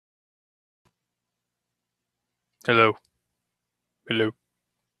Hello. Hello.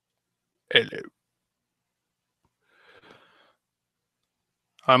 Hello.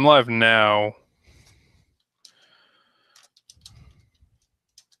 I'm live now.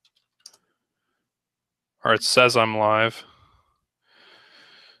 Or it says I'm live.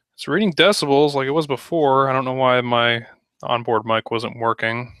 It's reading decibels like it was before. I don't know why my onboard mic wasn't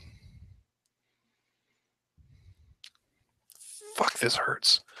working. Fuck, this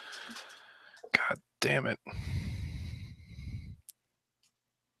hurts. God damn it.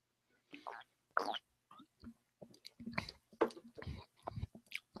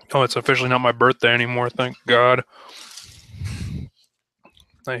 Oh, it's officially not my birthday anymore, thank God.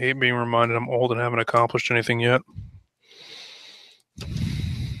 I hate being reminded I'm old and haven't accomplished anything yet. Does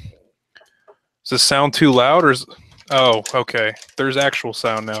this sound too loud or is... Oh, okay. There's actual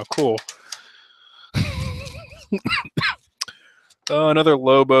sound now. Cool. Another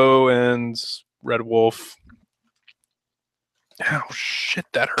Lobo and Red Wolf. Ow, shit,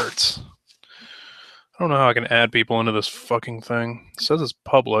 that hurts. I don't know how I can add people into this fucking thing. It says it's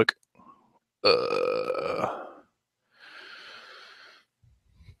public. Google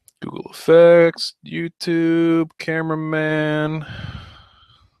Effects, YouTube, cameraman,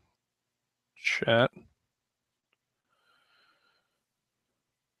 chat. It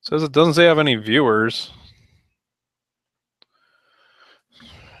says it doesn't say I have any viewers.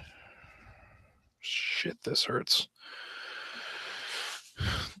 Shit, this hurts.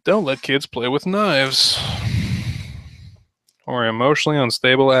 Don't let kids play with knives. Or emotionally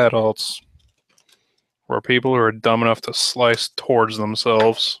unstable adults. Or people who are dumb enough to slice towards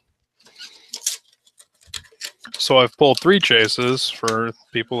themselves. So I've pulled 3 chases for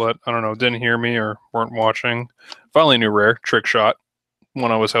people that, I don't know, didn't hear me or weren't watching. Finally a new rare, Trick Shot,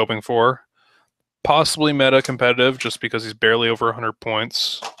 one I was hoping for. Possibly meta competitive, just because he's barely over 100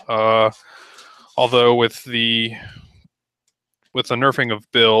 points. Although with the nerfing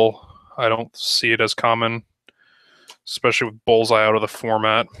of Bill, I don't see it as common, especially with Bullseye out of the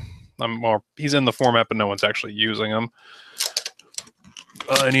format. He's in the format, but no one's actually using him.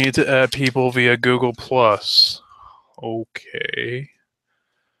 I need to add people via Google Plus. Okay.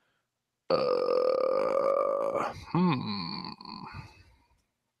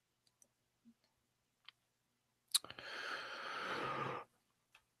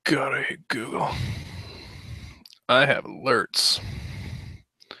 God, I hate Google. I have alerts.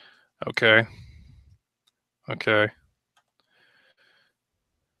 Okay. Okay.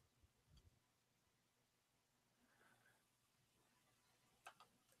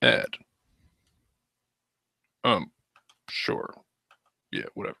 Add. Sure. Yeah,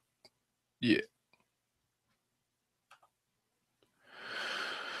 whatever. Yeah.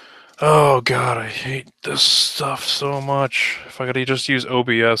 Oh god, I hate this stuff so much. If I could just use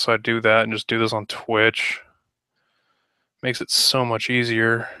OBS, I'd do that and just do this on Twitch. Makes it so much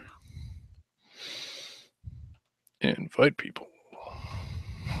easier. Invite people.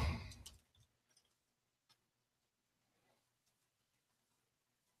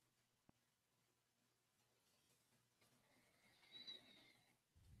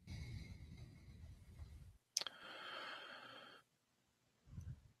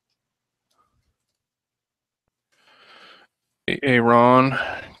 Hey, Ron.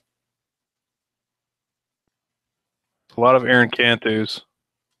 A lot of Aaron Cantus.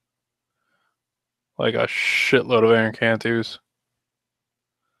 Like a shitload of Aaron Cantus.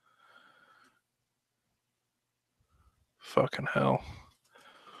 Fucking hell.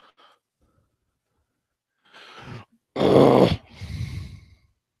 Alright,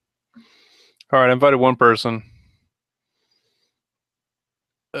 I invited one person.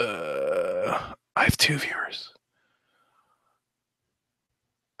 I have 2 viewers.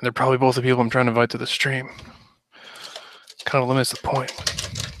 And they're probably both the people I'm trying to invite to the stream. Kind of limits the point.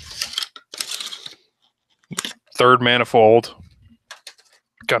 3rd manifold.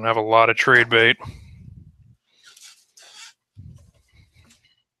 Gonna have a lot of trade bait.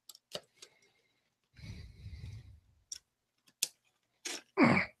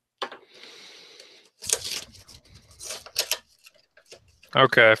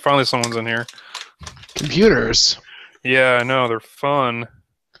 Okay, finally someone's in here. Computers. Yeah, I know, they're fun.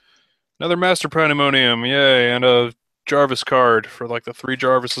 Another Master Pandemonium, yay, and a Jarvis card for like the 3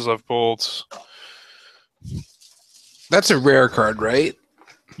 Jarvises I've pulled. That's a rare card, right?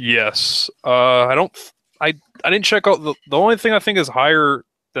 Yes. I didn't check out the only thing I think is higher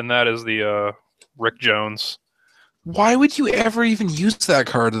than that is the Rick Jones. Why would you ever even use that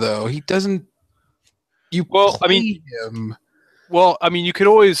card, though? He doesn't. You Well, play him. Well, I mean, you could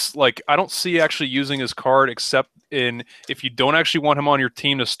always like. I don't see actually using his card except in if you don't actually want him on your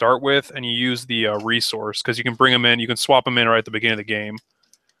team to start with, and you use the resource because you can bring him in. You can swap him in right at the beginning of the game.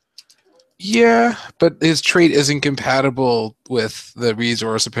 Yeah, but his trait isn't compatible with the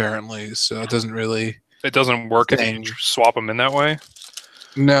resource apparently, so it doesn't really It doesn't work if you thing. swap him in that way.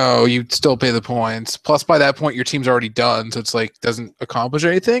 No, you still pay the points. Plus, by that point, your team's already done, so it's like doesn't accomplish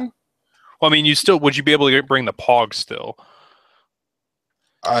anything. Well, I mean, you still would you be able to bring the Pog still?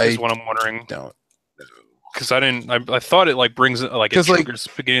 Is I what I'm wondering. don't Because I didn't. I thought it like brings it like it 'Cause, like- triggers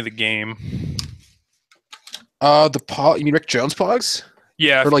the beginning of the game. the Pog. You mean Rick Jones Pogs,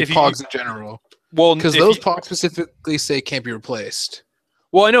 Yeah, or like if you, Pogs in general? well, Because if those you- Pogs specifically say can't be replaced.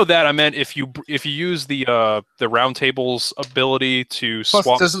 well, I know that. I meant if you use the round tables ability to Plus,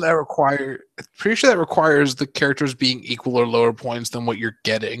 swap. doesn't that require? I'm pretty sure that requires the characters being equal or lower points than what you're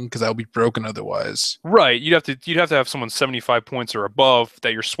getting, because that would be broken otherwise. Right, you'd have to have someone 75 points or above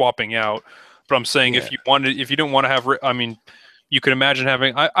that you're swapping out. But I'm saying Yeah. if you don't want to have, I mean, you could imagine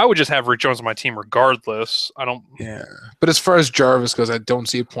having. I would just have Rick Jones on my team regardless. I don't. Yeah, but as far as Jarvis goes, I don't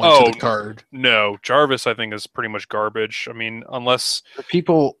see a point Oh, to the card. No, Jarvis I think is pretty much garbage. I mean, unless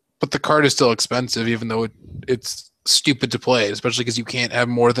But the card is still expensive, even though it's stupid to play, especially because you can't have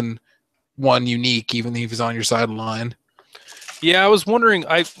more than one unique, even if he's on your sideline. yeah, I was wondering.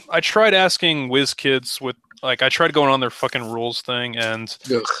 I tried asking WizKids with like I tried going on their fucking rules thing and.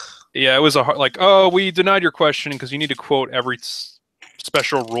 Ugh. Yeah, it was a hard, like, oh, we denied your question because you need to quote every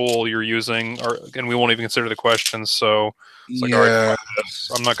special rule you're using, and we won't even consider the questions. So it's like, all right,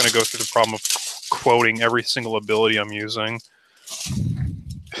 I'm not going to go through the problem of quoting every single ability I'm using.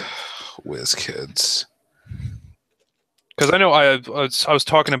 WizKids. Because I know I was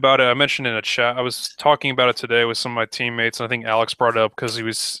talking about it. I mentioned in a chat. I was talking about it today with some of my teammates, and I think Alex brought it up because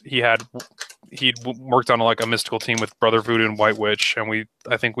he'd worked on like a mystical team with Brother Voodoo and White Witch, and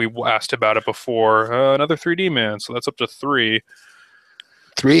I think we asked about it before. Another 3D man, so that's up to 3.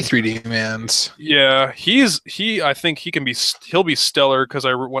 3 3D mans. Yeah, I think he'll be stellar because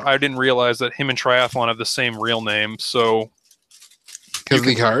I didn't realize that him and Triathlon have the same real name. So Because of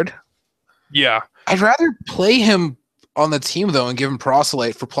the card? Yeah. I'd rather play him on the team, though, and give him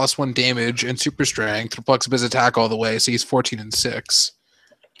Proselyte for +1 damage and Super Strength for flex his attack all the way, so he's 14 and 6.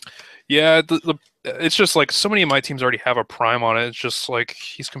 Yeah, it's just like so many of my teams already have a prime on it. It's just like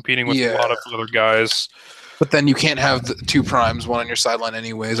he's competing with a lot of other guys. But then you can't have the 2 primes, one on your sideline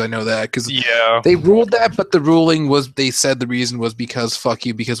anyways. I know that because yeah, they ruled that, but the ruling was they said the reason was because fuck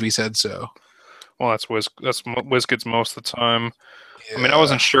you because we said so. Well, that's WizKids most of the time. Yeah. I mean, I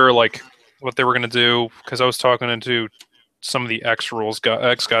wasn't sure like what they were gonna do because I was talking to some of the X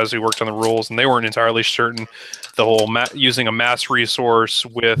guys who worked on the rules, and they weren't entirely certain the whole using a mass resource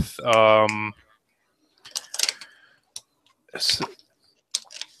with All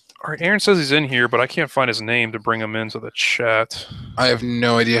right, Aaron says he's in here, but I can't find his name to bring him into the chat. I have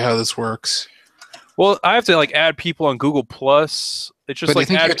no idea how this works. Well, I have to like add people on Google Plus. It's just but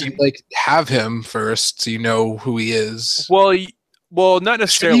like I think you have to like have him first so you know who he is. Well, not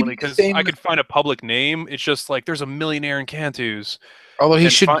necessarily because same- I could find a public name. It's just like there's a millionaire in Cantus. Although he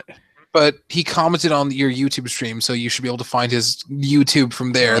should, but he commented on your YouTube stream, so you should be able to find his YouTube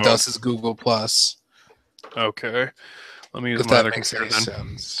from there. Thus, his Google Plus. Okay, let me use If my that other makes computer any then.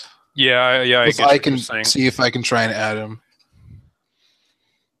 sense. Yeah, I If get I what can you're saying. see if I can try and add him.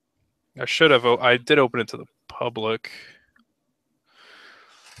 I should have. I did open it to the public.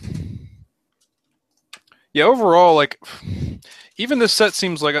 Yeah, overall, like, even this set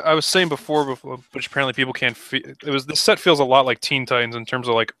seems like I was saying before, which apparently people can't. This set feels a lot like Teen Titans in terms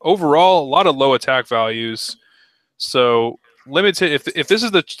of like overall a lot of low attack values. So limited. If this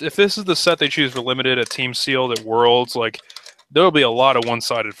is the set they choose for limited at Team Sealed at Worlds, like there'll be a lot of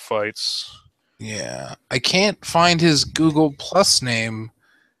one-sided fights. Yeah, I can't find his Google Plus name.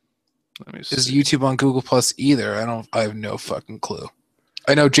 Let me see. His YouTube on Google Plus either. I have no fucking clue.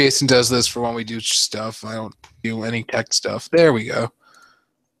 I know Jason does this for when we do stuff. I don't do any tech stuff. There we go.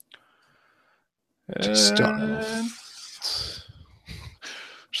 Just don't know. There's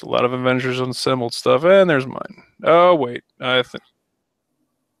a lot of Avengers Unassembled stuff, and there's mine. Oh wait, I think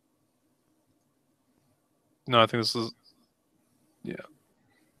this is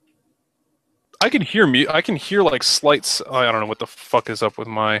I can hear me. I can hear like slight. I don't know what the fuck is up with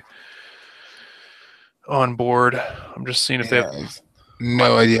my onboard. I'm just seeing if they have.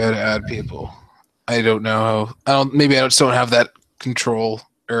 No idea how to add people. I don't know how. Maybe I just don't have that control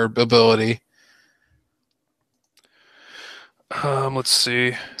or ability. Let's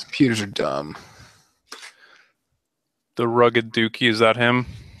see. Computers are dumb. The Rugged Dookie, is that him?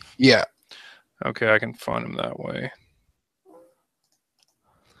 Yeah. Okay, I can find him that way.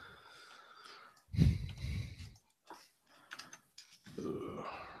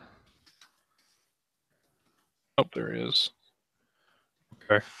 Oh, there he is.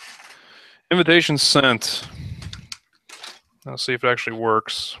 Okay. Invitation sent. Let's see if it actually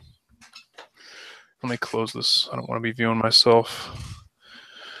works. Let me close this. I don't want to be viewing myself.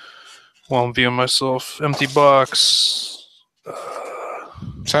 While I'm viewing myself. Empty box.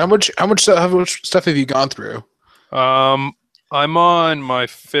 So how much stuff have you gone through? I'm on my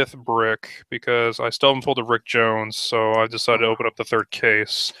 5th brick because I still haven't pulled a Rick Jones, so I decided to open up the 3rd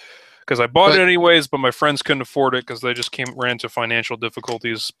case. Because I bought it anyways, but my friends couldn't afford it because they just ran into financial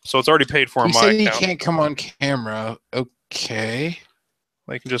difficulties. So it's already paid for in my account. He said he can't come on camera. Okay.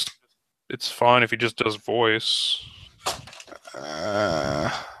 They can just... It's fine if he just does voice.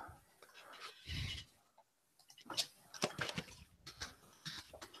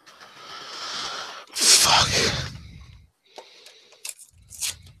 Fuck.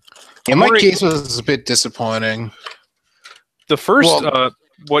 Yeah, my case was a bit disappointing. The first...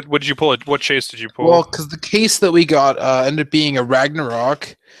 What did you pull? What chase did you pull? Well, because the case that we got ended up being a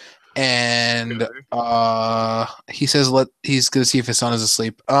Ragnarok, and he says he's gonna see if his son is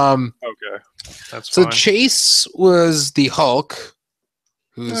asleep. Okay, that's fine. So Chase was the Hulk,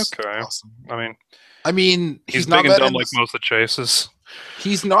 who's awesome. I mean, he's big and dumb like most of the chases.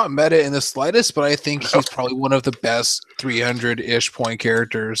 He's not meta in the slightest, but I think he's probably one of the best 300-ish point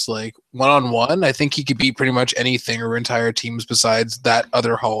characters. Like, one-on-one, I think he could beat pretty much anything or entire teams besides that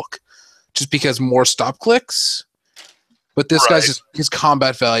other Hulk. Just because more stop clicks. But this guy's just, his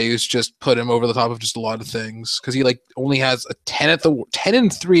combat values just put him over the top of just a lot of things. Because he only has a 10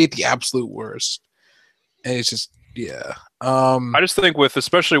 and 3 at the absolute worst. And it's just, yeah. I just think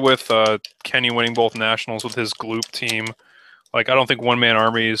especially with Kenny winning both nationals with his Gloop team, I don't think one-man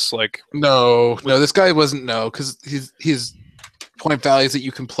armies No, this guy wasn't because his point values that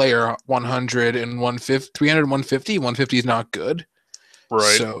you can play are 100 and 150, 300 and 150. 150 is not good.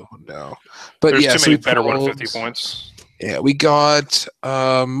 Right. So no. But there's too many better 150 points. Yeah, we got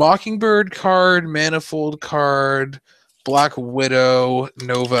Mockingbird card, Manifold card, Black Widow,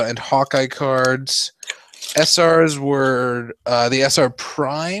 Nova, and Hawkeye cards. SRs were the SR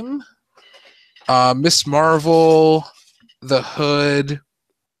Prime, Miss Marvel, the Hood,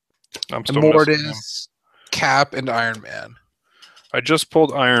 Immortus, Cap, and Iron Man. I just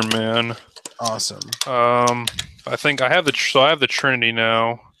pulled Iron Man. Awesome. I think I have the Trinity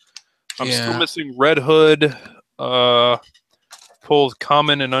now. I'm still missing Red Hood. Pulled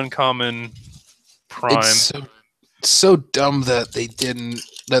common and uncommon Prime. It's so dumb that they didn't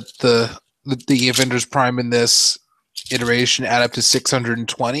let the Avengers Prime in this iteration add up to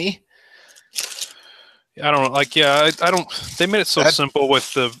 620. I don't I don't. They made it so simple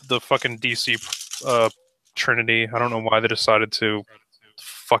with the fucking DC Trinity. I don't know why they decided to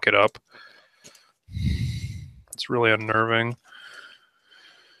fuck it up. It's really unnerving.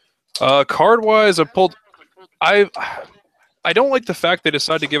 Card wise, I don't like the fact they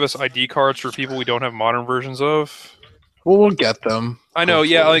decided to give us ID cards for people we don't have modern versions of. Well, we'll get them. I know,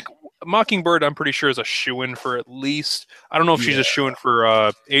 hopefully. Yeah. Mockingbird, I'm pretty sure is a shoo-in for at least. I don't know if she's a shoo-in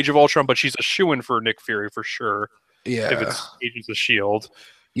for Age of Ultron, but she's a shoo-in for Nick Fury for sure. Yeah. If it's Agents of Shield.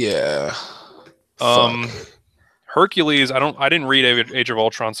 Yeah. Hercules, I didn't read Age of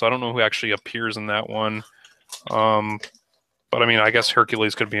Ultron, so I don't know who actually appears in that one. But I guess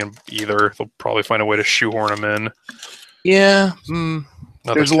Hercules could be in either. They'll probably find a way to shoehorn him in. Yeah.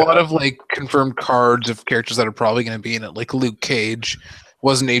 There's a lot of confirmed cards of characters that are probably going to be in it. Like Luke Cage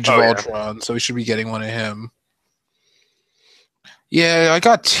wasn't Age of Ultron, so we should be getting one of him. Yeah,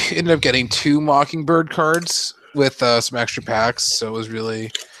 I ended up getting 2 Mockingbird cards with some extra packs, so it was really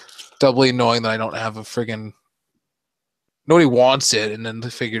doubly annoying that I don't have a friggin'... Nobody wants it, and then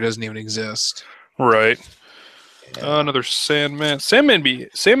the figure doesn't even exist. Right. Yeah. Another Sandman.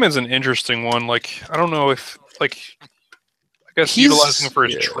 Sandman's an interesting one. I don't know if... I guess utilizing him for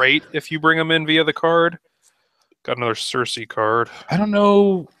his trait if you bring him in via the card. Got another Cersei card. I don't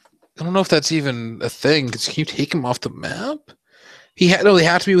know if that's even a thing. Can you take him off the map? They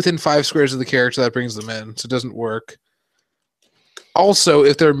have to be within 5 squares of the character that brings them in, so it doesn't work. Also,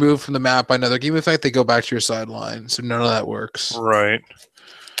 if they're moved from the map by another game effect, they go back to your sideline, so none of that works. Right.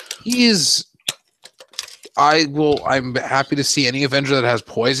 I'm happy to see any Avenger that has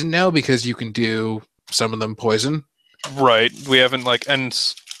poison now because you can do some of them poison. Right. We haven't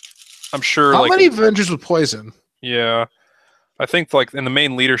and I'm sure how many Avengers with poison? Yeah. I think in the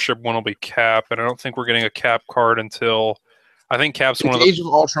main leadership one will be Cap, and I don't think we're getting a Cap card until I think Cap's one of the Age of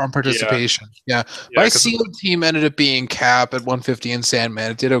Ultron participation. Yeah. My sealed team ended up being Cap at 150 and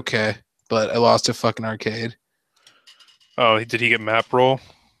Sandman. It did okay, but I lost to fucking Arcade. Oh, did he get map roll?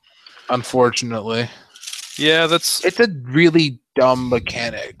 Unfortunately. Yeah, it's a really dumb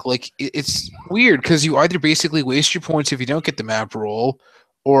mechanic. Like it's weird because you either basically waste your points if you don't get the map roll,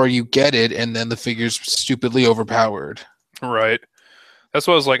 or you get it and then the figure's stupidly overpowered. Right. That's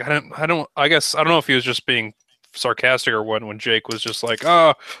what I was like. I guess I don't know if he was just being sarcastic or what. When Jake was just like,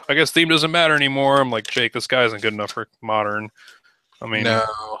 "Oh, I guess theme doesn't matter anymore." I'm like, Jake, this guy isn't good enough for modern. I mean, No,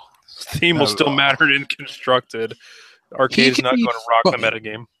 theme will not at still all. matter in constructed. He Arcade's could not be going to rock the fun.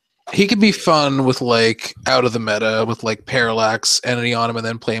 metagame. He could be fun with like out of the meta with like Parallax entity on him, and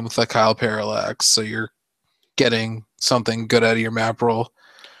then playing with like Kyle Parallax. So you're getting something good out of your map roll.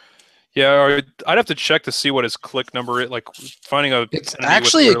 Yeah, I'd have to check to see what his click number is. Like finding a It's entity with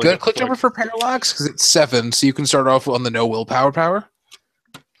actually a really good good click click. number for Parallax because it's 7, so you can start off on the no willpower power.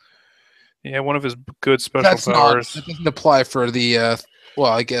 Yeah, one of his good special That's not. powers. That doesn't apply for the.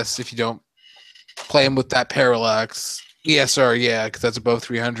 Well, I guess if you don't play him with that Parallax, ESR, yeah, because that's above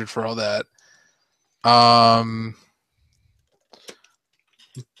 300 for all that.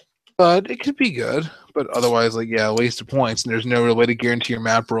 But it could be good. But otherwise, like, yeah, waste of points, and there's no real way to guarantee your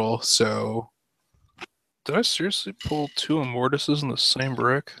map roll. So Did I seriously pull 2 Immortuses in the same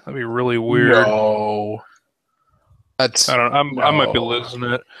brick? That'd be really weird. no, that's I don't. I might be no. losing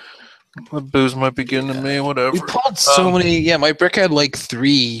it. The booze might be getting to me. We Whatever. pulled so many. Yeah, my brick had like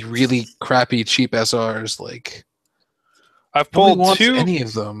 3 really crappy cheap SRs. Like I've nobody pulled wants 2. any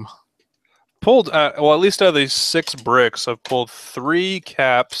of them. Well, at least out of these 6 bricks, I've pulled 3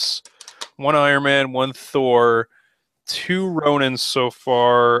 Caps, 1 Iron Man, 1 Thor, 2 Ronins so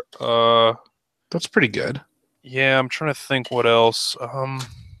far. That's pretty good. Yeah, I'm trying to think what else.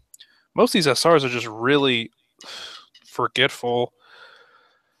 Most of these SRs are just really forgetful.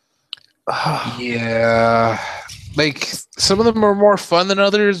 Yeah, like some of them are more fun than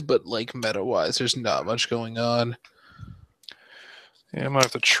others, but like meta wise, there's not much going on. Yeah, I might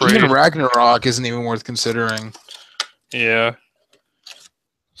have to trade. Even Ragnarok isn't even worth considering. Yeah.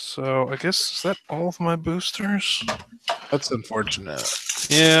 So I guess is that all of my boosters? That's unfortunate.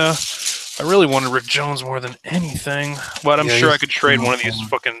 Yeah. I really wanted Rick Jones more than anything, but I'm Yeah, sure I he's could trade one of awful. these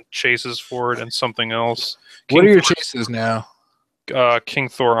fucking chases for it and something else. What are your Thor, chases now? King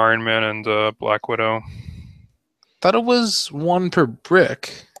Thor, Iron Man, and Black Widow. Thought it was 1 per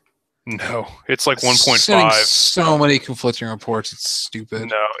brick. No, it's like Sending 1.5. so many conflicting reports. It's stupid.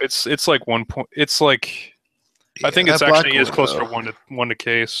 No, it's like 1 point. It's like Yeah, I think that it's Black actually is closer to Widow. one to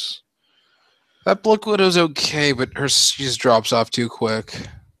case. That Black Widow's okay, but she just drops off too quick.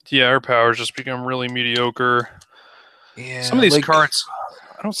 Yeah, her powers just become really mediocre. Yeah, Some of these like, cards,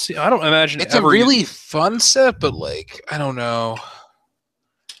 I don't imagine it's ever. a really fun set, but like, I don't know.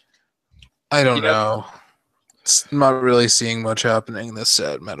 I don't know. I'm not really seeing much happening in this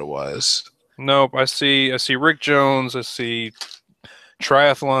set meta wise. Nope. I see Rick Jones. I see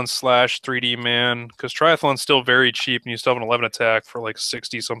Triathlon / 3D Man because Triathlon's still very cheap and you still have an 11 attack for like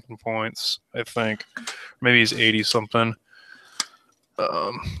 60 something points. I think maybe he's 80 something.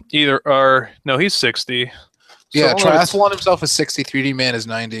 He's 60. So Yeah, Triathlon himself is 60, 3D Man is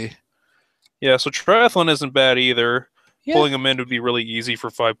 90. Yeah, so Triathlon isn't bad either. Yeah. Pulling him in would be really easy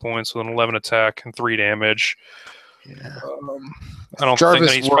for 5 points with an 11 attack and 3 damage. Yeah. I don't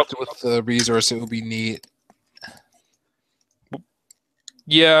Jarvis think worked with the resource. It would be neat.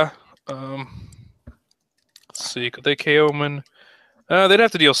 Yeah. Let's see. Could they KO him in? They'd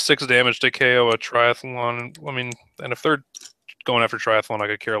have to deal 6 damage to KO a Triathlon. I mean, and if they're going after Triathlon, I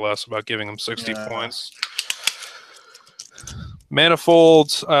could care less about giving them 60 points.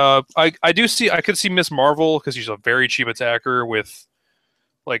 Manifolds. I could see Miss Marvel because she's a very cheap attacker with,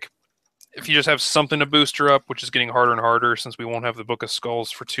 like, if you just have something to boost her up, which is getting harder and harder since we won't have the Book of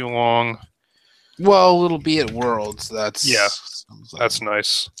Skulls for too long. Well, it'll be at Worlds. That's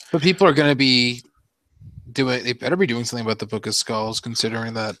nice. But people are going to be they better be doing something about the Book of Skulls,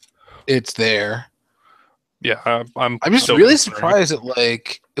 considering that it's there. Yeah, I'm just really surprised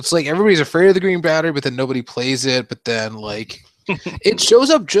that it's like everybody's afraid of the Green Battery, but then nobody plays it. But then it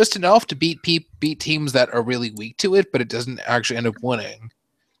shows up just enough to beat teams that are really weak to it, but it doesn't actually end up winning.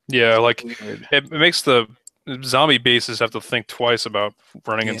 Yeah, like it makes the zombie bases have to think twice about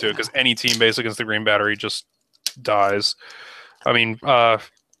running into it because any team base against the Green Battery just dies. I mean,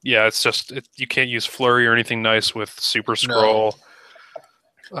 it's just you can't use Flurry or anything nice with Super Scroll.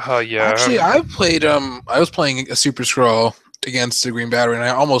 Yeah. Actually, I was playing a Super Scroll against the Green Battery, and I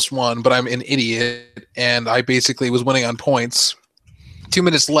almost won, but I'm an idiot, and I basically was winning on points. 2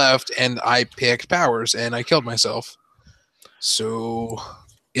 minutes left, and I picked powers, and I killed myself. So,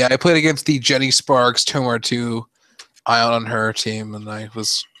 yeah, I played against the Jenny Sparks Tomar 2 Ion on her team, and I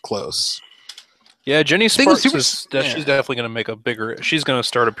was close. Yeah, Jenny Thing with Sparks Super, is she's yeah. definitely going to make a bigger. She's going to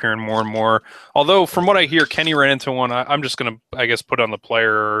start appearing more and more. Although, from what I hear, Kenny ran into one. I'm just going to, I guess, put on the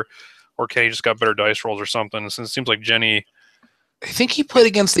player, or Kenny just got better dice rolls or something. Since it seems like Jenny. I think he played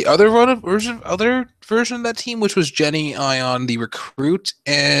against the other version of that team, which was Jenny, Ion, the recruit,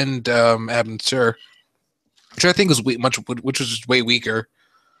 and Abin Sur, which I think was which was just way weaker.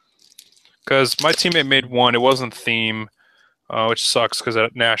 Because my teammate made one. It wasn't theme, which sucks. Because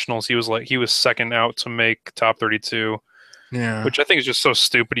at nationals, he was second out to make top 32, Yeah, which I think is just so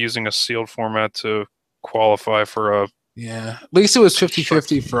stupid using a sealed format to qualify for a. yeah. At least it was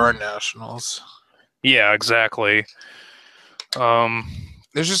 50-50 for our nationals. Yeah, exactly.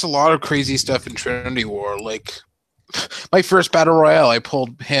 There's just a lot of crazy stuff in Trinity War. Like my first battle royale, I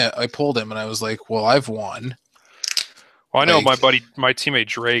pulled him, and I was like, "Well, I've won." Well, I know Like, my teammate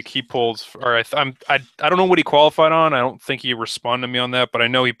Drake. He pulled. Or I don't know what he qualified on. I don't think he responded to me on that, but I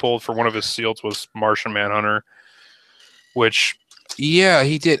know he pulled for one of his seals was Martian Manhunter, which yeah,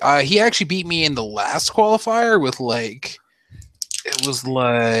 he did. He actually beat me in the last qualifier with it was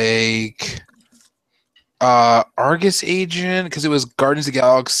Argus Agent, because it was Guardians of the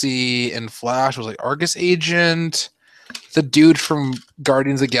Galaxy and Flash was like Argus Agent, the dude from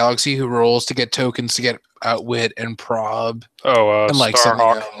Guardians of the Galaxy who rolls to get tokens to get Outwit and Prob, and like something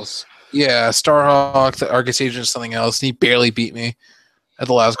Starhawk. else. Yeah, Starhawk, the Argus Agent, something else, and he barely beat me at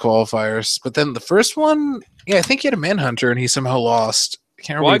the last qualifiers. But then the first one, yeah, I think he had a Manhunter and he somehow lost. I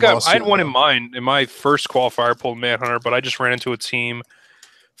can't remember. Well, I had one in mind in my first qualifier. I pulled Manhunter, but I just ran into a team.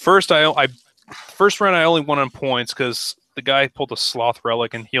 First, first round I only won on points because the guy pulled a Sloth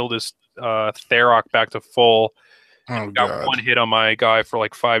Relic and healed his Tharok back to full. Oh Got god. one hit on my guy for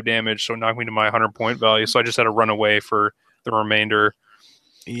like 5 damage, so it knocked me to my 100-point value. So I just had to run away for the remainder.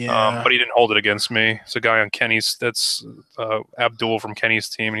 Yeah. But he didn't hold it against me. It's a guy on Kenny's. That's Abdul from Kenny's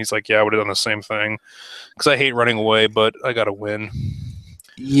team, and he's like, "Yeah, I would have done the same thing." Because I hate running away, but I got to win.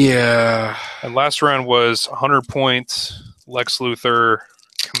 Yeah. And last round was 100 points, Lex Luthor,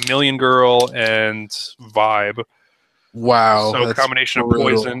 Chameleon Girl, and Vibe. Wow. So That's combination of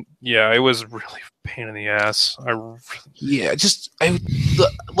brutal. poison. Yeah, it was really a pain in the ass. Yeah,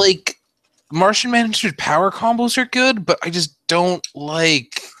 like Martian Manager's power combos are good, but I just don't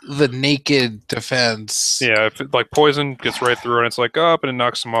like the naked defense. Yeah, if like poison gets right through and it's like up and it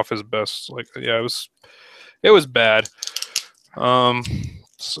knocks him off his best. Like yeah, it was bad.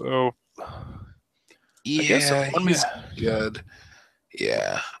 So Yeah, I guess he's good.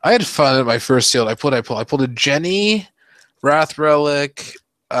 Yeah, I had fun at my first sealed. I pulled a Jenny, Wrath Relic,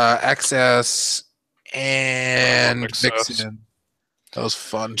 XS, and Vixen. That was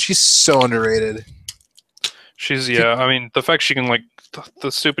fun. She's so underrated. I mean, the fact she can like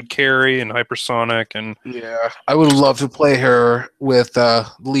the stupid carry and hypersonic and yeah, I would love to play her with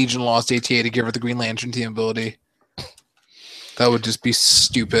Legion Lost ATA to give her the Green Lantern team ability. That would just be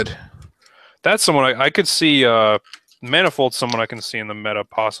stupid. That's someone I could see. Manifold, someone I can see in the meta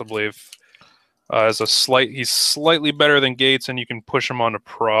possibly if he's slightly better than Gates, and you can push him on a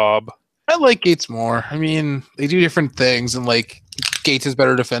prob. I like Gates more. I mean, they do different things, and like Gates has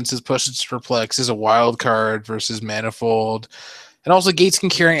better defenses, pushes perplex is a wild card versus Manifold. And also Gates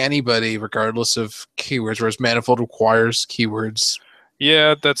can carry anybody regardless of keywords, whereas Manifold requires keywords.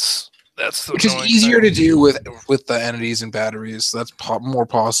 Yeah, that's which is easier to do with the entities and batteries. So that's more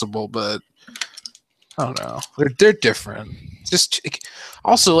possible, but I don't know. They're different. Just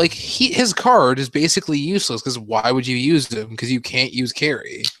also like his card is basically useless because why would you use him? Because you can't use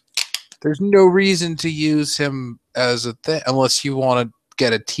carry. There's no reason to use him as a thing unless you want to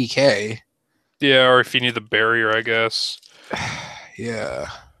get a TK. Yeah, or if you need the barrier, I guess. Yeah.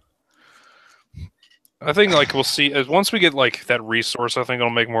 I think like we'll see as once we get like that resource. I think it'll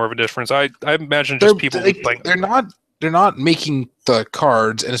make more of a difference. I imagine just people like they're not making the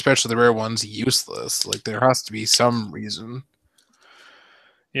cards and especially the rare ones useless. Like there has to be some reason.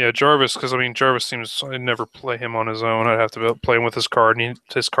 Yeah, Jarvis, because I mean Jarvis seems I'd never play him on his own. I'd have to play him with his card, and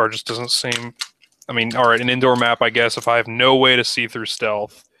his card just doesn't seem. I mean, all right, an indoor map, I guess. If I have no way to see through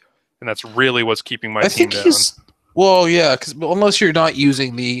stealth, and that's really what's keeping my team down. Well, yeah, because unless you're not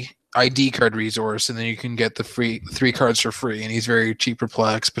using the ID card resource, and then you can get the free 3 cards for free, and he's very cheap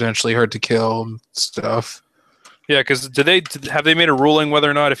perplex, potentially hard to kill and stuff. Yeah, because have they made a ruling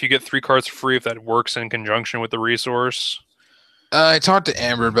whether or not if you get 3 cards for free, if that works in conjunction with the resource? I talked to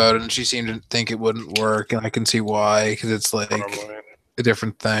Amber about it, and she seemed to think it wouldn't work, and I can see why, because it's like a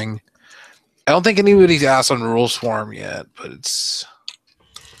different thing. I don't think anybody's asked on rules form yet, but it's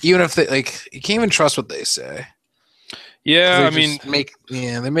even if they like, you can't even trust what they say. Yeah, I mean,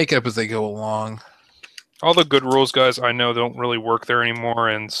 they make it up as they go along. All the good rules guys I know don't really work there anymore,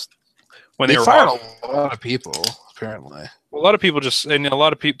 and when They they were fired off. a lot of people, apparently. A lot of people just, and a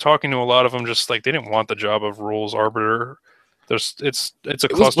lot of people talking to a lot of them, just like they didn't want the job of rules arbiter. It's a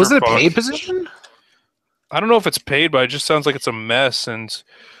Was it a paid clusterfuck. position? I don't know if it's paid, but it just sounds like it's a mess. And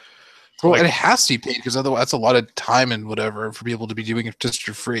Well, like, it has to be paid because otherwise that's a lot of time and whatever for people to be doing it just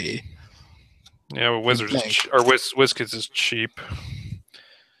for free. yeah, well, Wizards is think. or WizKids is cheap.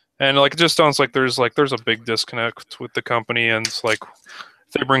 And like it just sounds like there's a big disconnect with the company, and it's like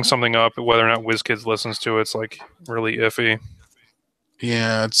if they bring something up, whether or not WizKids listens to it, it's like really iffy.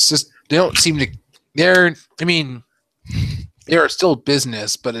 Yeah, it's just they don't seem to. I mean, they are still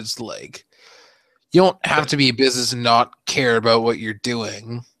business, but it's like you don't have to be a business and not care about what you're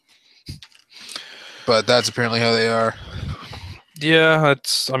doing. But that's apparently how they are. Yeah,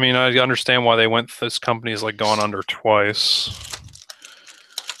 I mean, I understand why they went. This company's like gone under twice.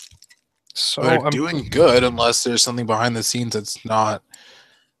 So They're doing good unless there's something behind the scenes that's not.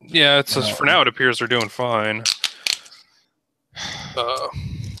 Yeah, it's just for now. It appears they're doing fine. I'm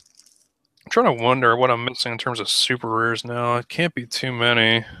trying to wonder what I'm missing in terms of super rares now. It can't be too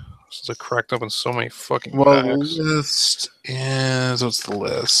many since I cracked open so many fucking packs. List is what's the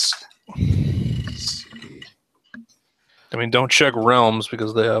list? Let's see. I mean, don't check realms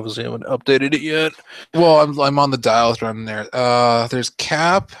because they obviously haven't updated it yet. Well, I'm on the dial from there. There's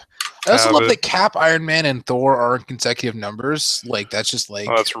Cap. I also love that Cap, Iron Man, and Thor are in consecutive numbers. Like that's just like.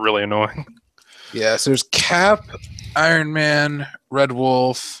 Oh, that's really annoying. Yeah, so there's Cap, Iron Man, Red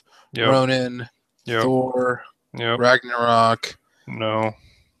Wolf, Ronin, Thor, Ragnarok. No.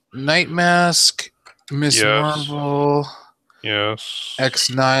 Night Mask, Miss Marvel. Yes. Ex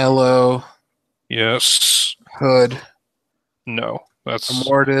Nihilo. Yes. Hood. No. That's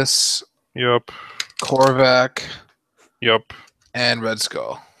Immortus. Yep. Korvac. Yep. And Red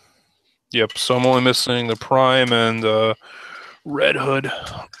Skull. Yep. So I'm only missing the Prime and Red Hood.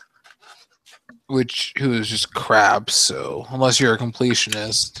 Who is just crap, so unless you're a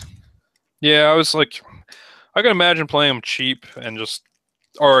completionist. Yeah, I was like I can imagine playing them cheap and just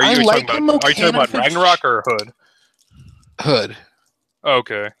or are you talking about Ragnarok or Hood? Hood.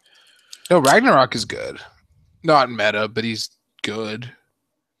 Okay. No, Ragnarok is good. Not meta, but he's good.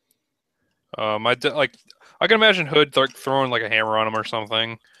 I can imagine Hood throwing like a hammer on him or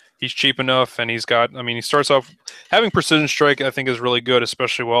something. He's cheap enough, and he's got. I mean, he starts off having precision strike. I think is really good,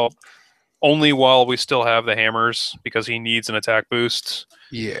 especially while we still have the hammers because he needs an attack boost.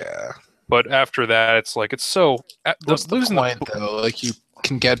 Yeah. But after that, it's like it's so. What's the point though? Like you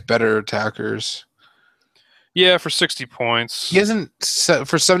can get better attackers. Yeah, for 60 points. He hasn't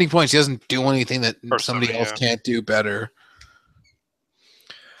for 70 points. He doesn't do anything that somebody else can't do better.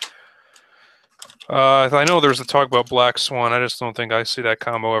 I know there's a talk about Black Swan. I just don't think I see that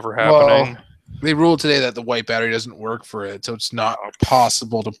combo ever happening. Well, they ruled today that the white battery doesn't work for it, so it's not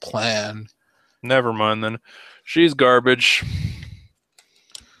possible to plan. Never mind then. She's garbage.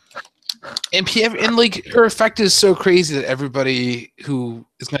 And like her effect is so crazy that everybody who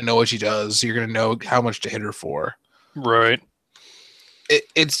is gonna know what she does, you're gonna know how much to hit her for. Right.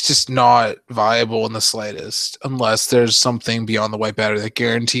 It's just not viable in the slightest unless there's something beyond the white battery that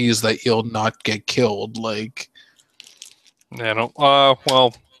guarantees that you'll not get killed. Like, yeah, no.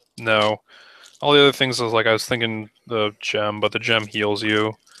 Well, no. All the other things is like I was thinking the gem, but the gem heals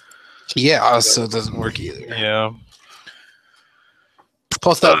you. Yeah, so it doesn't work either. Yeah.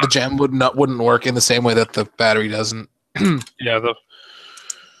 Plus, that the gem wouldn't work in the same way that the battery doesn't. Yeah.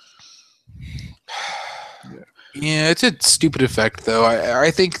 Yeah, it's a stupid effect, though. I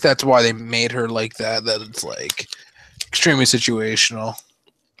think that's why they made her like that. That it's like extremely situational.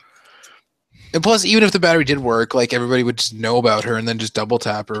 And plus, even if the battery did work, like everybody would just know about her and then just double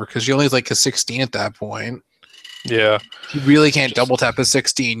tap her because she only has like a 16 at that point. Yeah. If you really can't double tap a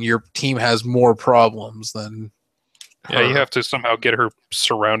 16, your team has more problems than. Yeah, you have to somehow get her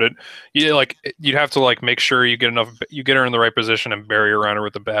surrounded. Yeah, like you'd have to like make sure you get her in the right position and bury around her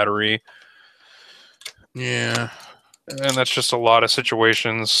with the battery. Yeah. And that's just a lot of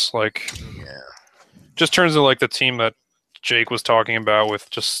situations. Like, just turns into like the team that Jake was talking about with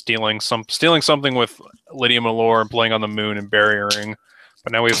just stealing something with Lydia Malore and playing on the moon and barriering.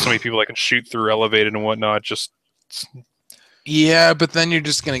 But now we have so many people that can shoot through elevated and whatnot. Yeah, but then you're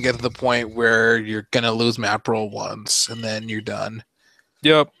just gonna get to the point where you're gonna lose map roll once, and then you're done.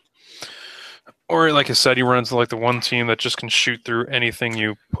 Yep. Or like I said, you run into like the one team that just can shoot through anything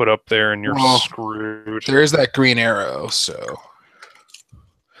you put up there, and you're screwed. There is that green arrow, so.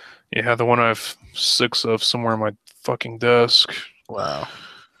 Yeah, the one I have 6 of somewhere on my fucking desk. Wow.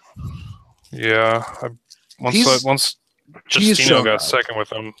 Yeah, once Justino got second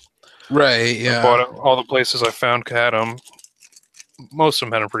with him. Right. Yeah. I bought all the places I found had him. most of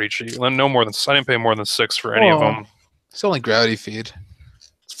them had them pretty cheap. No more than I didn't pay more than 6 for any of Well, them. it's only gravity feed.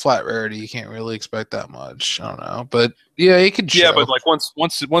 It's flat rarity. You can't really expect that much. I don't know, but yeah, it could Yeah, show. but like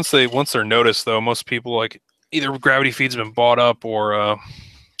once they're noticed though, most people like either gravity feeds been bought up or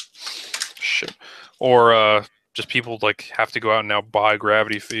shit, or just people like have to go out and now buy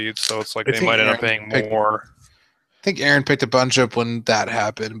gravity feeds, so it's like I they think might end up paying more. I think Aaron picked a bunch up when that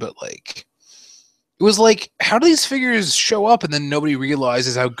happened, but like it was like, how do these figures show up and then nobody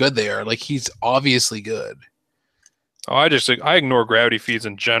realizes how good they are? Like he's obviously good. Oh, I ignore gravity feeds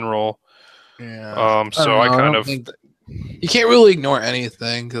in general. Yeah, I So don't I know. I kind don't of think you can't really ignore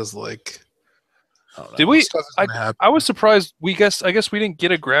anything because like I don't did know, we. stuff is I gonna happen. I was surprised. I guess we didn't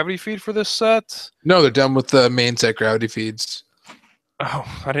get a gravity feed for this set. No, they're done with the main set gravity feeds.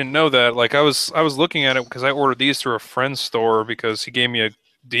 Oh, I didn't know that. Like I was looking at it because I ordered these through a friend's store because he gave me a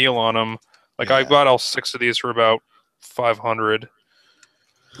deal on them. Like I Yeah, got all 6 of these for about 500.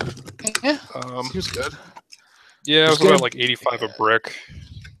 yeah, Um, seems good. yeah, it There's was gonna about like 85 a yeah. brick,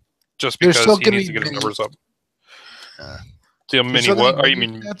 just There's because still he gonna needs be to get his mini. numbers up. Uh, The there's mini still gonna what? be Oh, you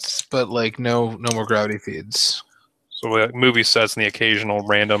mini mean sets, but like no more gravity feeds. so like movie sets and the occasional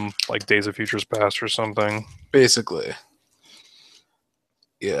random like Days of Futures Past or something? Basically,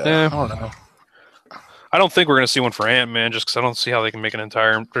 yeah. Yeah, I don't know. I don't think we're gonna see one for Ant-Man just because I don't see how they can make an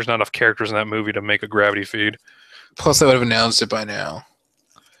entire. There's not enough characters in that movie to make a gravity feed. Plus, I would have announced it by now.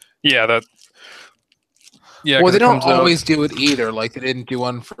 Yeah, that. Yeah, Well, because they it don't comes out. always do it either. Like they didn't do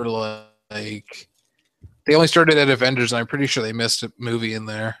one for like they only started at Avengers, and I'm pretty sure they missed a movie in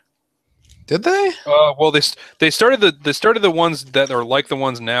there. Did they? Well, they started the ones that are like the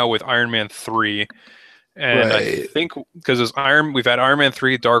ones now with Iron Man 3, and I Right. think because we've had Iron Man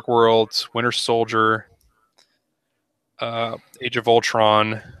 3, Dark World, Winter Soldier, Age of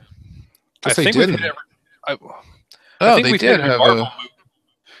Ultron. I Guess they think we've hit didn't. I Oh, think they we've hit did every have Marvel a. movie.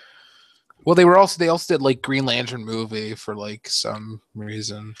 Well, they also did like Green Lantern movie for like some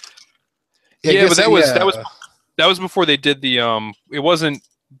reason. Yeah, I Yeah, but guess yeah. that was before they did the It wasn't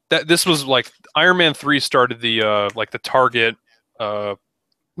that this was like Iron Man 3 started the like the Target uh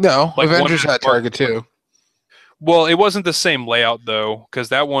No, like one Avengers minute had mark. Target too. Well, it wasn't the same layout though, because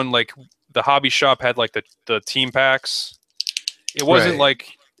that one like the hobby shop had like the team packs. It wasn't Right. like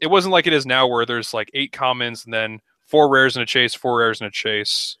it wasn't like it is now where there's like 8 commons and then 4 rares and a chase, 4 rares and a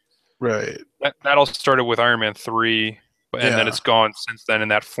chase. Right. That all started with Iron Man 3, and then Yeah. it's gone since then in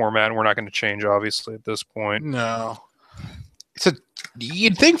that format, and we're not going to change obviously at this point. No. It's a.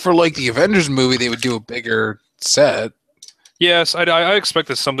 You'd think for like the Avengers movie they would do a bigger set. Yes, I expect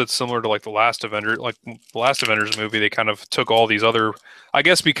this something similar to like the last Avengers movie. They kind of took all these other, I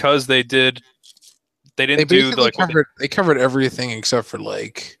guess because they They didn't do basically like what covered everything except for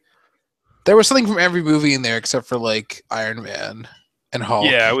like there was something from every movie in there except for like Iron Man and Hulk.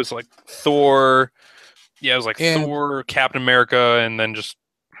 yeah, it was like Thor. Yeah, it was like And Thor, Captain America, and then just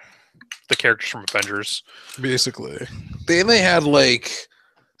the characters from Avengers. basically they had like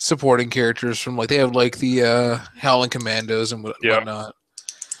supporting characters from like they have like the Howling Commandos and Yeah, whatnot.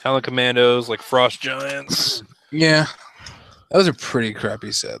 Howling Commandos, like Frost Giants. Yeah. That was a pretty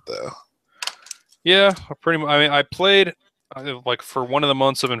crappy set though. Yeah, pretty much. I mean, I played like for one of the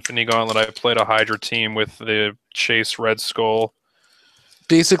months of Infinity Gauntlet, I played a Hydra team with the Chase Red Skull.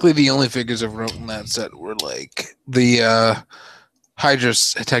 Basically the only figures I've wrote in that set were like the Hydra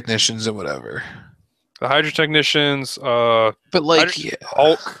technicians and whatever. The Hydra technicians, But like Hydra, yeah.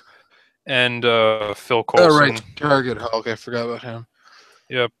 Hulk, and Phil Oh right, Coulson. Target Hulk. I forgot about him.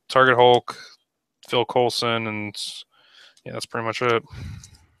 Yep, Target Hulk, Phil Coulson, and yeah, that's pretty much it.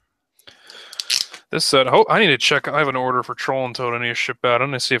 This set, I need to check. I have an order for Troll and Toad I need to ship out. I'm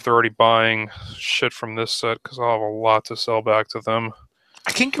going to see if they're already buying shit from this set because I'll have a lot to sell back to them.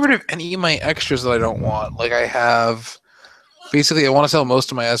 I can't get rid of any of my extras that I don't want. Like I have, basically, I want to sell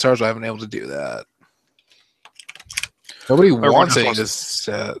most of my SRs. But I haven't been able to do that. Nobody wants any of this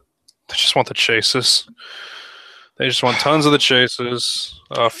set. They just want the chases. They just want tons of the chases.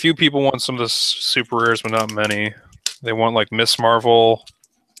 A few people want some of the super rares, but not many. They want like Miss Marvel.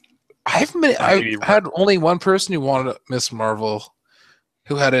 I've had only one person who wanted Miss Marvel,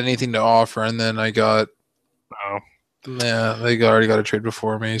 who had anything to offer, and then I got. Oh. Yeah, they already got a trade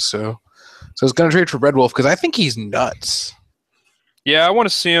before me, so I was gonna trade for Red Wolf because I think he's nuts. Yeah, I want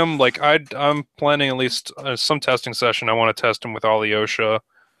to see him. Like I'm planning at least some testing session. I want to test him with Alyosha.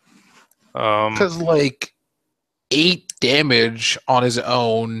 Because like 8 damage on his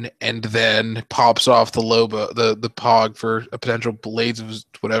own, and then pops off the Lobo, the Pog for a potential Blades of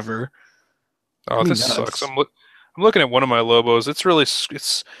whatever. Oh, this sucks. I'm looking at one of my Lobos. It's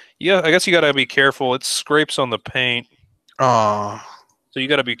yeah. I guess you gotta be careful. It scrapes on the paint. Oh, So you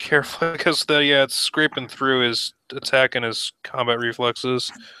got to be careful because it's scraping through his attack and his combat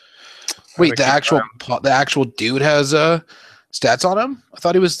reflexes. Wait, the actual dude has stats on him? I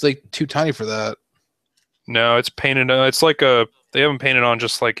thought he was like too tiny for that. No, it's painted. It's like they haven't painted on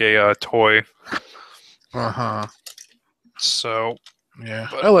just like a toy. Uh-huh. So yeah,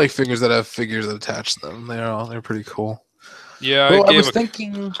 I like figures that have figures that attach them. They're pretty cool. Yeah, well, I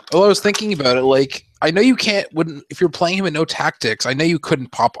was thinking about it. Like, I know you can't if you're playing him in no tactics. I know you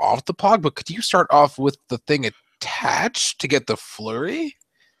couldn't pop off the pog, but could you start off with the thing attached to get the flurry?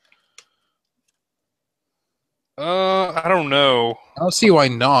 I don't know. I don't see why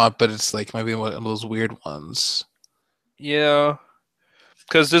not, but it's like maybe one of those weird ones. Yeah,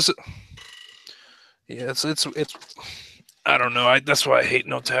 because this. Yeah, it's. I don't know. That's why I hate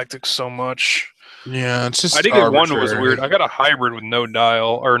no tactics so much. Yeah, it's just. I think one was weird. I got a hybrid with no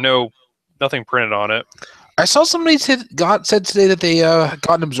dial or nothing printed on it. I saw somebody said today that they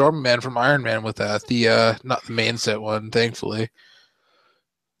got an Absorbing Man from Iron Man with that. The not the main set one, thankfully.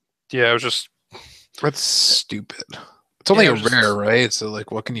 Yeah, it was just. That's stupid. It's only a rare, right? So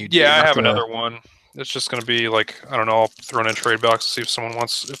like, what can you do? Yeah, I have another one. It's just gonna be like, I don't know. I'll throw in a trade box to see if someone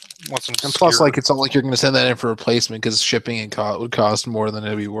wants some. And plus, like, it's not like you're gonna send that in for replacement because shipping and would cost more than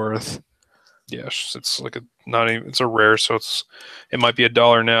it'd be worth. Yeah, it's like it's a rare, so it might be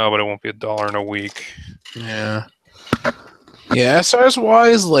 $1 now, but it won't be $1 in a week. Yeah. Yeah, SRS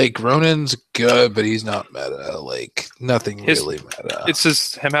wise, like Ronin's good, but he's not meta. Like nothing really meta.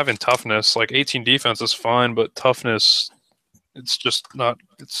 It's him having toughness. Like 18 defense is fine, but toughness, it's just not.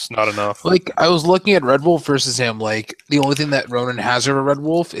 It's not enough. Like I was looking at Red Wolf versus him. Like the only thing that Ronin has over Red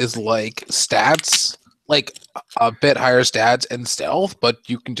Wolf is like stats, like a bit higher stats and stealth. But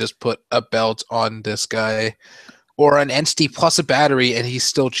you can just put a belt on this guy, or an entity plus a battery, and he's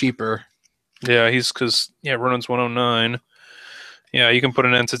still cheaper. Yeah, Ronin's 109. Yeah, you can put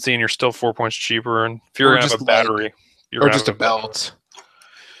an entity and you're still 4 points cheaper. And if you're gonna have a battery, or just a belt.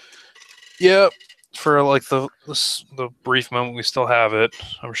 Yep. For like the brief moment we still have it,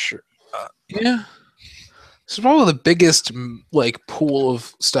 I'm sure. Yeah. It's probably the biggest like pool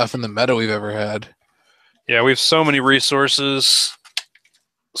of stuff in the meta we've ever had. Yeah, we have so many resources,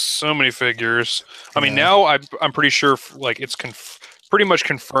 so many figures. I mean, now I'm pretty sure like it's pretty much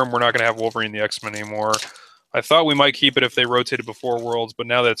confirmed we're not going to have Wolverine the X-Men anymore. I thought we might keep it if they rotated before Worlds, but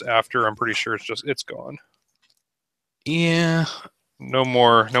now that it's after, I'm pretty sure it's gone. Yeah. No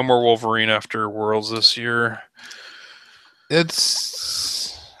more Wolverine after Worlds this year.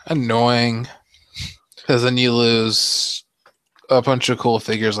 It's annoying because then you lose a bunch of cool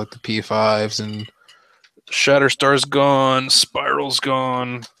figures like the P5s and Shatterstar's gone, Spiral's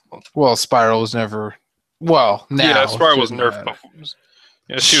gone. Well, Spiral was never. Well, now yeah, Spiral was nerfed.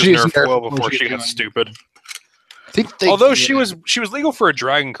 Yeah, she was nerfed well before she got stupid. Although she was legal for a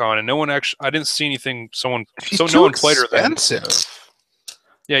Dragon Con, and no one actually. I didn't see anything. No one played her then.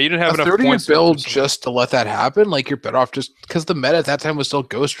 Yeah, you didn't have enough points. Build just to let that happen. Like you're better off just because the meta at that time was still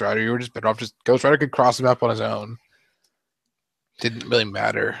Ghost Rider. You were just better off just Ghost Rider could cross the map on his own. Didn't really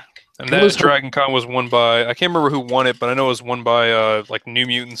matter. And that Dragon Con was won by, I can't remember who won it, but I know it was won by like New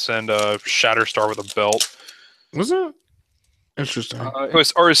Mutants and Shatterstar with a belt. Was it? Interesting. It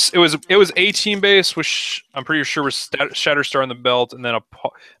was A team base, which I'm pretty sure was Shatterstar on the belt, and then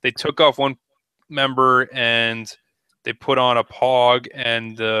they took off one member and they put on a Pog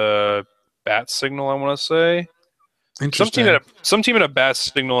and the Bat Signal. I want to say. Interesting. Some team had a Bat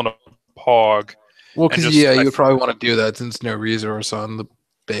Signal and a Pog. Well, because you would probably want to do that since no resource on the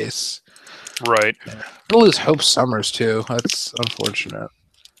base. Right. We'll lose Hope Summers too. That's unfortunate.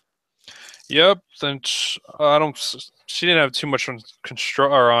 Yep. Then she didn't have too much on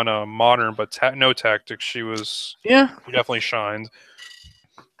on modern, but no tactics. She definitely shined.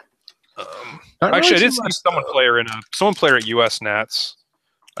 Actually, I did see someone play her at US Nats.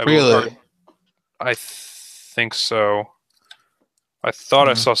 Really? I think so. I thought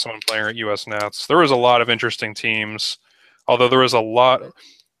I saw someone playing her at US Nats. There was a lot of interesting teams, although there was a lot.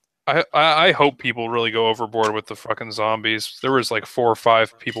 I hope people really go overboard with the fucking zombies. There was like 4 or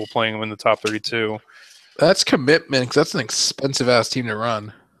 5 people playing them in the top 32. That's commitment, because that's an expensive-ass team to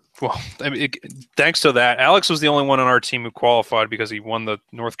run. Well, I mean, thanks to that, Alex was the only one on our team who qualified because he won the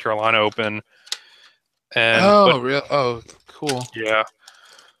North Carolina Open. And real? Oh, cool. Yeah.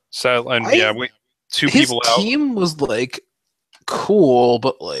 So, and 2 people out. His team was like cool,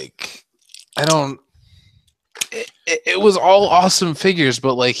 but like I don't. It was all awesome figures,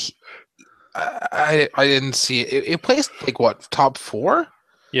 but like I didn't see it. It placed like what, top 4?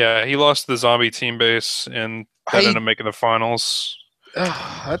 Yeah, he lost the zombie team base and ended up making the finals.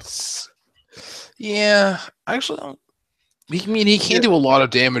 That's actually He can't do a lot of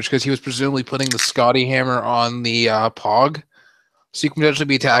damage because he was presumably putting the Scotty hammer on the Pog. So you can potentially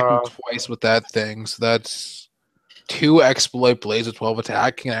be attacking twice with that thing. So that's 2 exploit blades with 12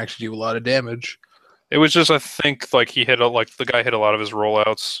 attack can actually do a lot of damage. It was just, I think, like the guy hit a lot of his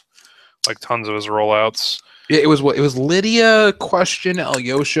rollouts, like tons of his rollouts. Yeah, it was Lydia, Question,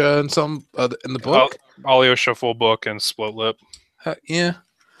 Alyosha, and some in the book. Alyosha full book and split lip. Yeah,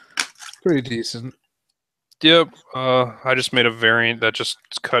 pretty decent. Yep. I just made a variant that just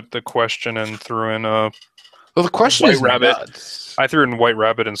cut the Question and threw in Well, the Question White is Rabbit. nuts. I threw in White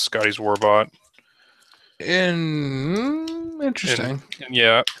Rabbit and Scotty's Warbot. Interesting. And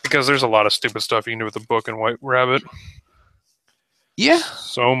yeah, because there's a lot of stupid stuff you can do with the book and White Rabbit. Yeah.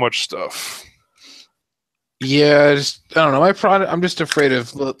 So much stuff. Yeah, I don't know. I'm just afraid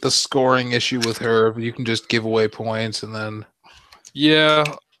of the scoring issue with her. You can just give away points and then. Yeah,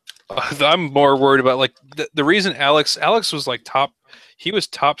 I'm more worried about like the reason Alex was like top. He was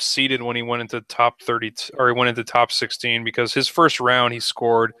top seeded when he went into top 30 or he went into top 16 because his first round he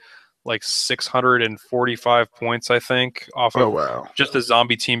scored like 645 points, I think, off of just a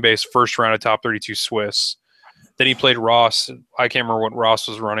zombie team based first round of top 32 Swiss. Then he played Ross. I can't remember what Ross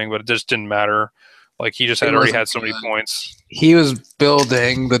was running, but it just didn't matter. Like he just had already had so many points. He was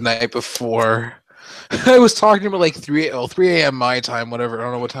building the night before. I was talking about like 3 a.m. my time, whatever. I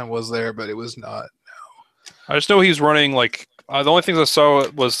don't know what time was there, but it was not. No. I just know he's running like the only things I saw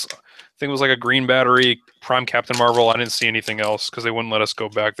was I think it was like a green battery, Prime Captain Marvel. I didn't see anything else because they wouldn't let us go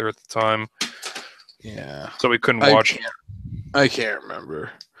back there at the time. Yeah, so we couldn't watch. I can't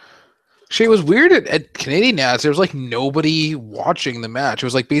remember. She was weird at Canadian Nats. There was like nobody watching the match. It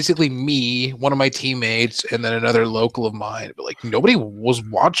was like basically me, one of my teammates, and then another local of mine. But like nobody was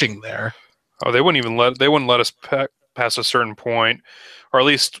watching there. Oh, they wouldn't let us past a certain point, or at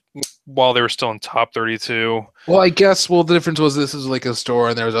least while they were still in top 32. Well, I guess the difference was this is like a store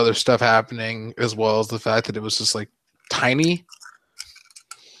and there was other stuff happening as well as the fact that it was just like tiny.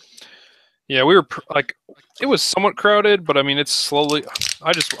 Yeah, we were like it was somewhat crowded, but I mean it's slowly.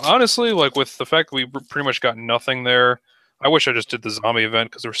 I just honestly like with the fact that we pretty much got nothing there. I wish I just did the zombie event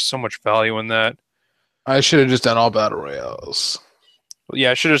because there was so much value in that. I should have just done all battle royales.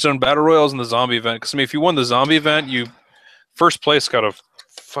 Yeah, I should have done battle royals in the zombie event because I mean, if you won the zombie event, you first place got a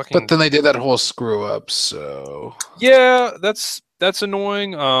fucking. But then they did that whole screw up, so yeah, that's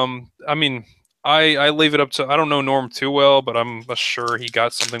annoying. I mean, I leave it up to I don't know Norm too well, but I'm sure he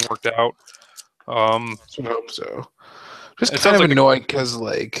got something worked out. I hope so. Just kind of annoying because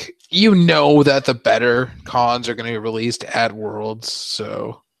like that the better cons are going to be released at Worlds,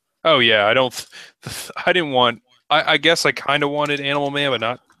 so. Oh yeah, I didn't want. I guess I kind of wanted Animal Man,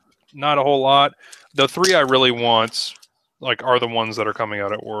 but not a whole lot. The 3 I really want, like, are the ones that are coming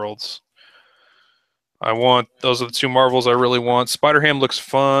out at Worlds. Those are the 2 Marvels I really want. Spider-Ham looks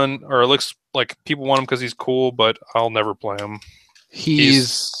fun, or it looks like people want him because he's cool, but I'll never play him.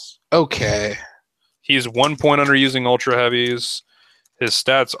 He's okay. He's 1 point under using Ultra Heavies. His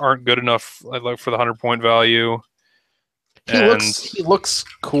stats aren't good enough for the 100-point value. He looks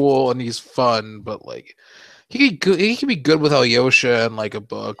cool and he's fun, but like he could be good with Alyosha and like a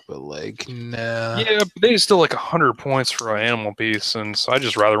book, but like nah. Yeah, but they still like 100 points for an animal piece, and so I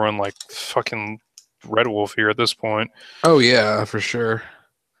just rather run like fucking Red Wolf here at this point. Oh yeah, for sure.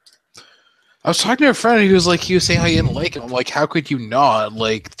 I was talking to a friend who was saying how he didn't like him. I'm like, how could you not?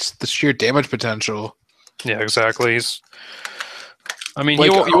 Like it's the sheer damage potential. Yeah, exactly. I mean,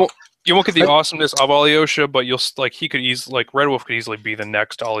 like, you won't get the awesomeness of Alyosha, but you'll he could easily Red Wolf could easily be the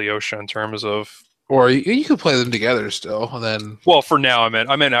next Alyosha in terms of. Or you could play them together still, and then. Well, for now, I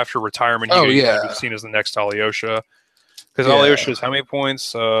meant after retirement. He could be seen as the next Alyosha, because Alyosha is how many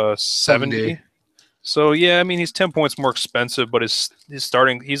points? 70. So yeah, I mean he's 10 points more expensive, but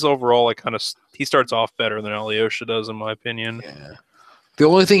he's overall like he starts off better than Alyosha does in my opinion. Yeah. The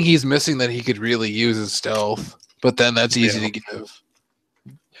only thing he's missing that he could really use is stealth, but then that's easy to give.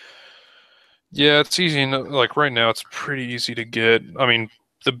 Yeah, it's easy. Like right now, it's pretty easy to get. I mean,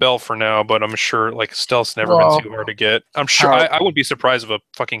 the bell for now, but I'm sure like stealth's never been too hard to get. I'm sure I wouldn't be surprised if a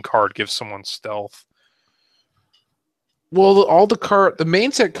fucking card gives someone stealth. Well, the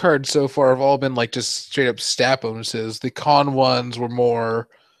main set cards so far have all been like just straight up stat bonuses. The con ones were more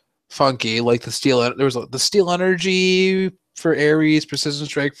funky, like the steel. There was the steel energy for Ares, precision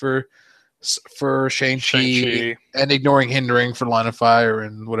strike for Shang-Chi, and ignoring hindering for line of fire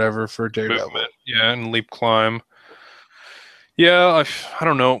and whatever for Daredevil. Movement, yeah, and leap climb. Yeah, I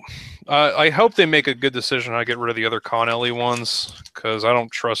don't know. I hope they make a good decision. I get rid of the other con Ellie ones because I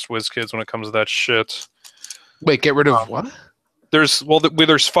don't trust WizKids when it comes to that shit. Wait, get rid of what? There's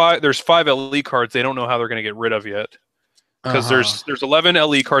 5 LE cards they don't know how they're going to get rid of yet. because there's 11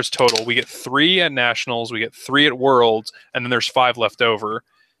 LE cards total. We get 3 at Nationals, we get 3 at Worlds, and then there's 5 left over.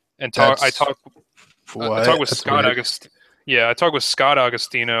 And I talked with That's Scott weird. Yeah, I talked with Scott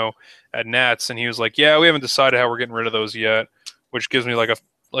Agostino at Nats, and he was like, "Yeah, we haven't decided how we're getting rid of those yet," which gives me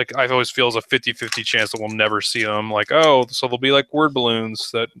I always feel as a 50-50 chance that we'll never see them. Like, oh, so they'll be like word balloons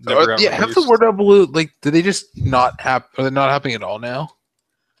that never got Yeah, have the released. word up blue. Like, did they just not happen? Are they not happening at all now?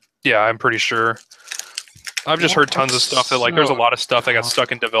 Yeah, I'm pretty sure. I've just heard tons of stuff that there's a lot of stuff that got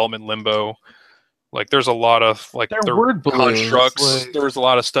stuck in development limbo. Like there's a lot of They're their word balloons. constructs. There was a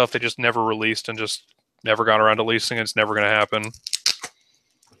lot of stuff they just never released and just never got around to releasing. It's never going to happen.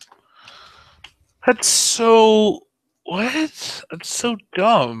 That's so what? That's so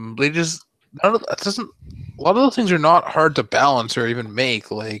dumb. They just none of that doesn't. A lot of those things are not hard to balance or even make.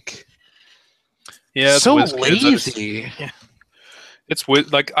 Like, yeah, it's so WizKids. lazy. It's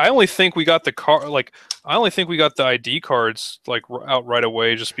like I only think we got the I only think we got the ID cards out right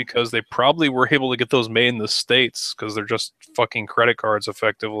away just because they probably were able to get those made in the States because they're just fucking credit cards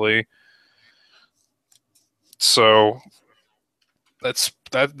effectively. So that's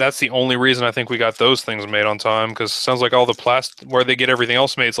the only reason I think we got those things made on time because it sounds like all the plastic where they get everything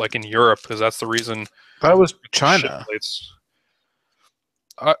else made is like in Europe because that's the reason. That was China.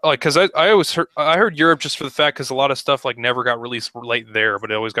 Because I heard Europe just for the fact because a lot of stuff never got released late there, but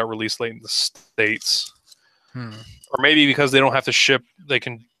it always got released late in the States. Or maybe because they don't have to ship, they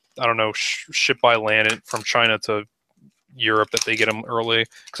can ship by land from China to Europe that they get them early.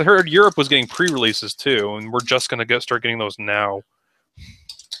 Because I heard Europe was getting pre-releases too, and we're just gonna start getting those now.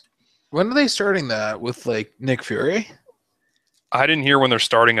 When are they starting that with Nick Fury? I didn't hear when they're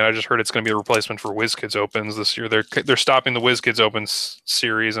starting it. I just heard it's going to be a replacement for WizKids Opens this year. They're stopping the WizKids Opens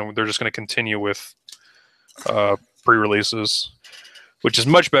series, and they're just going to continue with pre-releases, which is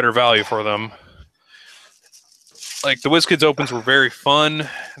much better value for them. Like the WizKids Opens were very fun.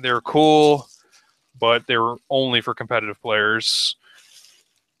 They were cool, but they were only for competitive players.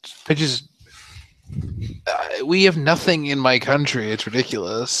 We have nothing in my country. It's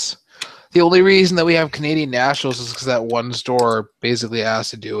ridiculous. The only reason that we have Canadian Nationals is because that one store basically asked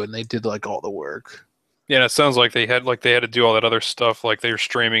to do it, and they did all the work. Yeah, and it sounds like they had to do all that other stuff. Like they were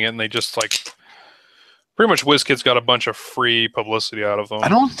streaming it, and they just pretty much WizKids got a bunch of free publicity out of them. I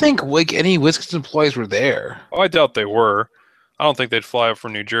don't think any WizKids employees were there. Oh, I doubt they were. I don't think they'd fly up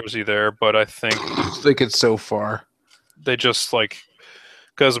from New Jersey there, but I think it's so far. They just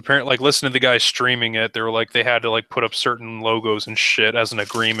because apparently listen to the guys streaming it, they were they had to put up certain logos and shit as an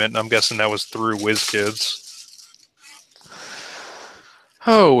agreement, and I'm guessing that was through WizKids.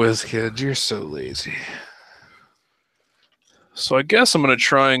 Oh, WizKids, you're so lazy. So I guess I'm gonna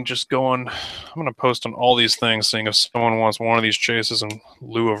try and just go on. I'm gonna post on all these things, seeing if someone wants one of these chases in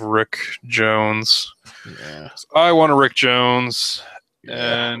lieu of Rick Jones. Yeah, so I want a Rick Jones.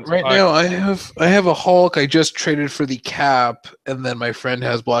 Yeah. And now I have a Hulk I just traded for the Cap, and then my friend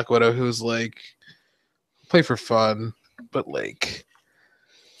has Black Widow who's play for fun, but the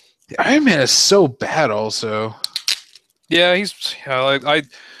Iron Man is so bad also. Yeah, he's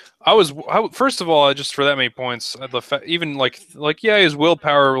first of all, just for that many points, even his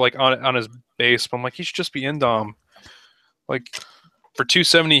willpower on his base, but I'm he should just be Indom. For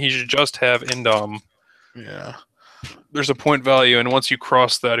 270 he should just have Indom. Yeah. There's a point value, and once you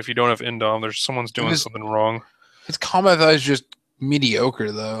cross that, if you don't have Indom, someone's doing something wrong. His combat value is just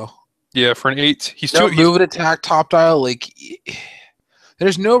mediocre, though. Yeah, for an 8, he's move and attack top dial.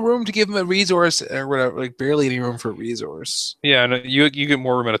 There's no room to give him a resource or whatever. Barely any room for a resource. Yeah, and you get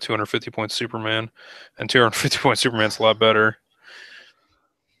more room at a 250 point Superman, and 250 point Superman's a lot better.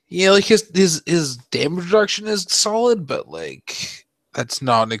 Yeah, his damage reduction is solid, but that's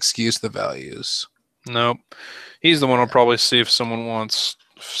not an excuse. The values. Nope. He's the one I'll probably see if someone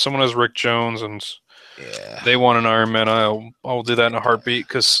has Rick Jones and they want an Iron Man. I'll do that in a heartbeat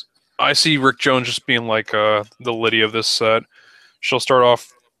because I see Rick Jones just being the Lydia of this set. She'll start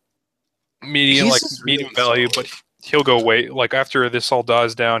off medium medium value, but he'll go way after this all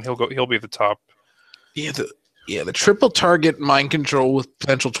dies down, he'll be the top. Yeah, the triple target mind control with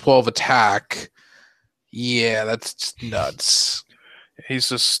potential 12 attack. Yeah, that's just nuts.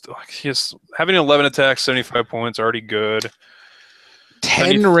 He's having 11 attacks, 75 points, already good.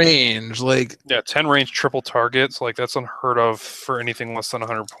 10 range, 10 range triple targets, that's unheard of for anything less than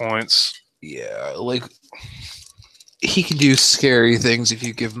 100 points. Yeah, he can do scary things if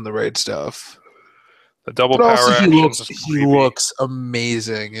you give him the right stuff. The double power actions. He looks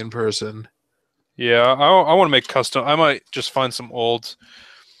amazing in person. Yeah, I want to make custom. I might just find some old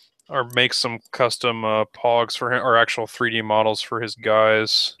or make some custom pogs for him, or actual 3D models for his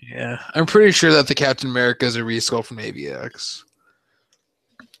guys. Yeah, I'm pretty sure that the Captain America is a resculpt from AVX.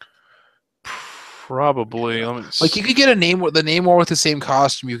 Probably. Let me Like you see. could get a name with the Namor with the same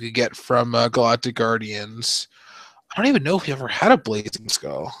costume you could get from Galactic Guardians. I don't even know if he ever had a blazing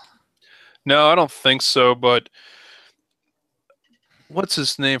skull. No, I don't think so. But what's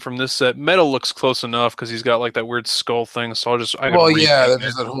his name from this set? Metal looks close enough because he's got like that weird skull thing. So I could Well, yeah, remake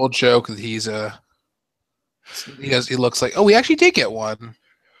there's it. that whole joke that he looks like. Oh, we actually did get one.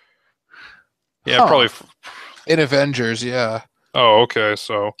 Yeah, Huh. probably. In Avengers, yeah. Oh, okay.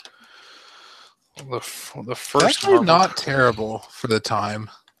 So the It's first actually Marvel. not terrible for the time.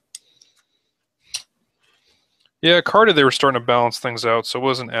 Yeah, Carter, they were starting to balance things out, so it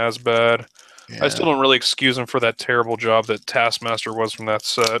wasn't as bad. I Yeah. still don't really excuse him for that terrible job that Taskmaster was from that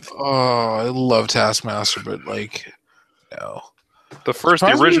set. Oh, I love Taskmaster, but like, no. The Surprised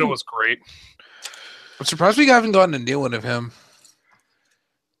original we, was great. I'm surprised we haven't gotten a new one of him.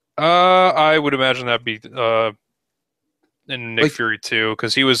 I would imagine that'd be in Nick Like, Fury too,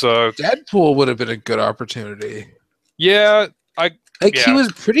 because he was Deadpool would have been a good opportunity. yeah, I Like, he yeah,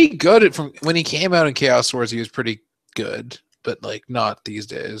 was pretty good at from when he came out in Chaos Wars. He was pretty good, but like not these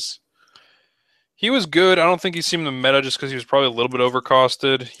days. he was good. I don't think he seemed the meta just because he was probably a little bit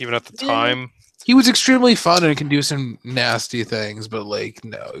overcosted, even at the Yeah. time. He was extremely fun and can do some nasty things, but like,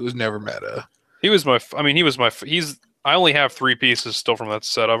 no, it was never meta. He was my. I mean, he was my. He's. I only have 3 pieces still from that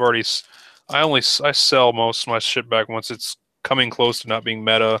set. I've already. I sell most of my shit back once it's coming close to not being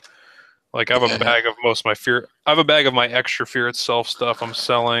meta. Like I have a Yeah, bag of most of my fear. I have a bag of my extra Fear Itself stuff I'm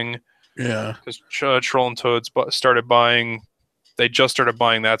selling yeah. because Troll and Toads started buying. They just started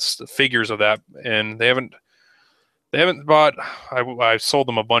buying figures of that, and they haven't. They haven't bought. I sold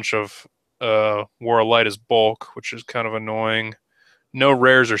them a bunch of War of Light as bulk, which is kind of annoying. No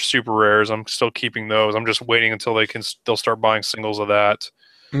rares or super rares. I'm still keeping those. I'm just waiting until they'll start buying singles of that,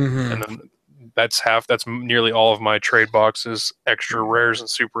 Mm-hmm. and then that's nearly all of my trade boxes, extra rares and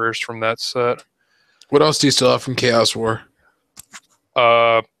super rares from that set. What else do you still have from Chaos War?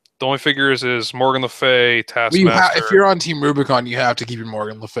 Uh, the only figures is Morgan Le Fay, Well, if Taskmaster. you're on Team Rubicon, you have to keep your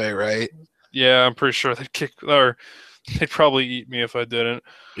Morgan Le Fay, right? Yeah, I'm pretty sure they'd kick or they'd probably eat me if I didn't.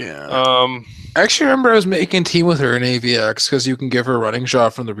 Yeah. Um, I actually remember I was making team with her in AVX because you can give her a running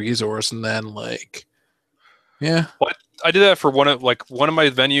shot from the resource and then like, yeah, but I did that for one of my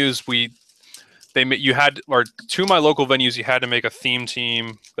venues. You had, or two of my local venues, you had to make a theme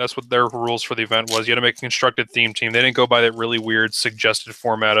team. That's what their rules for the event was. You had to make a constructed theme team. They didn't go by that really weird suggested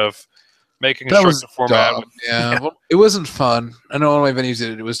format of make a that was constructed format dumb. with, Yeah, well, it wasn't fun. I know one of my venues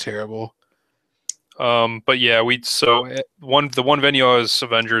did it. It was terrible. but yeah, the one venue I was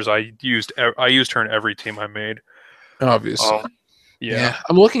Avengers. I used her in every team I made. Obviously. Yeah, Yeah,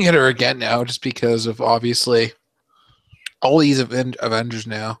 I'm looking at her again now just because of obviously all these Avengers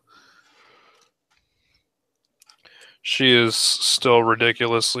now. she is still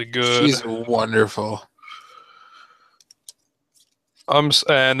ridiculously good. She's wonderful. And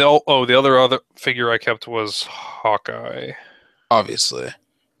the other figure I kept was Hawkeye. Obviously.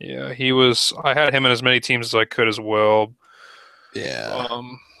 Yeah, he was. I had him in as many teams as I could as well. Yeah.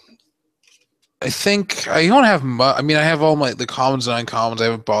 Um, I think I don't have much. I mean, I have all the commons and uncommons I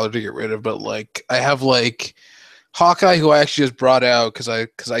haven't bothered to get rid of, but like I have like Hawkeye, who I actually just brought out because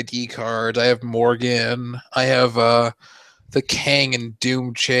ID cards. I have Morgan. I have the Kang and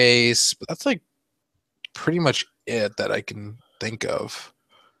Doom Chase, but that's like pretty much it that I can think of.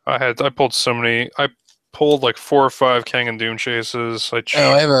 I pulled so many. I pulled like 4 or 5 Kang and Doom chases. Oh,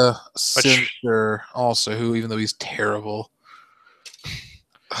 I have a I Cinder also, who even though he's terrible.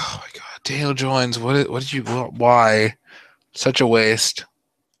 Oh my god, Daniel Jones, what did you why? Such a waste.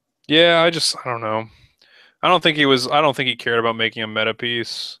 yeah. I don't know. I don't think he was. I don't think he cared about making a meta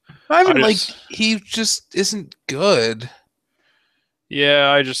piece. I I even like just he just isn't good.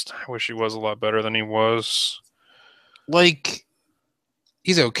 yeah. I wish he was a lot better than he was. Like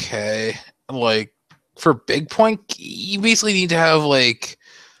he's okay. Like for big point, you basically need to have like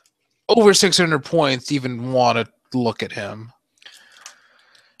over 600 points to even want to look at him.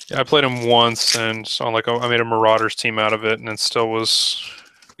 Yeah, I played him once, and so I made a Marauders team out of it, and it still was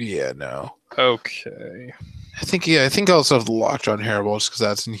Yeah, no. okay. I think I also have the lockjaw on Hairball just because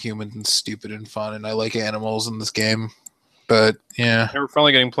that's inhuman and stupid and fun, and I like animals in this game. But yeah, We're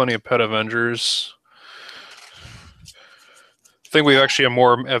finally getting plenty of Pet Avengers. I think we actually have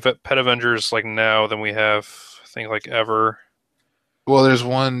more Pet Avengers like now than we have, I think, like ever. well, there's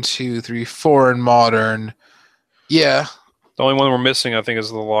 1, 2, 3, 4 in modern. Yeah, The only one we're missing, I think, is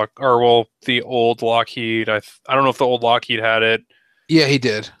the old Lockheed. I don't know if the old Lockheed had it. yeah, he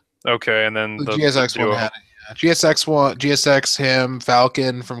did. Okay, and then The the GSX one duo. had it. Yeah. GSX, him,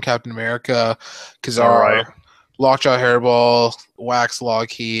 Falcon from Captain America, All Kazar, right. Lockjaw Hairball, Wax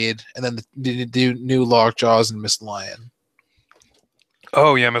Lockheed, and then the new Lockjaws and Miss Lion.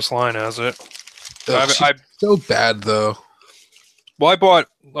 Oh yeah, Miss Line has it. Ugh, she's so bad though. Well, I bought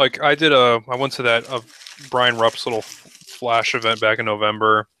like I went to that Brian Rupp's little flash event back in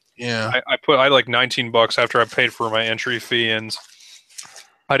November. Yeah. I had like $19 after I paid for my entry fee, and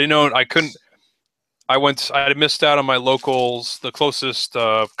I didn't know I couldn't. I had missed out on my locals, the closest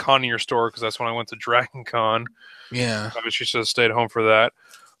con near store because that's when I went to Dragon Con. Yeah. I wish you should have stayed home for that.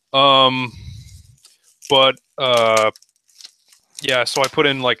 Um, but yeah, so I put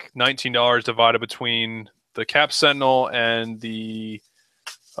in like $19 divided between the Cap Sentinel and the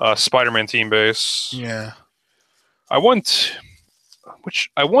Spider-Man team base. Yeah. I won, which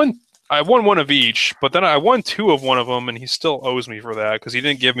I won one of each, but then I won two of one of them, and he still owes me for that because he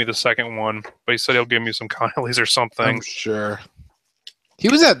didn't give me the second one, but he said he'll give me some Connollys or something. I'm sure. He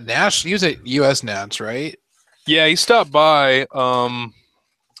was at Nash. He was at US Nats, right? Yeah, he stopped by.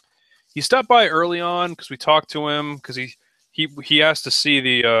 He stopped by early on because we talked to him because he asked to see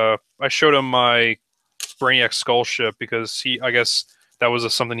the. I showed him my Brainiac skull ship because I guess that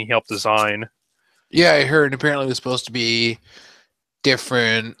was something he helped design. Yeah, I heard. Apparently, it was supposed to be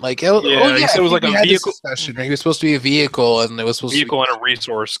different. Like, Yeah, he yeah, said I it was think like we a had this vehicle, discussion. Right? He was supposed to be a vehicle, and it was supposed to be. and a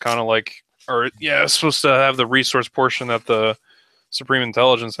resource, kind of like, or yeah, it's supposed to have the resource portion that the Supreme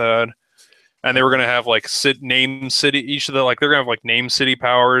Intelligence had, and they were gonna have like name city each of the like they're gonna have like name city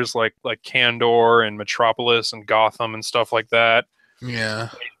powers like Kandor and Metropolis and Gotham and stuff like that. Yeah,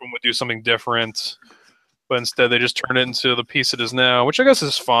 Each one would do something different, but instead they just turned it into the piece it is now, which I guess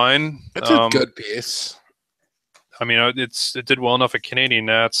is fine. it's a good piece. I mean, it did well enough at Canadian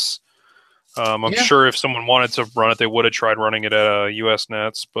Nats. I'm Yeah, sure if someone wanted to run it, they would have tried running it at US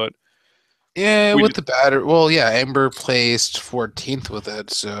Nats, but yeah, we with the batter. Well, yeah, Amber placed 14th with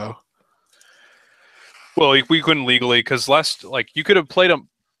it, so well we couldn't legally because last like you could have played them.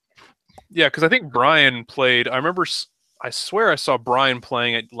 Yeah, because I think Brian played. I remember. I swear I saw Brian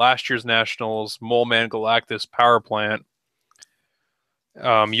playing at last year's Nationals, Mole Man Galactus Power Plant,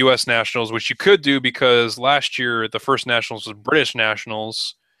 U.S. Nationals, which you could do because last year the first Nationals was British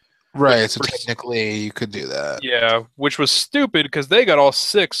Nationals. right. So technically, you could do that. Yeah, which was stupid because they got all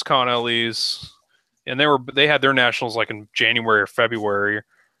six Con LEs, and they had their Nationals like in January or February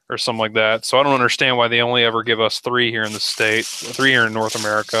or something like that. So I don't understand why they only ever give us three here in the state, three here in North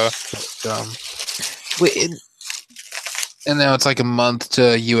America. Wait, and now it's like a month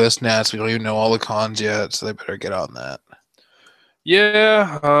to US Nats. We don't even know all the cons yet, so they better get on that.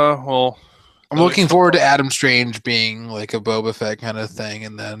 Yeah, well, I'm looking forward to Adam Strange being like a Boba Fett kind of thing,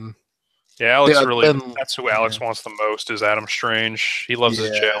 and then yeah, Alex then, that's who Alex wants the most is Adam Strange. He loves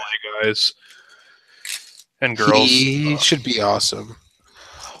his JLA guys and girls. He should be awesome.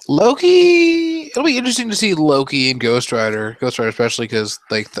 Loki, it'll be interesting to see Loki and Ghost Rider, especially because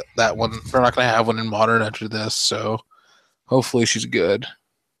like that one, we're not going to have one in modern after this, so hopefully she's good.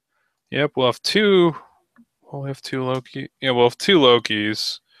 Yep, we'll have two. We'll have two Loki. Yeah, we'll have two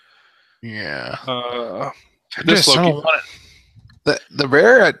Lokis. Yeah. This Loki. The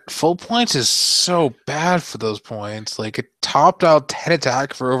rare at full points is so bad for those points. Like it topped out 10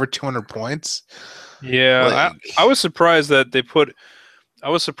 attack for over 200 points. Yeah, like, I was surprised that they put. I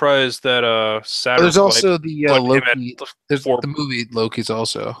was surprised that Saturn. There's also the Loki. There's the movie Loki's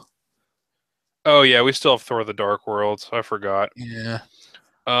also. Oh yeah, we still have Thor: The Dark World. I forgot. Yeah.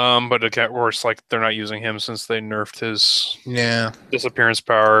 But it got worse. Like they're not using him since they nerfed his disappearance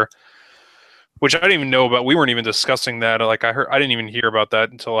power, which I didn't even know about. We weren't even discussing that. Like I didn't even hear about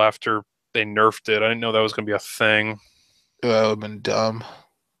that until after they nerfed it. I didn't know that was going to be a thing. That would have been dumb.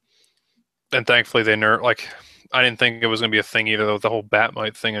 And thankfully they nerfed. Like I didn't think it was going to be a thing either. Though the whole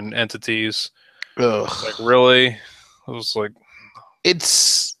Batmite thing and entities. Ugh. Like really, it was like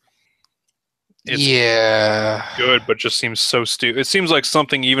it's good, but just seems so stupid. It seems like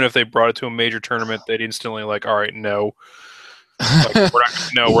something. Even if they brought it to a major tournament, they'd instantly like, all right, no. Like, we're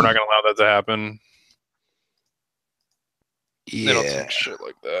not going to allow that to happen. Yeah. They don't take shit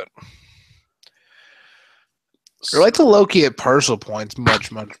like that. I like the Loki at partial points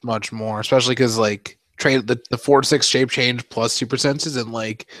much more, especially because like trade the 4-6 shape change plus super senses and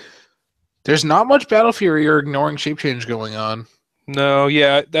like there's not much Battle Fury or ignoring shape change going on. No,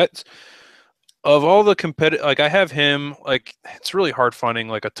 yeah, that's of all the competitive. Like I have him. Like it's really hard finding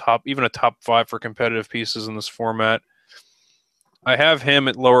like even a top 5 for competitive pieces in this format. I have him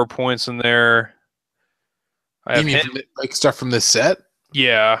at lower points in there. I have him like stuff from this set.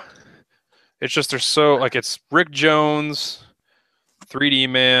 Yeah, it's just they're so like it's Rick Jones, 3D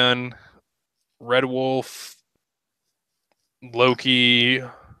Man, Red Wolf, Loki.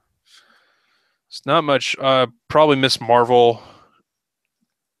 It's not much. Probably Miss Marvel,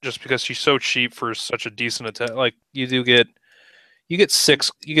 just because she's so cheap for such a decent attack. Like you get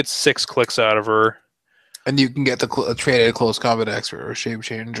six clicks out of her. And you can get the traded close combat expert or shape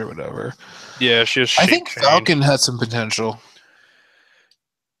change or whatever. Yeah, she has I shape think change. Falcon has some potential.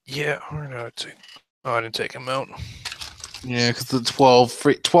 Yeah, we're gonna take. Oh, I didn't take him out. Yeah, because the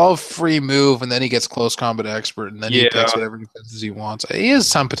 12 free move, and then he gets close combat expert, and then he picks whatever defenses he wants. He has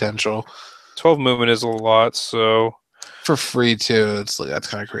some potential. 12 movement is a lot, so for free too. It's like that's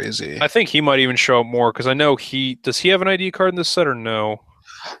kind of crazy. I think he might even show up more because I know does he have an ID card in this set or no?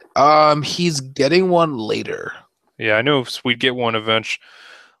 He's getting one later. Yeah, I know we'd get one eventually.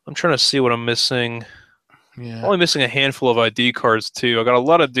 I'm trying to see what I'm missing. Yeah, I'm only missing a handful of ID cards too. I got a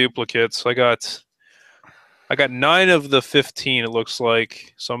lot of duplicates. I got 9 of the 15. It looks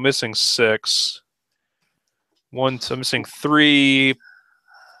like, so I'm missing 6. I'm missing 3,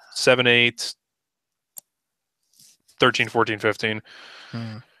 7, 8, 13, 14, 15.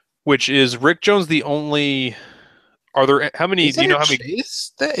 Which is Rick Jones the only? Are there how many? Do you know how many?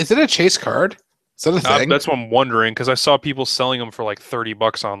 Is it a chase card? Is that a thing? That's what I'm wondering because I saw people selling them for like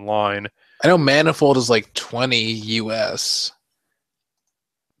 $30 online. I know Manifold is like 20 US.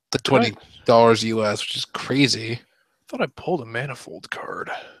 The $20 US, which is crazy. I thought I pulled a Manifold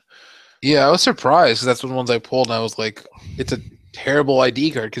card. Yeah, I was surprised because that's one of the ones I pulled, and I was like, it's a terrible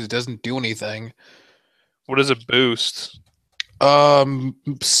ID card because it doesn't do anything. What does it boost?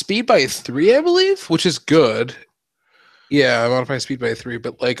 Speed by 3, I believe, which is good. Yeah, modify speed by 3,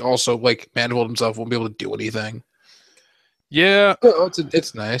 but like also like Manifold himself won't be able to do anything. Yeah,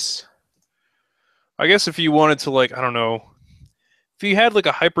 it's nice. I guess if you wanted to, like, I don't know, if you had like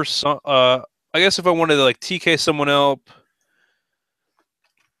a hyper, I guess if I wanted to like TK someone else,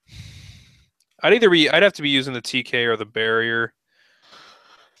 I'd have to be using the TK or the barrier.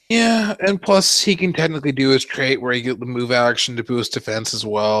 Yeah, and plus he can technically do his trait where he get the move action to boost defense as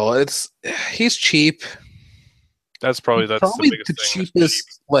well. He's cheap. That's probably the biggest thing.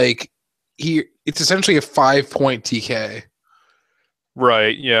 Cheapest. Like it's essentially a 5-point TK.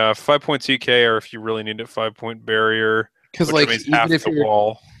 Right. Yeah, 5-point TK, or if you really need a 5-point barrier, because like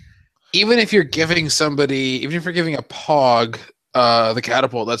even if you're giving a Pog the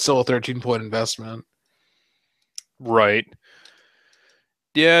catapult, that's still a 13-point investment. Right.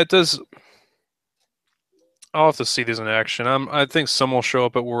 Yeah, it does. I'll have to see these in action. I think some will show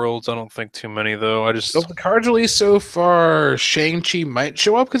up at Worlds. I don't think too many though. Of the cards released so far, Shang-Chi might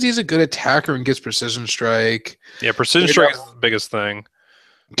show up because he's a good attacker and gets precision strike. Yeah, precision strike is the biggest thing.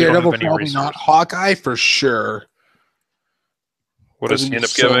 Daredevil probably not. Hawkeye for sure. What does he end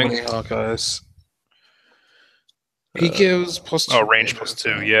up giving? Many Hawkeyes. He gives +2. Range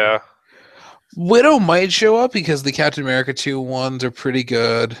 +2. Yeah. Widow might show up because the Captain America 2 ones are pretty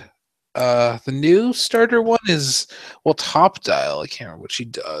good. The new starter one is Top Dial. I can't remember what she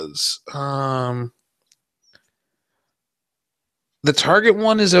does. The target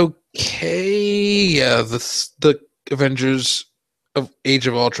one is okay. Yeah, the Avengers of Age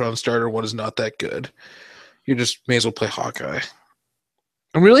of Ultron starter one is not that good. You just may as well play Hawkeye.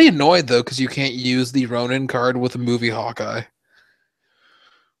 I'm really annoyed though because you can't use the Ronin card with a movie Hawkeye.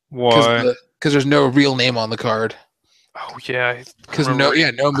 Why? Because there's no real name on the card. Oh yeah. Because no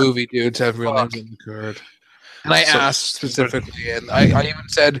movie dudes have real names on the card. And I asked specifically, and I even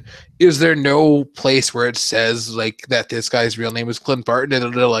said, "Is there no place where it says like that this guy's real name is Clint Barton?"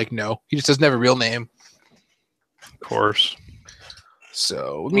 And they're like, "No, he just doesn't have a real name." Of course.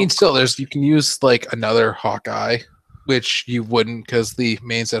 So I mean, still, you can use like another Hawkeye, which you wouldn't because the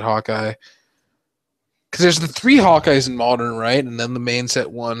main set Hawkeye. Because there's the 3 Hawkeyes in Modern, right? And then the main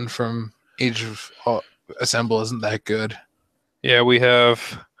set one from Age of Assemble isn't that good. Yeah, we have.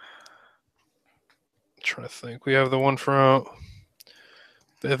 I'm trying to think. We have the one from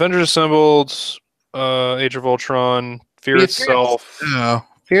the Avengers Assembled, Age of Ultron, Fear Itself. No,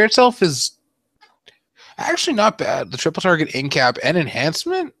 Fear Itself is actually not bad. The triple target incap and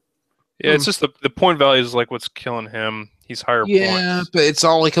enhancement. Yeah, it's just the point value is like what's killing him. He's higher points. Yeah, but it's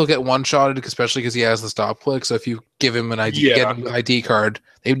not like he'll get one-shotted, especially because he has the stop click. So if you give him an ID card,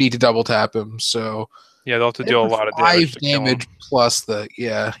 they need to double tap him. So yeah, they'll have to deal a lot of damage. 5 damage plus the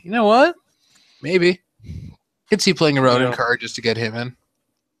You know what? Maybe could see playing a Ronin card just to get him in.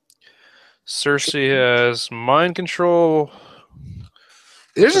 Cersei has mind control.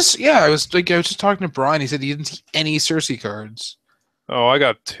 There's this. Yeah, I was just talking to Brian. He said he didn't see any Cersei cards. Oh, I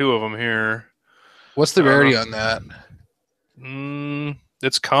got 2 of them here. What's the rarity on that?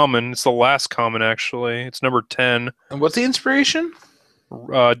 It's common. It's the last common, actually. It's number 10. And what's the inspiration?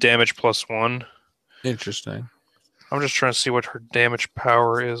 Damage +1. Interesting. I'm just trying to see what her damage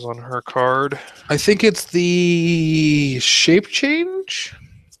power is on her card. I think it's the shape change.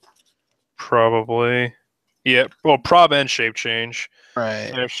 Probably. Yeah, well, prob and shape change. Right.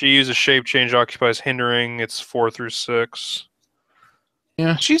 And if she uses shape change, occupies hindering, it's 4 through 6.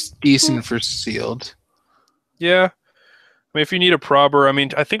 Yeah, she's decent for sealed. Yeah. I mean, if you need a probber, I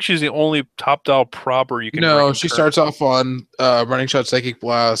mean, I think she's the only top dial probber you can bring. No, she starts off on running shot, psychic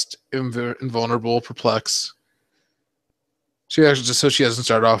blast, invulnerable, perplex. She actually just so she doesn't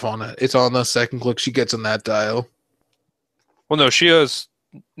start off on it. It's on the second click she gets on that dial. Well, no, she has.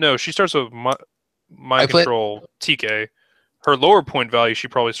 No, she starts with mind control TK. Her lower point value, she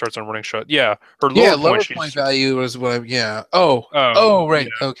probably starts on running shot. Yeah, her lower point value is what I'm. Yeah. Oh, right.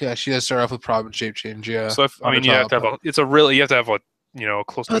 Yeah. Okay, she does start off with prob and shape change. Yeah. So I mean, you have to have it's a really you have to have a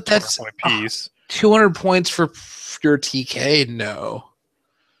close to a 200 point piece. 200 points for your TK? No.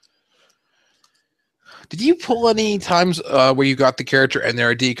 Did you pull any times where you got the character and their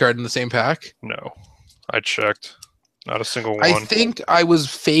ID card in the same pack? No, I checked. Not a single one. I think I was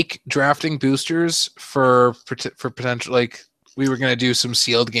fake drafting boosters for potential, like we were going to do some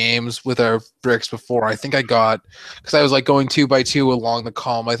sealed games with our bricks before. I think I got, because I was like going 2x2 along the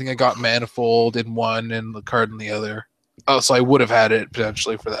column. I think I got Manifold in one and the card in the other. Oh, so I would have had it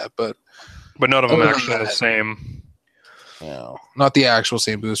potentially for that, but none of them actually the same. No, not the actual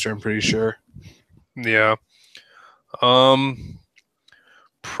same booster. I'm pretty sure. Yeah.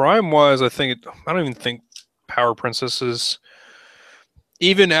 Prime wise, I don't even think Power Princesses.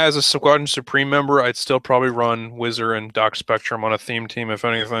 Even as a Squadron Supreme member, I'd still probably run Wizard and Doc Spectrum on a theme team, if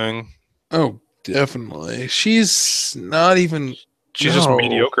anything. Oh, definitely. She's not even. She's just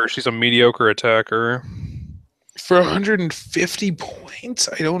mediocre. She's a mediocre attacker. For 150 points,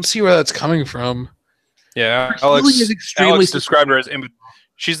 I don't see where that's coming from. Yeah, Alex described her as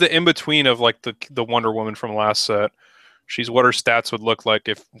she's the in-between of like the Wonder Woman from last set. She's what her stats would look like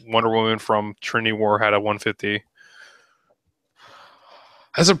if Wonder Woman from Trinity War had a 150.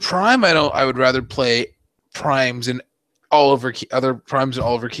 As a prime, I would rather play primes and all of her other primes and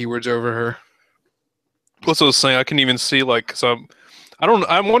all of her keywords over her. What's I was saying? I can even see like some.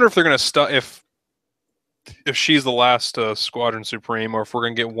 I wonder if they're gonna if she's the last Squadron Supreme, or if we're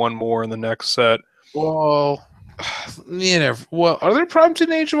gonna get one more in the next set. Well, you know, are there primes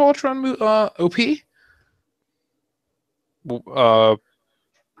in Age of Ultron OP?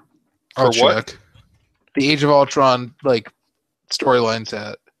 I'll check. The Age of Ultron storyline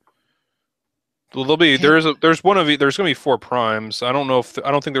set. Well, there's gonna be 4 primes. I don't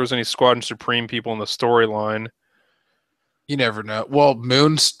think there was any Squadron Supreme people in the storyline. You never know. Well,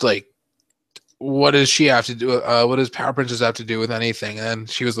 Moon's what does she have to do? What does Power Princess have to do with anything? And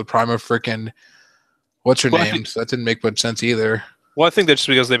she was the prime of freaking what's her name? So that didn't make much sense either. Well, I think that's just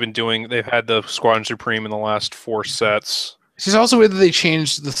because they've had the Squadron Supreme in the last 4 sets. She's also weird that they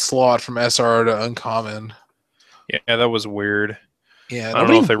changed the slot from SR to uncommon. Yeah, that was weird. Yeah, I don't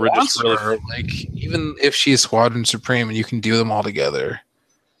know if they were just really her. Even if she's Squadron Supreme and you can do them all together.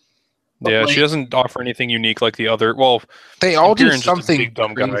 Yeah, she doesn't offer anything unique like the other. Well, they all do something big,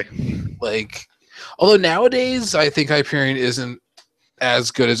 dumb guy. Although nowadays I think Hyperion isn't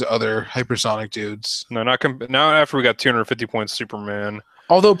as good as other hypersonic dudes. No, now after we got 250 points Superman.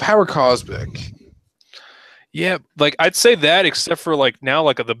 Although Power Cosmic. Yeah, I'd say that, except for now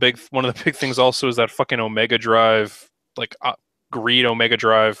one of the big things also is that fucking Omega Drive, Greed Omega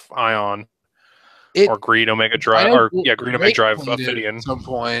Drive Ion, or Greed Omega Drive, Greed Omega Drive Ophidian. At some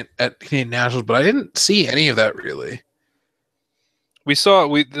point at Canadian Nationals, but I didn't see any of that really.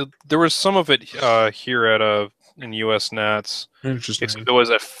 There was some of it here in US Nats. Interesting. Except it was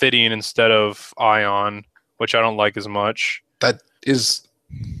Ophidian instead of Ion, which I don't like as much.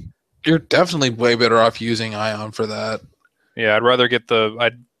 You're definitely way better off using Ion for that. Yeah, I'd rather get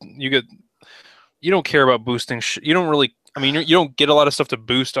you don't care about boosting. You don't really. I mean, you don't get a lot of stuff to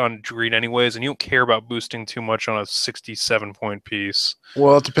boost on Greed anyways, and you don't care about boosting too much on a 67-point piece.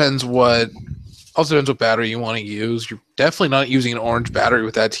 Well, it depends what battery you want to use. You're definitely not using an orange battery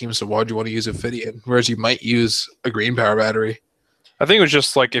with that team, so why would you want to use Ophidian? Whereas you might use a green power battery. I think it was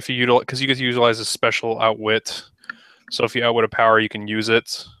just if you because you get to utilize a special outwit. So if you outwit a power, you can use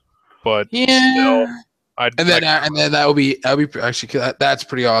it. But yeah, still, then that would be actually that's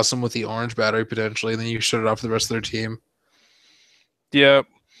pretty awesome with the orange battery potentially. And then you shut it off for the rest of their team. Yeah,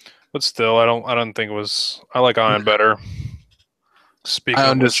 but still, I don't think it was. I like Ion better. Speaking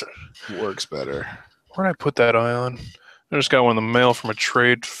Ion of which, works better. Where did I put that Ion? I just got one in the mail from a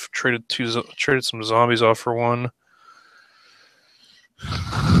trade. Traded some zombies off for one.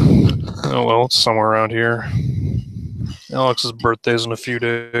 Oh well, it's somewhere around here. Alex's birthday's in a few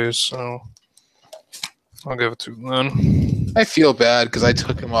days, so I'll give it to him then. I feel bad because I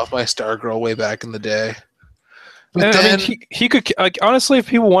took him off my Stargirl way back in the day. But And, then, I mean, he could like honestly, if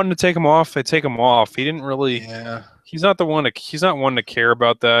people wanted to take him off, they take him off. He didn't really. yeah, He's not the one. He's not one to care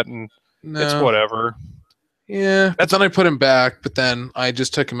about that, and it's no, whatever. yeah. But then I put him back. But then I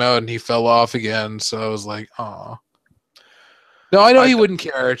just took him out and he fell off again. So I was like, oh. No, I know he wouldn't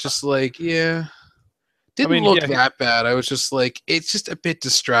care. It's just like, yeah. Didn't look that bad. I was just like, it's just a bit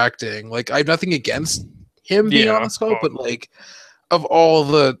distracting. Like, I have nothing against him being on the sculpt, but like, of all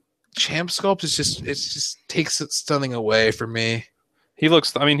the champ sculpts, it just takes something away from me. He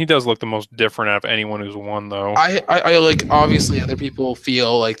looks. I mean, he does look the most different out of anyone who's won, though. I like. Obviously, other people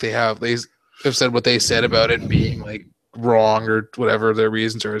feel like they have said what they said about it being like wrong or whatever their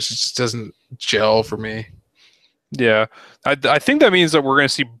reasons are. It just doesn't gel for me. Yeah, I think that means that we're going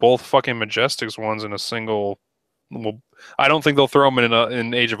to see both fucking Majestics ones in a single. Well, I don't think they'll throw them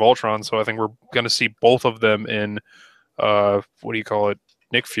in Age of Ultron, so I think we're going to see both of them in what do you call it,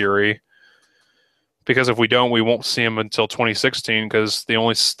 Nick Fury. Because if we don't, we won't see him until 2016. Because the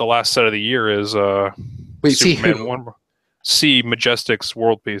last set of the year is Superman 1. See Majestic's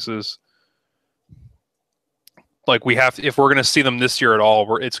world pieces. Like we have, if we're going to see them this year at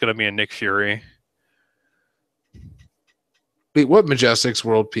all, it's going to be a Nick Fury. Wait, what Majestic's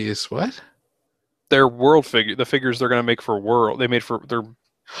world piece? What? Their world figure, the figures they're going to make for World. They made for their.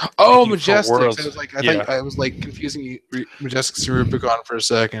 Oh, Majestics. I was like, I thought I was like confusing Majestics and Rubicon for a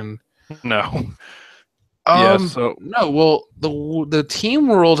second. No. No. Well, the Team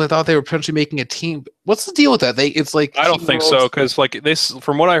World, I thought they were potentially making a team. What's the deal with that? It's like I don't think so because like this,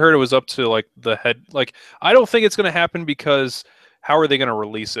 from what I heard, it was up to like the head. Like I don't think it's going to happen because how are they going to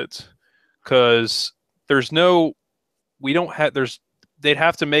release it? Because they'd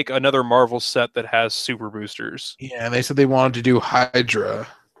have to make another Marvel set that has super boosters. Yeah, and they said they wanted to do Hydra.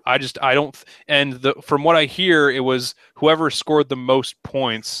 I don't. And from what I hear, it was whoever scored the most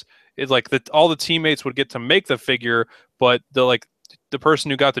points. It's like all the teammates would get to make the figure, but the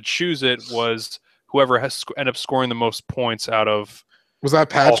person who got to choose it was whoever ended up scoring the most points out of. Was that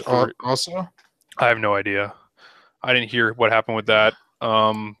patch also? I have no idea. I didn't hear what happened with that.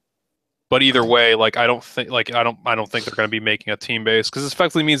 But either way, like I don't think they're going to be making a team base because it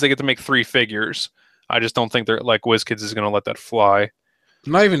effectively means they get to make 3 figures. I just don't think they're like WizKids is going to let that fly.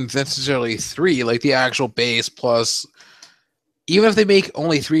 Not even necessarily 3, like the actual base plus. Even if they make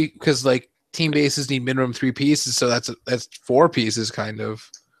only 3, because like team bases need minimum 3 pieces, so that's 4 pieces, kind of.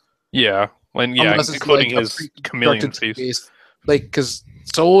 Yeah, and yeah, including like his chameleon piece. Like, because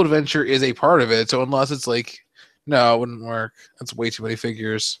Solo Adventure is a part of it, so unless it's like, no, it wouldn't work. That's way too many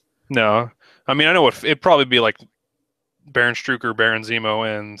figures. No, I mean I know it'd probably be like Baron Strucker, Baron Zemo,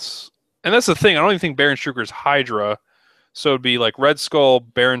 and that's the thing. I don't even think Baron Strucker's Hydra. So it'd be like Red Skull,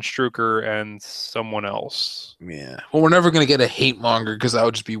 Baron Strucker, and someone else. Yeah. Well, we're never going to get a hate monger because that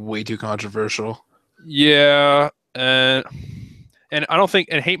would just be way too controversial. Yeah. And I don't think...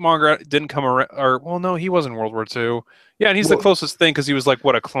 And hate monger didn't come around... Or, well, no, he was in World War II. Yeah, and he's the closest thing because he was like,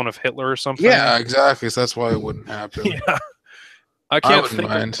 what, a clone of Hitler or something? Yeah, exactly. So that's why it wouldn't happen. Yeah. I wouldn't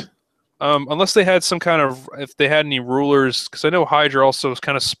mind. Unless they had some kind of... If they had any rulers... Because I know Hydra also was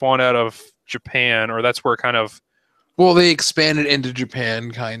kind of spawned out of Japan, or that's where kind of... Well, they expanded into Japan,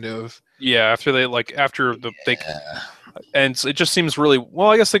 kind of. Yeah, after they and it just seems really well.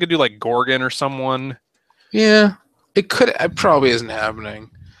 I guess they could do like Gorgon or someone. Yeah, it could. It probably isn't happening.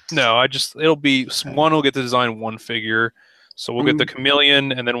 No, it'll be one will get to design 1 figure, so we'll get the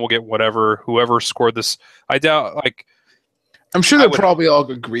chameleon, and then we'll get whoever scored this. I doubt like. I'm sure they'll probably all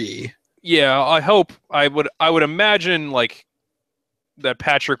agree. Yeah, I hope. I would imagine like that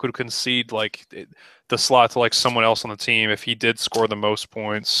Patrick would concede like the slot to like someone else on the team if he did score the most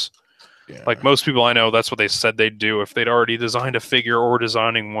points. Yeah. Like most people I know, that's what they said they'd do. If they'd already designed a figure or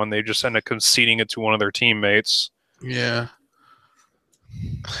designing one, they just end up conceding it to one of their teammates. Yeah.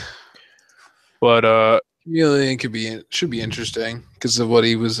 But really should be interesting because of what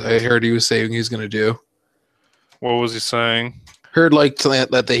I heard he was saying he's gonna do. What was he saying? Heard like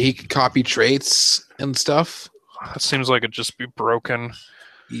that he could copy traits and stuff. That seems like it'd just be broken.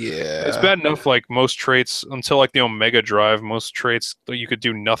 Yeah. It's bad enough, like, most traits, until, like, the Omega Drive, most traits, you could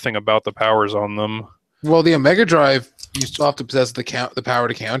do nothing about the powers on them. Well, the Omega Drive, you still have to possess the power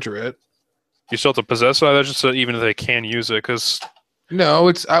to counter it. You still have to possess it? That's just even if they can use it, because...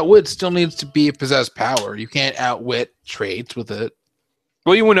 No, outwit still needs to be a possessed power. You can't outwit traits with it.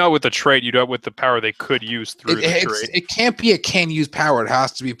 Well, you wouldn't outwit the trait, you'd outwit the power they could use through the trait. It can't be a can-use power, it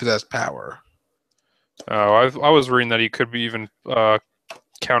has to be possessed power. Oh, I was reading that he could be even...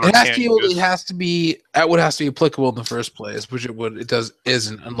 counter It has to can't be able. It use. has to be. That would has to be applicable in the first place, which it would. It does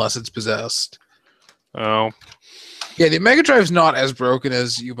isn't unless it's possessed. Oh, Yeah, the Mega Drive's not as broken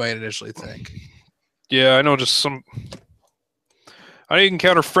as you might initially think. yeah, I know. Just some. I know you can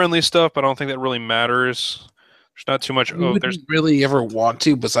counter friendly stuff, but I don't think that really matters. There's not too much. You Oh, there's wouldn't really ever want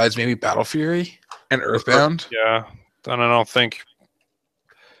to, besides maybe Battle Fury and Earthbound. yeah. And I don't think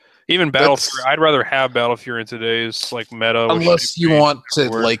even Battle Fury. That's I'd rather have Battle Fury in today's like meta with shape unless you change want to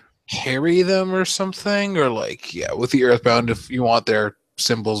everywhere. like carry them or something, or like yeah, with the Earthbound if you want their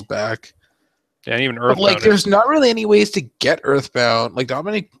symbols back. Yeah, and even But like, Earthbound there's is. not really any ways to get Earthbound. Like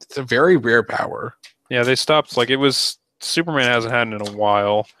Dominic, it's a very rare power. Yeah, they stopped. Like it was Superman hasn't had it in a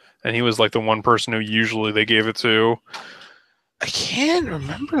while, and he was like the one person who usually they gave it to. I can't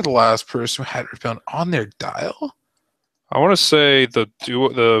remember the last person who had Earthbound on their dial. I want to say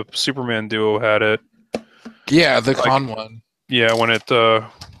the Superman duo had it. Yeah, the Like con one. yeah, when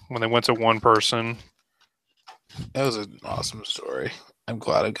they went to one person. That was an awesome story. I'm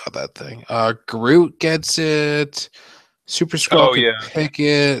glad I got that thing. Groot gets it. Super Skrull Oh can yeah, pick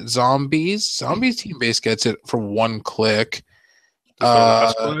it. Zombies team base gets it for one click. just their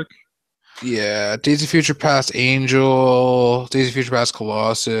last click. Yeah, Days of Future Past Angel, Days of Future Past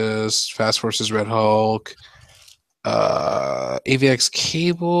Colossus, Fast Forces Red Hulk, AVX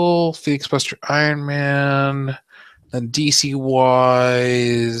Cable, Phoenix Buster Iron Man, then DC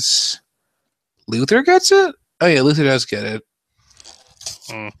wise, Luther gets it. Oh yeah, Luther does get it.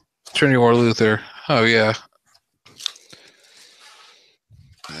 Hmm. Trinity War Luther. Oh yeah.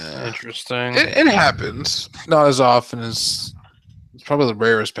 Yeah. Interesting. It happens. Not as often as it's probably the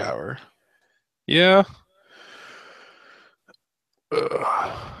rarest power. Yeah.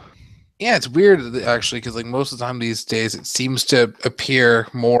 Ugh. Yeah, it's weird actually because like most of the time these days it seems to appear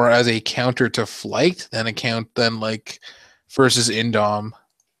more as a counter to flight than like versus Indom.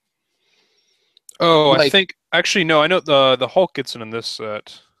 Oh, I Like, think actually no. I know the Hulk gets it in this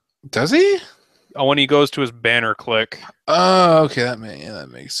set. does he? When he goes to his banner click. Oh, okay, that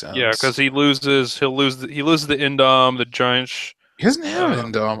makes Yeah, sense. because he loses the Indom, the giant. He doesn't have Uh,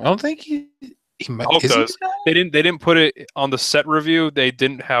 Indom. I don't think he might. Hulk Is he? does. They didn't put it on the set review. They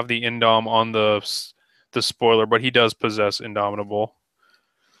didn't have the Indom on the spoiler, but he does possess Indomitable.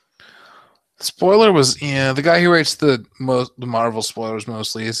 Spoiler was yeah. The guy who writes the Marvel spoilers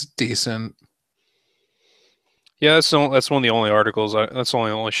mostly is decent. Yeah, that's one of the only articles. That's the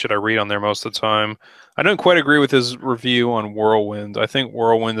only shit I read on there most of the time. I don't quite agree with his review on Whirlwind. I think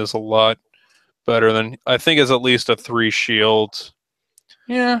Whirlwind is a lot better than I think is at least a 3 shield.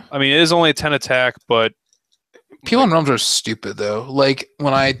 Yeah. I mean, it is only a 10 attack, but People in realms are stupid though. Like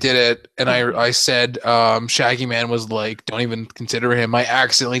when I did it and I said Shaggy Man was like, don't even consider him. I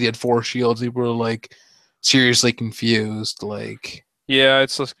accidentally did 4 shields. People were like seriously confused. Like yeah,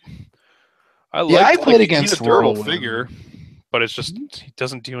 it's just, I yeah, I like played he's a against durable figure, Whirlwind. but it's just he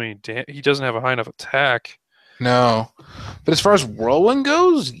doesn't do any he doesn't have a high enough attack. No. But as far as Whirlwind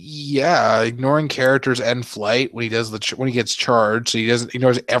goes, yeah, ignoring characters and flight when he does when he gets charged, so he doesn't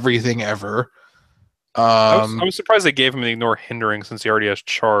ignores everything ever. I was surprised they gave him the ignore hindering since he already has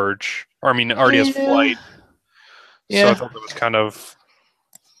charge. Or I mean already has Yeah. flight. So I Yeah. thought that was kind of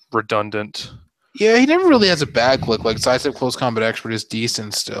redundant. Yeah, he never really has a bad click. Like sidestep close combat expert is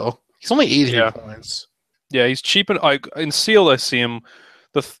decent still. He's only 83 Yeah. points. Yeah, he's cheap and in sealed. I see him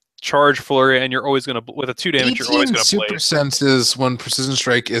charge flurry, and you're always gonna with a 2 damage. You're always 18 gonna super blade. senses when precision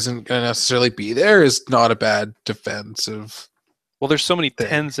strike isn't going to necessarily be there is not a bad defensive Well, there's so many thing.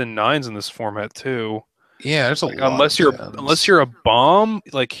 10s and 9s in this format too. Yeah, there's a Like lot of unless 10s. you're a bomb,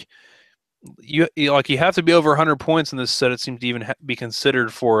 like you have to be over 100 points in this set. It seems to even be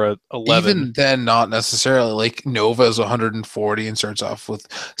considered for a 11. Even then, not necessarily. Like Nova is 140 and starts off with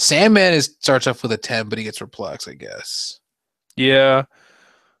Sandman starts off with a 10, but he gets perplex, I guess. Yeah,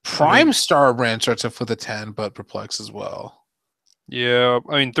 Prime I mean, Star Brand starts off with a 10, but perplex as well. yeah.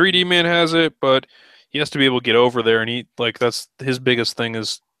 I mean, 3D Man has it, but he has to be able to get over there, and he like that's his biggest thing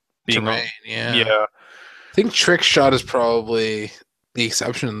is being Terrain, on. yeah. Yeah, I think Trick Shot is probably the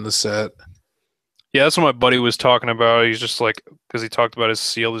exception in the set. yeah. That's what my buddy was talking about. He's just like because he talked about his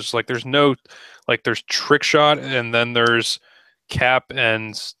seal. It's just like there's no like there's Trick Shot, and then there's Cap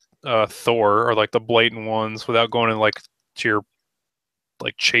and Thor are like the blatant ones without going in like to your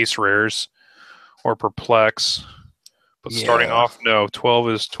like chase rares or perplex. But starting Yeah. off, no, 12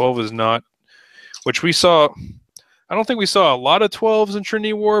 is not. Which we saw. I don't think we saw a lot of 12s in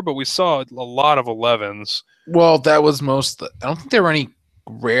Trinity War, but we saw a lot of 11s. Well, that was most. I don't think there were any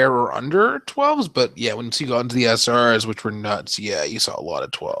rare or under 12s, but yeah, once you got into the SRs, which were nuts, yeah, you saw a lot of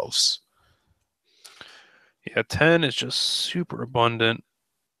 12s. Yeah, 10 is just super abundant.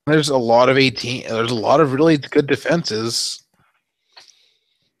 There's a lot of 18. There's a lot of really good defenses.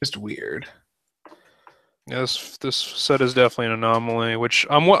 Just weird. Yeah, this set is definitely an anomaly. Which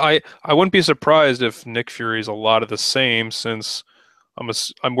I wouldn't be surprised if Nick Fury's a lot of the same, since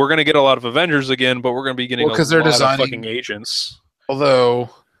we're gonna get a lot of Avengers again, but we're gonna be getting Well, a because they're lot of fucking designing. agents. Although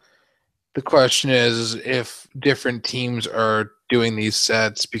the question is if different teams are doing these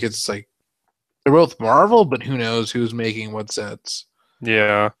sets, because it's like they're both Marvel, but who knows who's making what sets.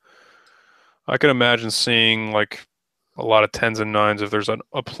 Yeah, I could imagine seeing like a lot of tens and nines if there's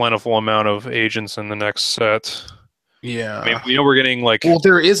a plentiful amount of agents in the next set. I mean, Yeah. we know we're getting like Well,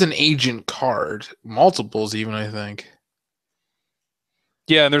 there is an agent card, multiples even, I think.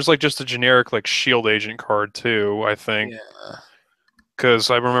 yeah, and there's like just a generic like shield agent card too, I think. Yeah. Because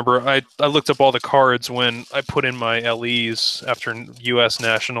I remember I looked up all the cards when I put in my LEs after U.S.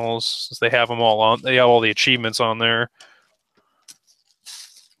 Nationals. Since they have them all on, they have all the achievements on there,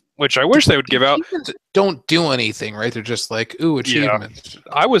 which I wish they would give out. Achievements don't do anything, right? They're just like, ooh, Yeah, achievements.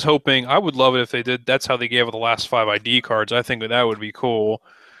 I was hoping I would love it if they did. That's how they gave the last 5 ID cards. I think that would be cool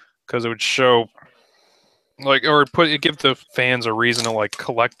because it would show like or give the fans a reason to like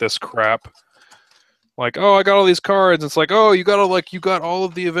collect this crap. Like, oh, I got all these cards. It's like, oh, you got all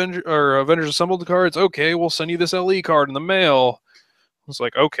of the Avengers Assembled cards. Okay, we'll send you this LE card in the mail. It's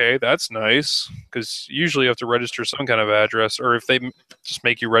like, okay, that's nice because usually you have to register some kind of address, or if they just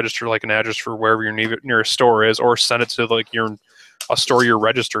make you register like an address for wherever your nearest store is, or send it to like a store you're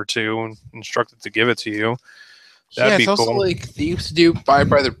registered to and instruct it to give it to you. That'd Yeah, be it's also cool. like they used to do buy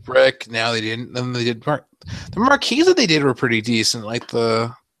by the brick. Now they didn't. Then they did. The marquees that they did were pretty decent. Like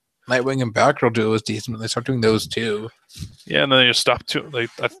the Nightwing and Batgirl duo was decent, but they stopped doing those too. Yeah, and then they just stopped to like.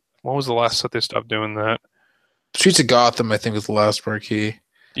 What was the last set they stopped doing that? Streets of Gotham, I think, was the last marquee.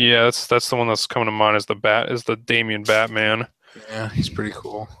 Yeah, that's the one that's coming to mind as the Damian Batman. Yeah, he's pretty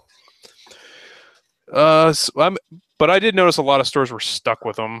cool. But I did notice a lot of stores were stuck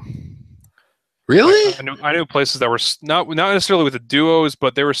with them. Like Really? I knew places that were not necessarily with the duos,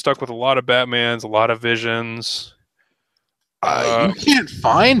 but they were stuck with a lot of Batmans, a lot of Visions. You can't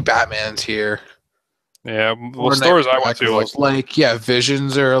find Batman's here. Yeah, Or stores I went to, Batgirls. Like, yeah,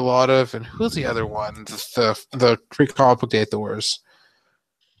 Visions are a lot of, and who's the other one? The free comic book day at the worst.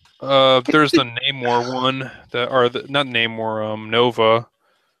 there's the Namor one not Namor, Nova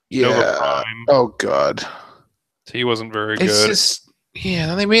Yeah. Prime. Oh God. He wasn't very It's good. just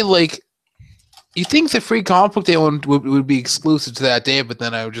yeah. They made like you think the free comic book day one would be exclusive to that day, but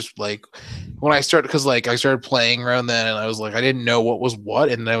then I would just like when I started because like I started playing around then and I was like I didn't know what was what,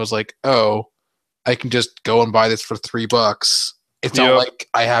 and I was like, oh, I can just go and buy this for $3. It's not Yep. like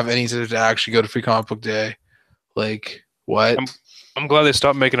I have any incentive to actually go to free comic book day. Like what? I'm glad they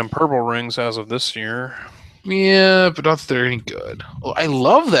stopped making them purple rings as of this year. Yeah, but not that they're any good. Well, I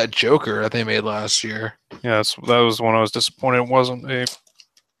love that Joker that they made last year. Yeah, that was when I was disappointed it wasn't a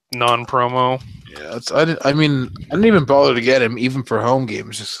non-promo. Yeah, I mean, I didn't even bother to get him even for home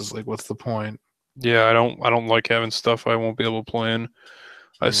games, just because like, what's the point? Yeah, I don't like having stuff I won't be able to play in.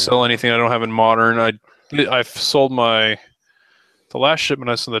 I sell anything I don't have in modern. I've sold the last shipment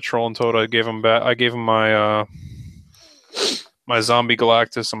I sent the Troll and Toad. I gave him back. I gave him my my Zombie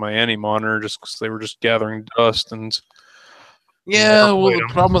Galactus and my Anti Monitor just because they were just gathering dust and. Yeah, well, the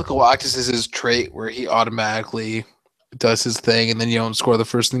problem with Galactus is his trait where he automatically does his thing, and then you don't score the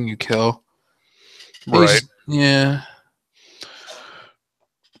first thing you kill. Right. Yeah.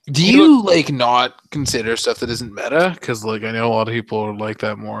 Do you like not consider stuff that isn't meta? Because like I know a lot of people are like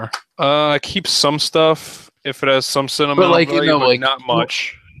that more. I keep some stuff if it has some sentimental like, value, but like not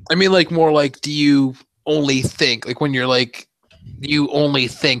much. I mean, like more like, do you only think like when you're like, do you only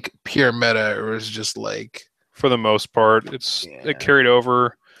think pure meta, or is it just like? For the most part, it carried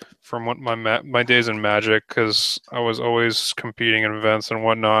over from what my days in Magic because I was always competing in events and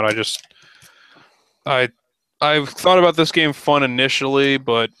whatnot. I've thought about this game fun initially,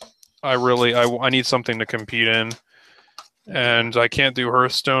 but I need something to compete in, and I can't do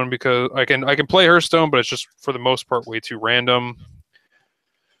Hearthstone because I can play Hearthstone, but it's just for the most part way too random.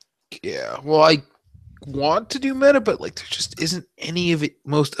 Yeah, well, I want to do meta, but like there just isn't any of it.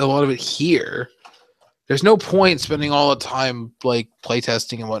 A lot of it here. There's no point spending all the time like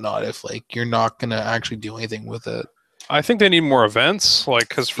playtesting and whatnot if like you're not gonna actually do anything with it. I think they need more events, like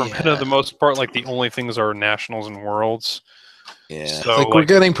because for meta, the most part, like the only things are nationals and worlds. Yeah, so, like we're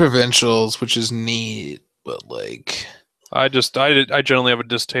getting provincials, which is neat, but like I generally have a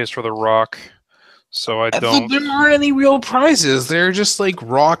distaste for the rock, so I don't. There aren't any real prizes. They're just like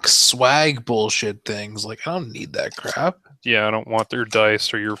rock swag bullshit things. Like I don't need that crap. yeah, I don't want your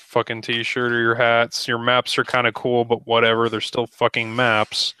dice or your fucking t-shirt or your hats. Your maps are kind of cool, but whatever. They're still fucking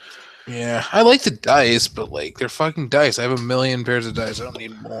maps. Yeah, I like the dice, but like they're fucking dice. I have a million pairs of dice. I don't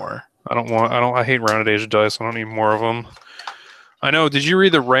need more. I hate rounded age dice. I don't need more of them. I know. Did you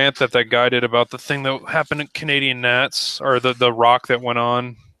read the rant that guy did about the thing that happened at Canadian Nats, or the rock that went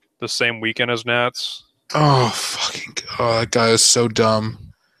on the same weekend as Nats? Oh fucking god, that guy is so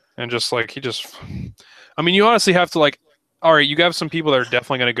dumb. And just like I mean, you honestly have to like, all right, you have some people that are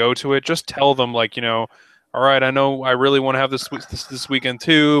definitely going to go to it. Just tell them like, all right, I know I really want to have this weekend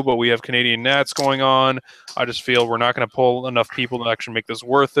too, but we have Canadian Nats going on. I just feel we're not going to pull enough people to actually make this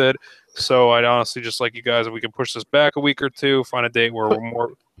worth it. So I'd honestly just like you guys, if we can push this back a week or two, find a date where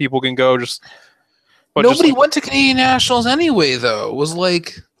more people can go. Nobody went to Canadian Nationals anyway, though. It was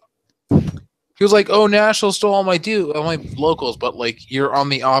like he was like, "Oh, Nationals stole all my locals," but like you're on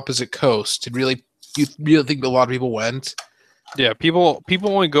the opposite coast. You really think a lot of people went? Yeah,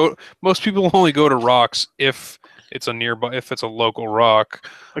 only go. Most people only go to rocks if it's a local rock.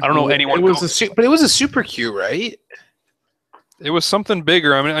 Like, I don't know anyone. But it was a super Q, right? It was something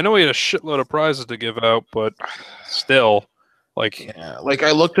bigger. I mean, I know we had a shitload of prizes to give out, but still, like, yeah. Like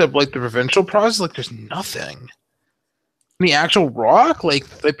I looked up like the provincial prizes. Like, there's nothing. The actual rock, like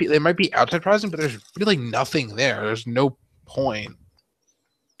they might be outside prizing, but there's really nothing there. There's no point.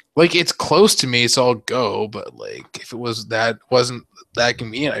 Like it's close to me, so I'll go. But like, if it wasn't that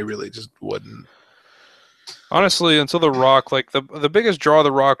convenient, I really just wouldn't. honestly, until the rock, like the biggest draw of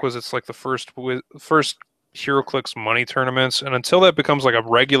the rock was it's like the first Heroclix money tournaments, and until that becomes like a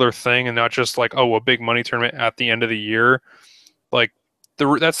regular thing and not just like a big money tournament at the end of the year, like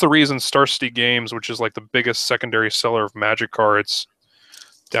that's the reason Star City Games, which is like the biggest secondary seller of Magic cards,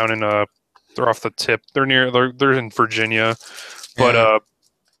 down in they're off the tip. They're in Virginia, but Yeah.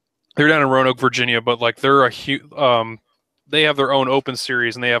 they're down in Roanoke, Virginia. But like they're they have their own open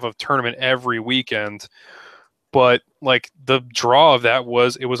series and they have a tournament every weekend. But like the draw of that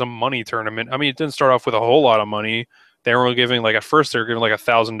was a money tournament. I mean, it didn't start off with a whole lot of money. They were giving like at first they were giving like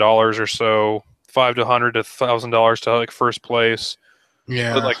 $1,000 or so, $500 to $1,000 to like first place.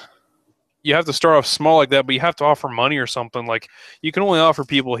 Yeah. But like you have to start off small like that, but you have to offer money or something. Like you can only offer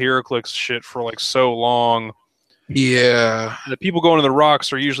people HeroClix shit for like so long. Yeah. The people going to the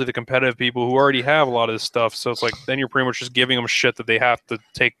rocks are usually the competitive people who already have a lot of this stuff. So it's like then you're pretty much just giving them shit that they have to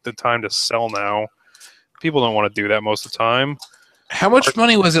take the time to sell now. People don't want to do that most of the time. How much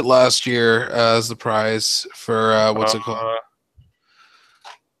money was it last year as the prize for what's it called?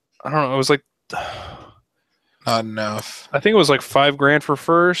 I don't know. It was like Not enough. I think it was like $5,000 for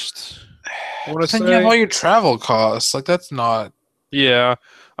first. I want to Then say. you have all your travel costs. Like that's not. Yeah,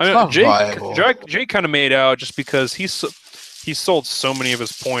 I mean, not viable. Jake kind of made out just because he sold so many of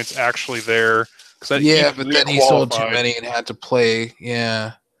his points actually there. Yeah, but then he sold too many and had to play.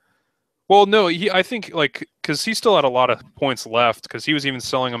 Yeah. Well, no, I think like because he still had a lot of points left because he was even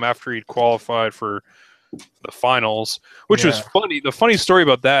selling them after he'd qualified for the finals, which was funny. The funny story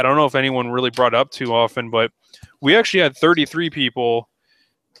about that, I don't know if anyone really brought up too often, but we actually had 33 people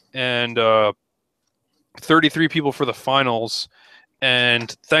and 33 people for the finals. And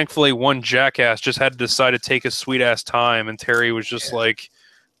thankfully, one jackass just had to decide to take his sweet ass time. And Terry was just like,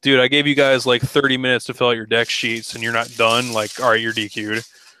 dude, I gave you guys like 30 minutes to fill out your deck sheets and you're not done. Like, all right, you're DQ'd.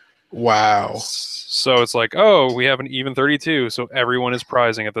 Wow. So it's like, oh, we have an even 32. So everyone is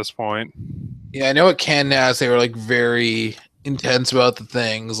prizing at this point. Yeah, I know at CanNas they were like very intense about the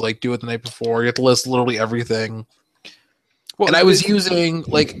things, like do it the night before. You have to list literally everything. Well, and I was using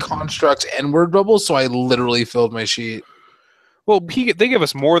like constructs and word bubbles, so I literally filled my sheet. Well, they give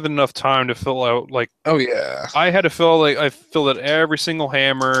us more than enough time to fill out. Like, oh yeah, I filled out every single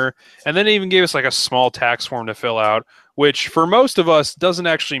hammer, and then they even gave us like a small tax form to fill out, which for most of us doesn't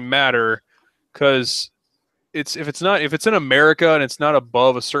actually matter, because if it's in America and it's not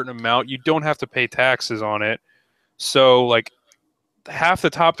above a certain amount, you don't have to pay taxes on it. So like half the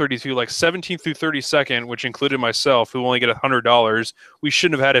top 32, like 17th through 32nd, which included myself, who only get $100, we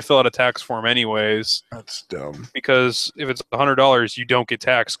shouldn't have had to fill out a tax form anyways. That's dumb. Because if it's $100, you don't get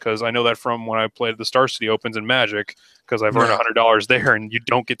taxed. Because I know that from when I played the Star City Opens in Magic, because I've earned $100 there, and you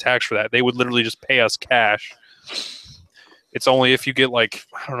don't get taxed for that. They would literally just pay us cash. It's only if you get like,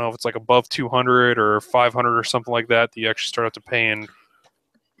 I don't know if it's like above 200 or 500 or something like that you actually start out to pay in.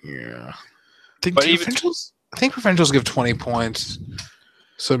 Yeah. I think provincials give 20 points,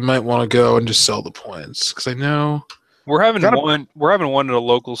 so you might want to go and just sell the points because I know we're having one at a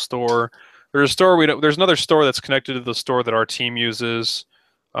local store. There's another store that's connected to the store that our team uses.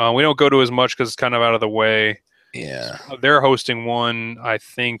 We don't go to as much because it's kind of out of the way. Yeah, they're hosting one, I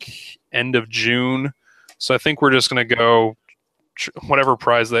think, end of June. So I think we're just going to go whatever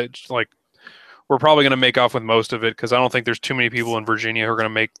prize that, like, we're probably going to make off with most of it because I don't think there's too many people in Virginia who are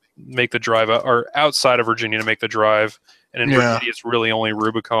going to make the drive out, or outside of Virginia to make the drive. And in Virginia, it's really only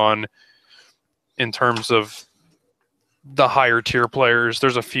Rubicon in terms of the higher tier players.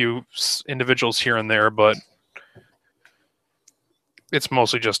 There's a few individuals here and there, but it's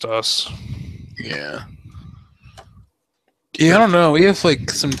mostly just us. Yeah. Yeah, I don't know. We have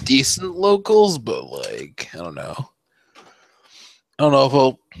like some decent locals, but like I don't know. I don't know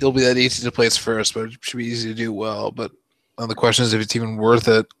if it'll be that easy to place first, but it should be easy to do well. But the question is if it's even worth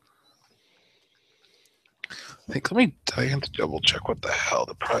it. I think I have to double check what the hell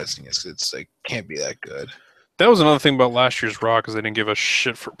the pricing is. It's like can't be that good. That was another thing about last year's Rock is they didn't give us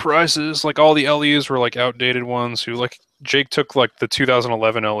shit for prices. Like all the LEs were like outdated ones. Who like Jake took like the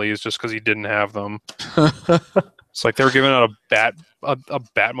 2011 LEs just because he didn't have them. It's like they were giving out a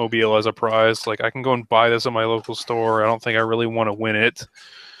Batmobile as a prize. Like I can go and buy this at my local store. I don't think I really want to win it.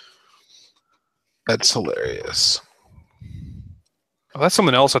 That's hilarious. Well, that's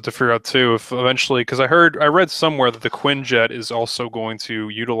something else I have to figure out too. If eventually, because I read somewhere that the Quinjet is also going to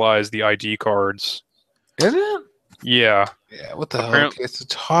utilize the ID cards. Is it? Yeah. Yeah. What the hell? Okay, it's the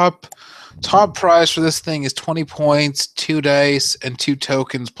top prize for this thing is 20 points, 2 dice, and 2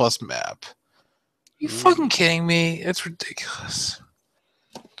 tokens plus map. You fucking kidding me? It's ridiculous.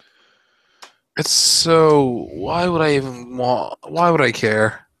 It's so. Why would I even want? Why would I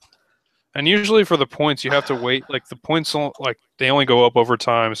care? And usually for the points, you have to wait. Like the points, like they only go up over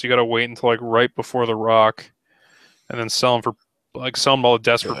time, so you got to wait until like right before the Rock, and then sell them to all the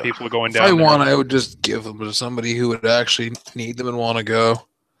desperate people going down. If I want, I would just give them to somebody who would actually need them and want to go.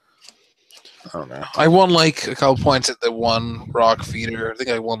 I don't know. I won like a couple points at the one Rock feeder. I think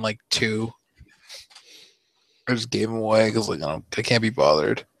I won like 2. I just gave them away because like I can't be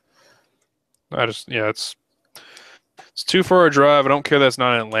bothered. It's too far a drive. I don't care that it's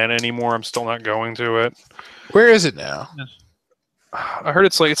not in Atlanta anymore. I'm still not going to it. Where is it now? I heard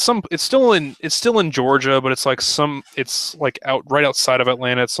it's still in Georgia, but it's like out right outside of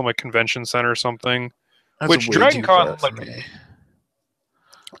Atlanta. It's some like convention center or something. That's which Dragon Con, like, me.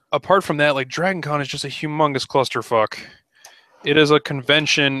 Apart from that, like Dragon Con is just a humongous clusterfuck. It is a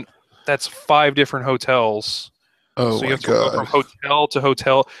convention that's 5 different hotels. Oh so you have to go from hotel to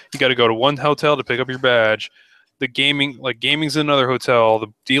hotel. You got to go to one hotel to pick up your badge. The gaming's in another hotel. The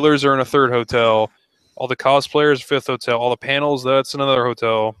dealers are in a 3rd hotel. All the cosplayers, 5th hotel. All the panels, that's another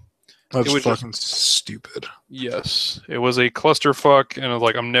hotel. That's fucking stupid. Yes, it was a clusterfuck, and I was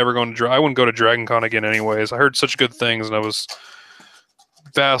like, I'm never going to. I wouldn't go to Dragon Con again, anyways. I heard such good things, and I was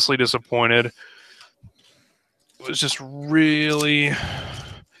vastly disappointed. It was just really.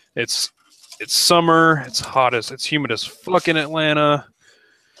 It's summer. It's hot it's humid as fuck in Atlanta.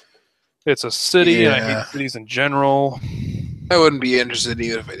 It's a city, and I hate cities in general. I wouldn't be interested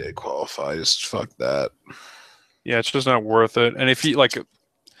even if I did qualify. Just fuck that. Yeah, it's just not worth it. And if you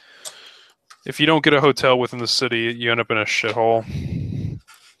don't get a hotel within the city, you end up in a shithole.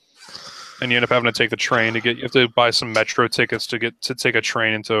 And you end up having to take the train you have to buy some metro tickets to take a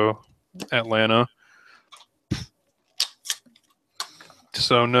train into Atlanta.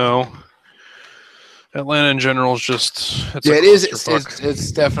 So no. Atlanta in general is just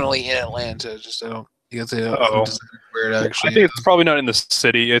it's definitely in Atlanta. Just I don't where it actually. I think it's probably not in the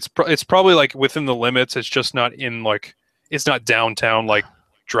city. It's probably like within the limits. It's just not in like it's not downtown like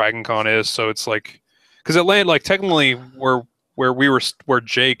Dragon Con is. So it's like because Atlanta like technically where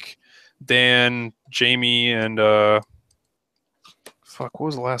Jake, Dan, Jamie, and what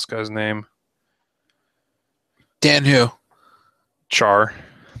was the last guy's name? Dan who? Char.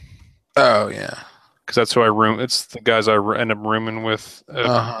 Oh yeah. Because that's who I room. It's the guys I end up rooming with.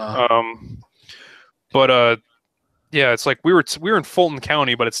 Yeah, it's like we were in Fulton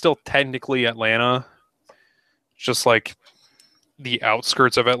County, but it's still technically Atlanta. Just like the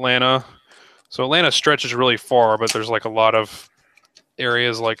outskirts of Atlanta. So Atlanta stretches really far, but there's like a lot of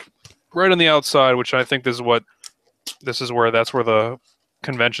areas like right on the outside, which I think that's where the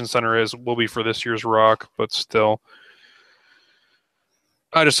convention center will be for this year's Rock, but still.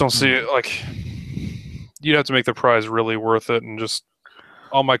 I just don't see it like you'd have to make the prize really worth it, and just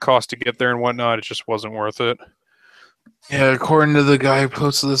all my cost to get there and whatnot, it just wasn't worth it. Yeah, according to the guy who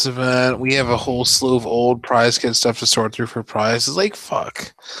posted this event, we have a whole slew of old prize kit stuff to sort through for prizes. Like,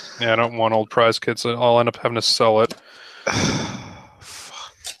 fuck. Yeah, I don't want old prize kits. I'll end up having to sell it. If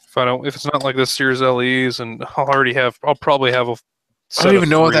it's not like this year's LEs, and I'll probably have a. I don't even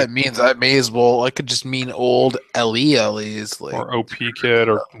know what that means. I may as well. I could just mean old LEs, like or OP kit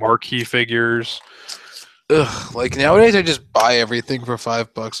or marquee figures. ugh, like nowadays I just buy everything for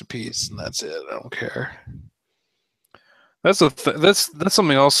 $5 a piece and that's it. I don't care. That's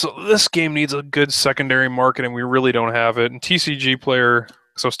something else. So this game needs a good secondary market, and we really don't have it. And TCG Player,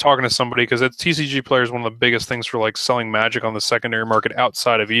 so I was talking to somebody because TCG Player is one of the biggest things for like selling Magic on the secondary market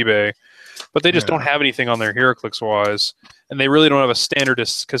outside of eBay, but they just don't Yeah. have anything on their Heroclix wise, and they really don't have a standard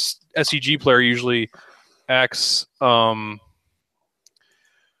because SCG Player usually acts. I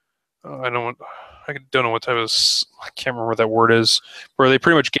don't know what type of. I can't remember what that word is. Where they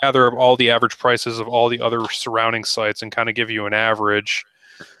pretty much gather up all the average prices of all the other surrounding sites and kind of give you an average,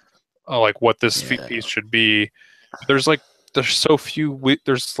 like what this piece should be. There's so few.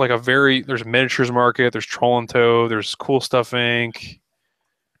 There's like there's miniatures market. There's Troll and Toe. There's Cool Stuff Inc.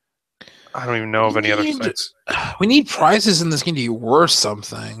 I don't even know of any other sites. We need prizes in this game to be worth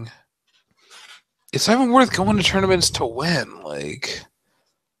something. It's not even worth going to tournaments to win. Like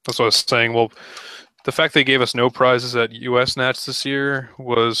that's what I was saying. Well, the fact they gave us no prizes at US Nats this year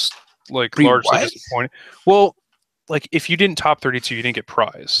was like largely disappointing. Well, like if you didn't top 32, you didn't get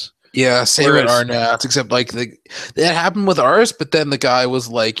prize. Yeah, same at our Nats, except like that happened with ours, but then the guy was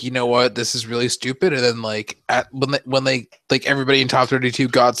like, you know what, this is really stupid, and then like when they like everybody in top 32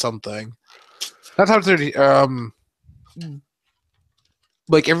 got something. Not top 30,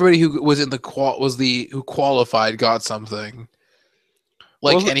 like everybody who was in the who qualified got something.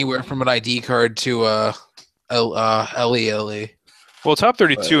 Like anywhere from an ID card to LE. Well, top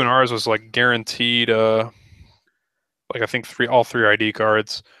 32 in ours was like guaranteed like I think all three ID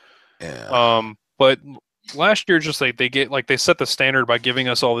cards. Yeah. But last year just like they set the standard by giving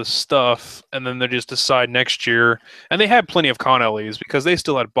us all this stuff, and then they just decide next year, and they had plenty of con LEs because they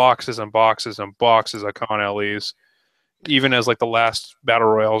still had boxes and boxes and boxes of con LEs, even as like the last battle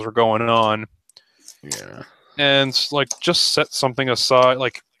royales were going on. Yeah. And like just set something aside,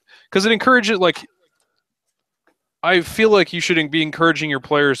 like because it encourages like I feel like you should be encouraging your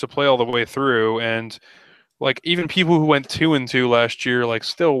players to play all the way through, and like even people who went 2-2 last year, like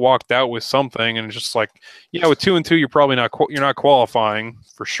still walked out with something, and just like yeah, with 2-2, you're probably you're not qualifying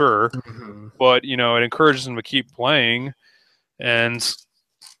for sure, but you know it encourages them to keep playing. And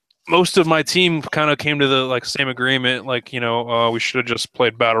most of my team kind of came to the like same agreement, like you know we should have just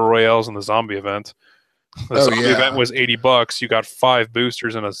played battle royales in the zombie event. The zombie event was $80. You got 5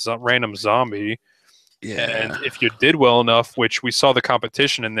 boosters and a random zombie. Yeah. And if you did well enough, which we saw the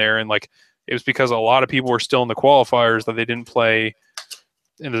competition in there, and like it was because a lot of people were still in the qualifiers that they didn't play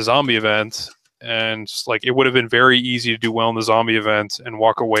in the zombie event, and like it would have been very easy to do well in the zombie event and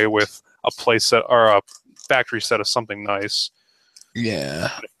walk away with a play set or a factory set of something nice.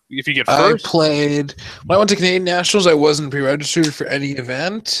 Yeah. If you get first, when I went to Canadian Nationals, I wasn't pre-registered for any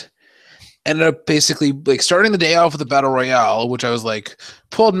event. Ended up basically like starting the day off with a battle royale, which I was like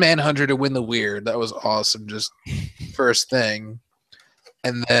pulled Manhunter to win the weird. That was awesome, just first thing.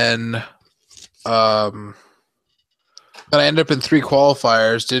 And then I ended up in 3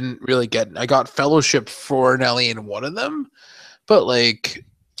 qualifiers. Didn't really I got fellowship for Nelly in one of them, but like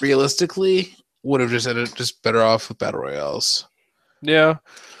realistically, would have just ended just better off with battle royales. Yeah.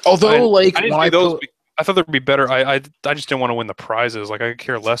 Although I thought there'd be better. I just didn't want to win the prizes. Like I could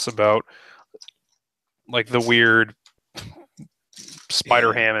care less about like the weird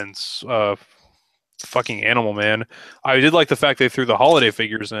Spider Hammonds, fucking Animal Man. I did like the fact they threw the holiday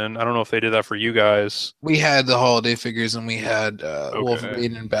figures in. I don't know if they did that for you guys. We had the holiday figures and we had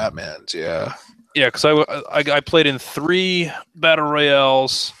Wolverine and Batman's. Yeah. Yeah, because I played in 3 battle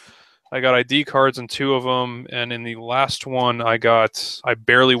royales. I got ID cards in 2 of them, and in the last one, I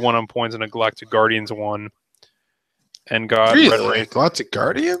barely won on points in a Galactic Guardians one, and got Red Rain. Galactic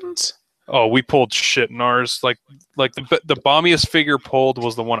Guardians. Oh, we pulled shit in ours. Like the bombiest figure pulled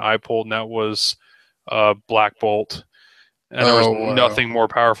was the one I pulled, and that was Black Bolt. And there was nothing more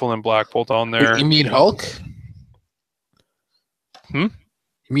powerful than Black Bolt on there. You mean Hulk? You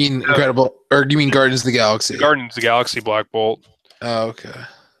mean Incredible, or do you mean Guardians of the Galaxy? Guardians of the Galaxy Black Bolt. Oh, okay.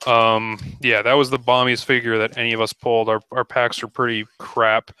 Yeah, that was the bombiest figure that any of us pulled. Our packs are pretty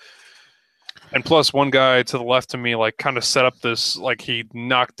crap. And plus, one guy to the left of me, like, kind of set up this, like, he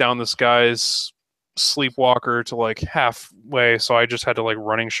knocked down this guy's Sleepwalker to, like, halfway, so I just had to, like,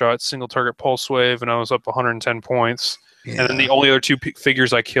 running shot, single target pulse wave, and I was up 110 points. Yeah. And then the only other 2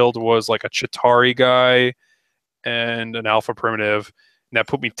 figures I killed was, like, a Chitauri guy and an Alpha Primitive, and that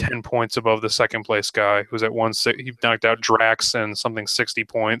put me 10 points above the second place guy, who was at 160. He knocked out Drax and something 60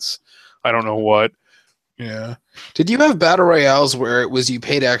 points. I don't know what. Yeah. Did you have battle royales where it was you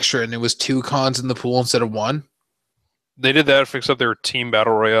paid extra and it was 2 cons in the pool instead of 1? They did that, except they were team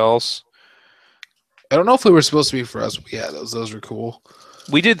battle royales. I don't know if they were supposed to be for us, but yeah, those were cool.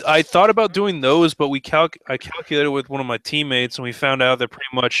 We did. I thought about doing those, but I calculated with one of my teammates, and we found out that pretty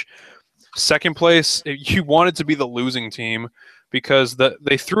much second place, you wanted to be the losing team because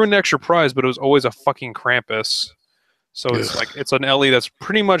they threw an extra prize, but it was always a fucking Krampus. So it's Ugh. like it's an Ellie that's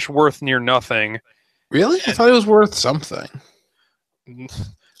pretty much worth near nothing. Really? I thought it was worth something.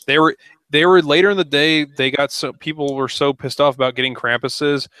 They were they were later in the day. They got so people were so pissed off about getting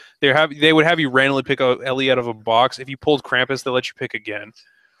Krampuses. They would have you randomly pick a Ellie out of a box. If you pulled Krampus, they let you pick again.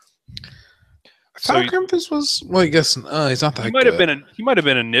 I So thought Krampus was. Well, I guess he's not that good. he might have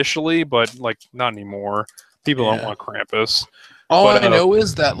been initially, but like not anymore. People don't Yeah. want Krampus. All But I know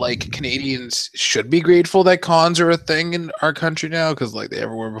is that like Canadians should be grateful that cons are a thing in our country now because like they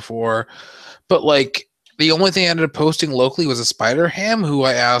ever were before. But like the only thing I ended up posting locally was a Spider Ham who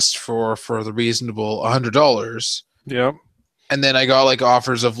I asked for the reasonable $100, yeah, and then I got like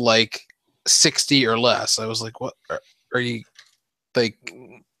offers of like 60 or less. I was like, what are you like?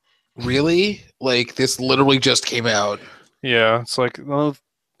 Really? Like this literally just came out. yeah, it's like well,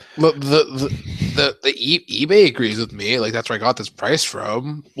 eBay agrees with me. Like that's where I got this price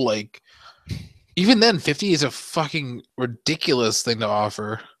from. Like even then, 50 is a fucking ridiculous thing to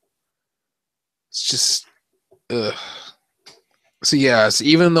offer. It's just, ugh. So yeah. So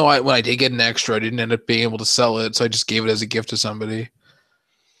even though when I did get an extra, I didn't end up being able to sell it. So I just gave it as a gift to somebody.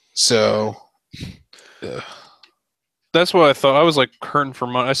 So, ugh. that's what I thought. I was like hurting for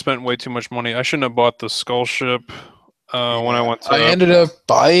money. I spent way too much money. I shouldn't have bought the skull ship when I Yeah. went I to. ended up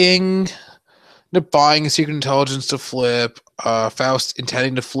buying a Secret Intelligence to flip. Faust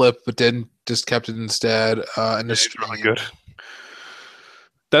intending to flip, but then just kept it instead. And a It's really stream. good.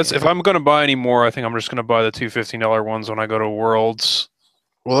 That's if Yeah. I'm gonna buy any more, I think I'm just gonna buy the two $15 ones when I go to Worlds.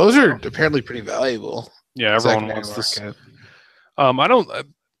 Well, those are apparently pretty valuable. Yeah, everyone Secondary wants this. market. I don't.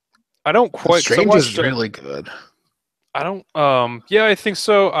 I don't The quite because I Strange is watched. really good. I don't. Yeah, I think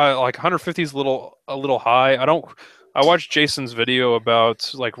so. Like 150 is a little high. I don't. I watched Jason's video about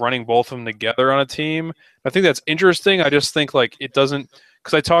like running both of them together on a team. I think that's interesting. I just think like it doesn't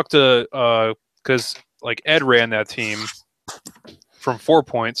because I talked to because like Ed ran that team from 4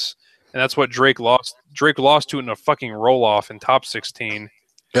 points, and that's what Drake lost. Drake lost to it in a fucking roll off in top 16.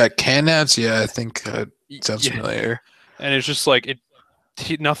 Yeah, Canats. Yeah, I think sounds Yeah, familiar. and it's just like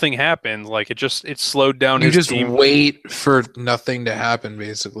nothing happened. Like it slowed down You his just team. wait for nothing to happen,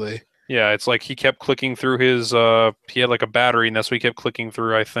 basically. Yeah, it's like he kept clicking through his he had like a battery and that's what he kept clicking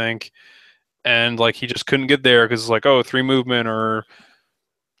through, I think. And like he just couldn't get there because it's like, oh, three movement or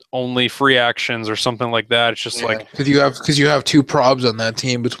only free actions or something like that. It's just Yeah, like because you have two probs on that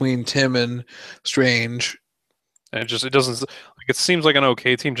team between Tim and Strange. it doesn't like it seems like an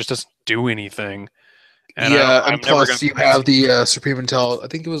okay team, just doesn't do anything. And Yeah, I'm and never gonna plus you pick have the Supreme Intel. I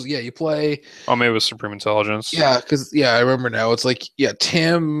think it was you play. oh maybe it was Supreme Intelligence. Yeah, because I remember now. It's like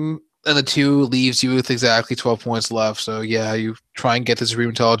Tim and the two leaves you with exactly 12 points left. So yeah, you try and get the Supreme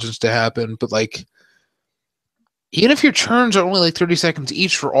Intelligence to happen, but like even if your turns are only like 30 seconds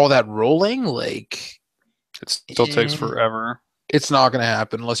each for all that rolling, like It still takes eh, forever. it's not gonna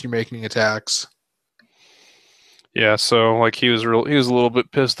happen unless you're making attacks. Yeah, so like he was a little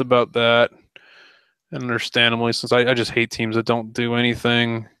bit pissed about that. And understandably, since I just hate teams that don't do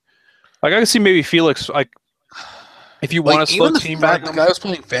anything. Like I can see maybe Felix like if you want Like to slow even team back the him. guy who was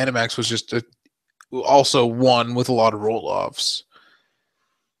playing Phantom X was just also one with a lot of roll offs.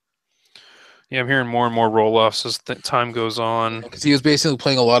 Yeah, I'm hearing more and more roll offs as time goes on. Because he was basically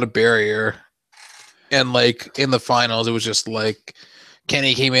playing a lot of barrier, and like in the finals, it was just like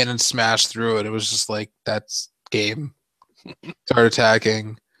Kenny came in and smashed through it. It was just like that's game. Start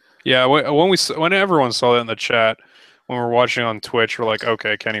attacking. Yeah, when everyone saw that in the chat when we were watching on Twitch, we're like,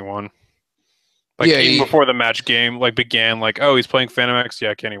 okay, Kenny won. Like Yeah, even before the match game like began, like oh he's playing Phantom X,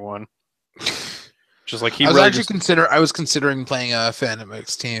 yeah, Kenny won. Just like he really just I was considering playing a Phantom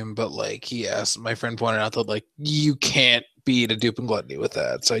X team, but like yes, my friend pointed out that like you can't beat a dupe and gluttony with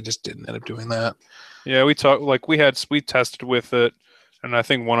that, so I just didn't end up doing that. yeah we talked like we tested with it, and I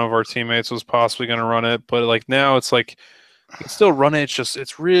think one of our teammates was possibly going to run it, but like now it's like you can still run it. It's just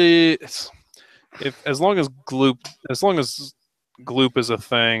it's really it's if as long as gloop is a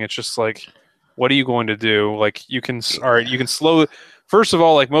thing, it's just like what are you going to do? Like you can all right, you can slow. First of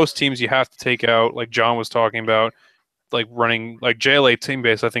all, like most teams, you have to take out. Like John was talking about, like running like JLA team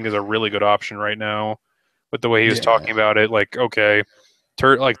base. I think is a really good option right now with the way he was Yeah, talking about it. Like okay,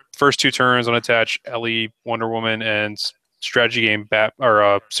 like first two turns on attach Ellie, Wonder Woman, and strategy game Bat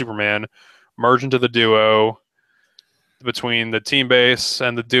or Superman merge into the duo. Between the team base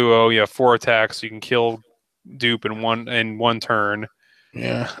and the duo, you have four attacks. You can kill dupe in one turn.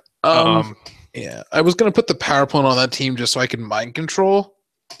 yeah. Um, Yeah, I was gonna put the power plant on that team just so I can mind control,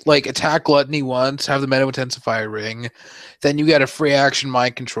 like attack Gluttony once, have the Meta Intensify ring, then you get a free action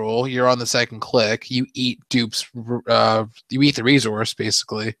mind control. You're on the second click. You eat dupes. You eat the resource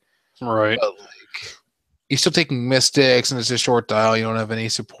basically, Right. but like you're still taking mystics, and it's a short dial. You don't have any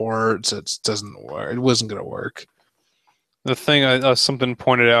support, so it doesn't work. It wasn't gonna work. The thing something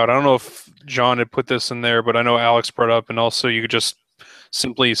pointed out, I don't know if John had put this in there, but I know Alex brought up, and also you could just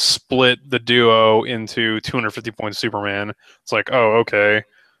simply split the duo into 250 point Superman. It's like, oh, okay,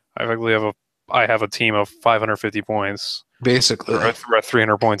 I have a team of 550 points Basically, for a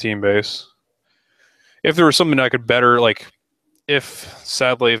 300 point team base. If there was something I could better, like, if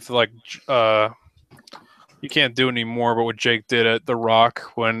sadly, if like you can't do it anymore, but what Jake did at The Rock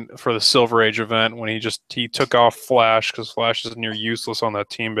when for the Silver Age event when he took off Flash because Flash is near useless on that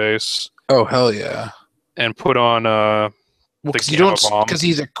team base oh hell yeah. and put on Well, the because you Gamma don't, Bomb. because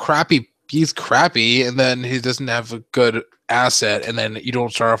he's crappy, and then he doesn't have a good asset, and then you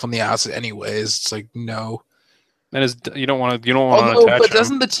don't start off on the asset anyways. It's like no. And you don't want to Although, attach but him.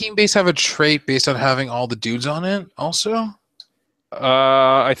 doesn't the team base have a trait based on having all the dudes on it? Also,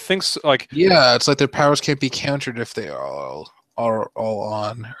 I think so, like yeah, it's like their powers can't be countered if they are all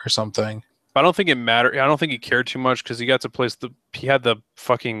on or something. I don't think it mattered. I don't think he cared too much because he got to place he had the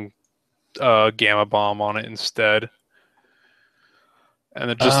fucking Gamma Bomb on it instead. And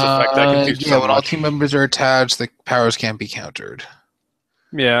then just the fact that I could do Yeah, so when all much. team members are attached, the powers can't be countered.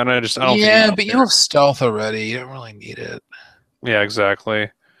 Yeah, and I don't Yeah, think but you have stealth already. You don't really need it. yeah, exactly.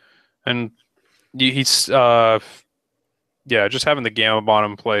 And he's yeah, just having the Gamma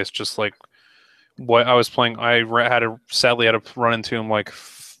Bomb in place, just like what I was playing. Sadly had to run into him like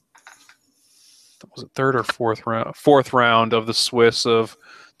was it third or fourth round of the Swiss of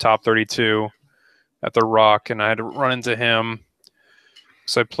top 32 at the Rock, and I had to run into him.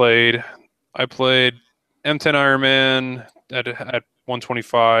 So I played M10 Iron Man at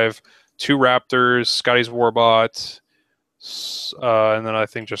 125, two Raptors, Scotty's Warbot, and then I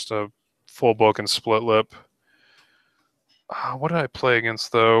think just a full book and split lip. What did I play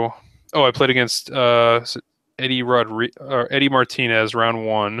against though? Oh, I played against Eddie Martinez round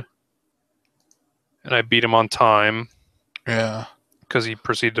one, and I beat him on time. Yeah. Because he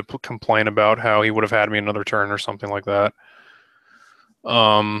proceeded to complain about how he would have had me another turn or something like that.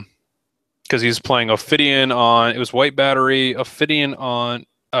 Because he's playing Ophidian on, it was White Battery, Ophidian on,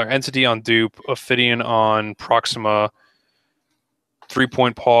 Entity on Dupe, Ophidian on Proxima,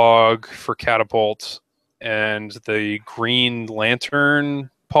 3-point Pog for Catapult, and the Green Lantern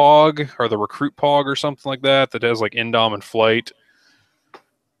Pog, or the Recruit Pog or something like that has like Indom and Flight.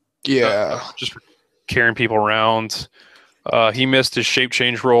 Yeah. Just for carrying people around. He missed his shape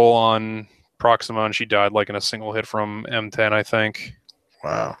change roll on Proxima, and she died like in a single hit from M10, I think.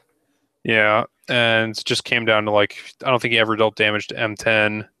 Wow. Yeah, and it just came down to like I don't think he ever dealt damage to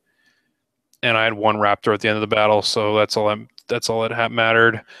M10, and I had one Raptor at the end of the battle, so that's all that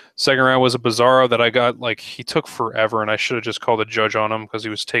mattered. Second round was a Bizarro that I got like he took forever, and I should have just called a judge on him because he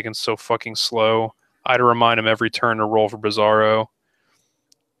was taking so fucking slow. I had to remind him every turn to roll for Bizarro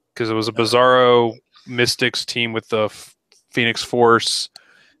because it was a Bizarro Mystics team with the Phoenix Force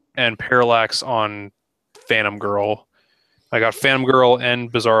and Parallax on Phantom Girl. I got Phantom Girl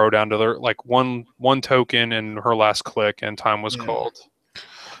and Bizarro down to their like one token and her last click, and time was called.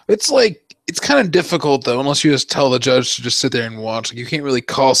 It's like it's kind of difficult though, unless you just tell the judge to just sit there and watch. Like you can't really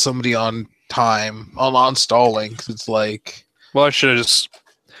call somebody on time on stalling because it's like. Well, I should have just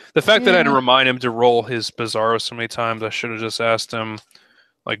the fact that I had to remind him to roll his Bizarro so many times. I should have just asked him,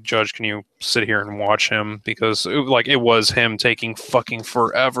 like, Judge, can you sit here and watch him because it was him taking fucking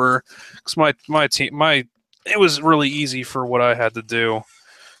forever. Because my team it was really easy for what I had to do.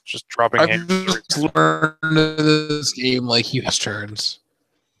 Just dropping. I've just learned this game like you have turns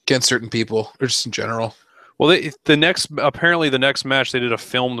against certain people or just in general. Well, the next match they did a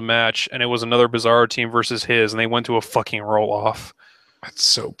filmed match, and it was another Bizarro team versus his, and they went to a fucking roll off. That's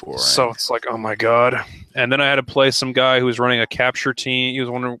so boring. So it's like, oh my god. And then I had to play some guy who was running a capture team. He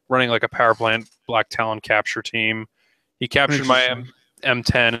was running like a power plant Black Talon capture team. He captured my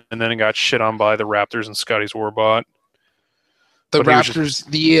M10 and then got shit on by the Raptors and Scotty's Warbot. The Raptors,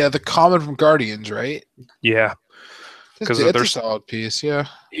 the comet from Guardians, right? Yeah. Because it's a solid piece, yeah.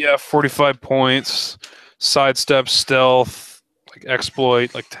 Yeah, 45 points, sidestep, stealth, like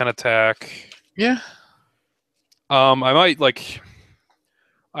exploit, like 10 attack. Yeah. I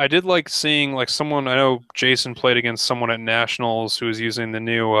did like seeing like someone. I know Jason played against someone at Nationals who was using the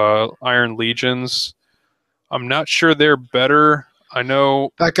new Iron Legions. I'm not sure they're better. I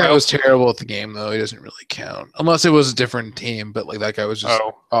know that guy was terrible at the game though. He doesn't really count unless it was a different team. But like that guy was just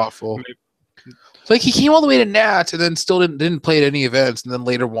awful. Like he came all the way to Nats and then still didn't play at any events, and then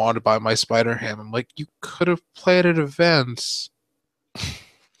later wanted to buy my Spider Ham. I'm like, you could have played at events.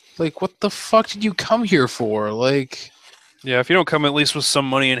 Like, what the fuck did you come here for? Like, Yeah, if you don't come at least with some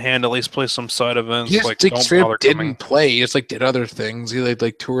money in hand, at least play some side events. he just Like, like, don't straight bother up didn't coming. play. He just like did other things. He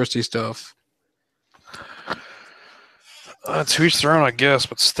like touristy stuff. To each their own, I guess.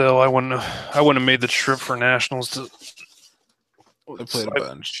 But still, I wouldn't have made the trip for nationals. I played a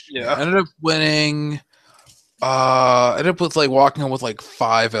bunch. Yeah. I ended up winning. I ended up with like walking home with like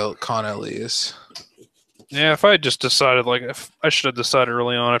 5 con LEs. Yeah, if I had just decided, like, if I should have decided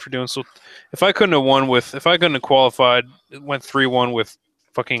early on after doing so. If I couldn't have qualified, it went 3-1 with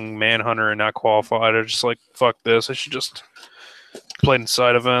fucking Manhunter and not qualified. I just like, fuck this. I should just played in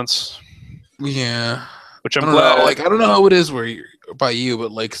side events. Yeah. Which I'm I don't glad. know. Like, I don't know how it is by you,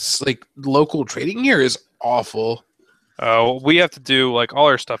 but like local trading here is awful. We have to do, like, all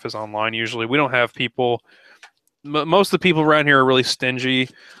our stuff is online usually. We don't have people. Most of the people around here are really stingy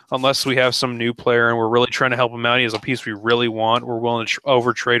unless we have some new player and we're really trying to help him out. He has a piece we really want. We're willing to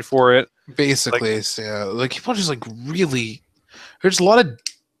over trade for it. Basically, like, yeah. Like, people are just like really. There's a lot of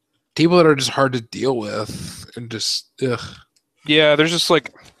people that are just hard to deal with and just ugh. Yeah, there's just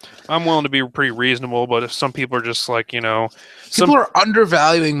like, I'm willing to be pretty reasonable, but if some people are just like, people are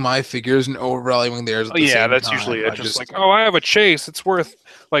undervaluing my figures and overvaluing theirs. At the same that's time. usually it. Just like, oh, I have a chase. It's worth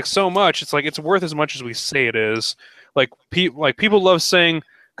like so much. It's like it's worth as much as we say it is. Like people love saying,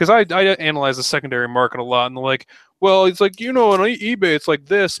 because I analyze the secondary market a lot, and they're like, well, it's like, on eBay it's like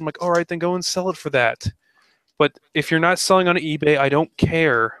this. I'm like, all right, then go and sell it for that. But if you're not selling on eBay, I don't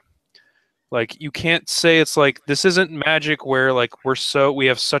care. Like, you can't say it's like, this isn't Magic where like we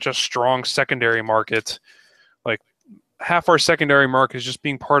have such a strong secondary market. Like, half our secondary market is just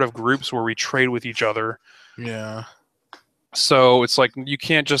being part of groups where we trade with each other. Yeah. So it's like, you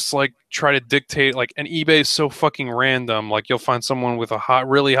can't just like try to dictate, like, and eBay is so fucking random. Like, you'll find someone with a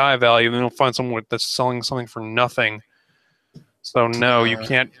really high value, and then you'll find someone that's selling something for nothing. So no, you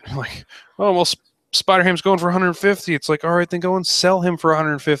can't, like, oh, well, Spider-Ham's going for 150. It's like, all right, then go and sell him for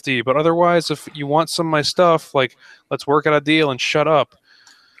 150. But otherwise, if you want some of my stuff, like, let's work out a deal and shut up.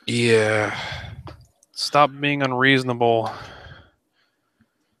 Yeah. Stop being unreasonable.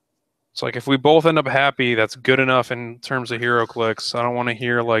 It's like, if we both end up happy, that's good enough in terms of Heroclix. I don't want to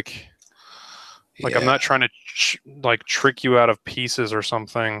hear like I'm not trying to trick you out of pieces or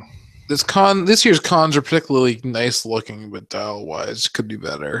something. This year's cons are particularly nice looking, but dial wise could be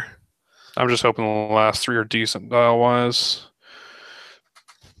better. I'm just hoping the last 3 are decent dial wise.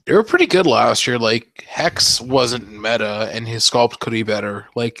 They were pretty good last year. Like, Hex wasn't meta, and his sculpt could be better.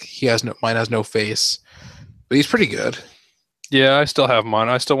 Like, mine has no face, but he's pretty good. Yeah, I still have mine.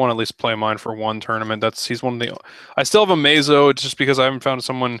 I still want to at least play mine for one tournament. He's one of the. I still have a Mazo. It's just because I haven't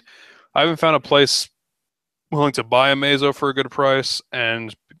found a place willing to buy a Mazo for a good price,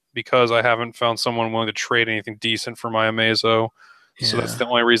 and because I haven't found someone willing to trade anything decent for my Amazo. Yeah. So that's the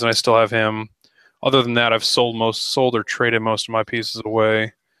only reason I still have him. Other than that, I've sold or traded most of my pieces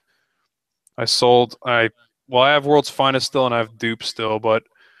away. I have World's Finest still, and I have Dupe still, but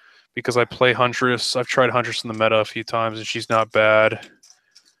because I play Huntress, I've tried Huntress in the meta a few times, and she's not bad.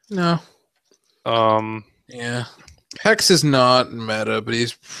 No. Yeah. Hex is not meta, but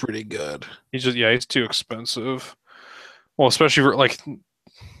he's pretty good. He's too expensive. Well, especially for, like,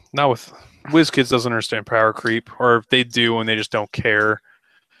 not with WizKids doesn't understand power creep, or if they do and they just don't care,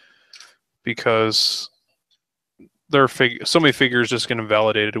 because so many figures just get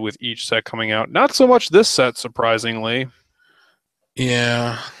invalidated with each set coming out. Not so much this set, surprisingly.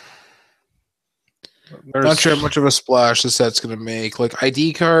 Yeah. Not sure how much of a splash this set's going to make. Like,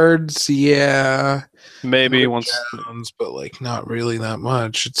 ID cards, yeah. Maybe once, but like not really that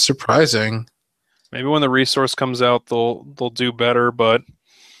much. It's surprising. Maybe when the resource comes out, they'll do better. But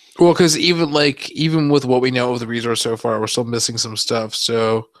well, because even with what we know of the resource so far, we're still missing some stuff.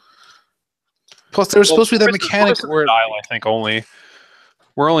 So plus, there's supposed to be that mechanic where dial, I think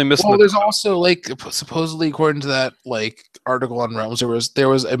we're only missing. Well, there's also like supposedly according to that like article on Realms, there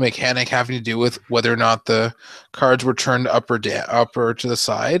was a mechanic having to do with whether or not the cards were turned up or to the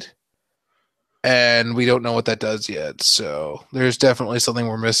side. And we don't know what that does yet, so there's definitely something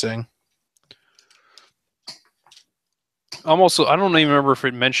we're missing. I don't even remember if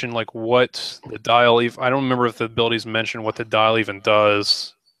it mentioned like what the dial. I don't remember if the abilities mentioned what the dial even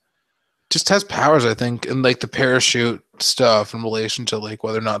does. Just has powers, I think, and like the parachute stuff in relation to like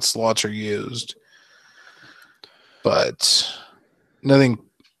whether or not slots are used, but nothing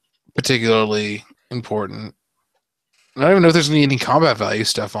particularly important. I don't even know if there's any combat value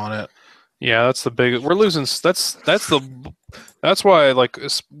stuff on it. Yeah, that's the big. We're losing. That's why like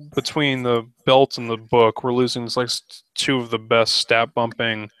between the belt and the book, we're losing like two of the best stat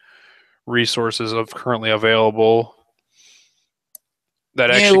bumping resources of currently available.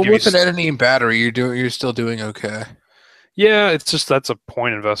 That Yeah, actually well, give you. with an editing battery, you're still doing okay. Yeah, it's just that's a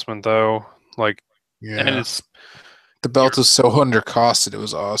point investment though. Like, and Yeah, it's the you're belt was so undercosted; it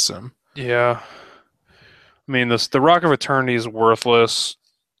was awesome. yeah. I mean, this the Rock of Eternity is worthless.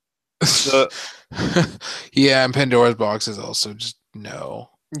 The Yeah, and Pandora's box is also just no.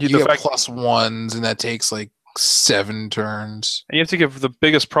 You the get fact +1s, and that takes like 7 turns. and you have to give the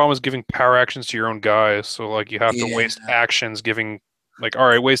biggest problem is giving power actions to your own guys. So like you have to Yeah, waste actions giving like all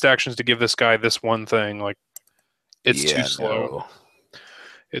right, waste actions to give this guy this one thing. Like it's too yeah, slow. no.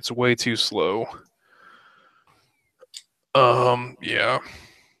 It's way too slow. Yeah.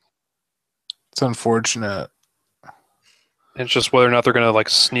 It's unfortunate. It's just whether or not they're gonna like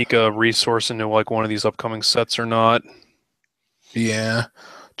sneak a resource into like one of these upcoming sets or not. Yeah,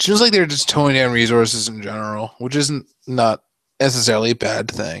 it seems like they're just toning down resources in general, which isn't not necessarily a bad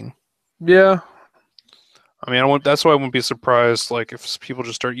thing. Yeah. I mean, that's why I wouldn't be surprised like if people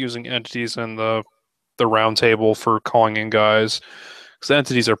just start using entities in the round table for calling in guys. Because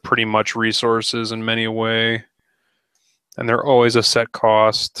entities are pretty much resources in many a way, and they're always a set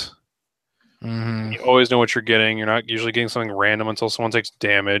cost. Hmm. You always know what you're getting. You're not usually getting something random until someone takes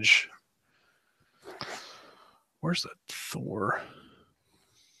damage. Where's that Thor?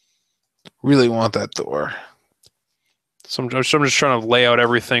 Really want that Thor. So I'm just trying to lay out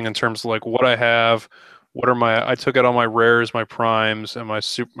everything in terms of like what I have. What are my? I took out all my rares, my primes, and my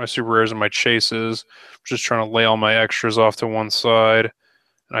super rares and my chases. Just trying to lay all my extras off to one side.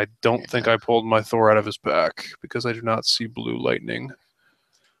 And I don't think Yeah. I pulled my Thor out of his back because I do not see blue lightning.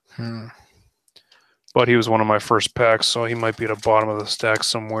 Hmm. But he was one of my first packs, so he might be at the bottom of the stack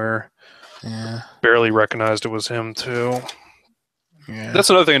somewhere. Yeah. Barely recognized it was him too. Yeah. That's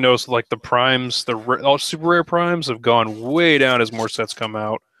another thing I noticed. Like the primes, all super rare primes have gone way down as more sets come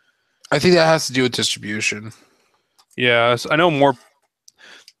out. I think that has to do with distribution. Yeah, I know more.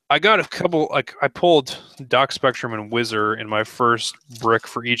 I got a couple. Like I pulled Doc Spectrum and Whizzer in my first brick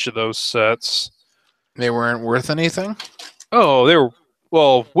for each of those sets. They weren't worth anything. Oh, they were.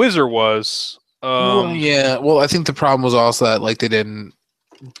 Well, Whizzer was. Well, yeah. Well, I think the problem was also that like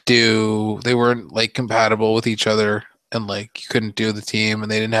they weren't like compatible with each other, and like you couldn't do the team,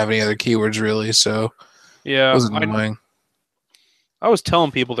 and they didn't have any other keywords really, so it Yeah, was annoying. I was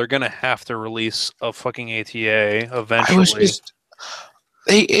telling people they're gonna have to release a fucking ATA I was eventually. just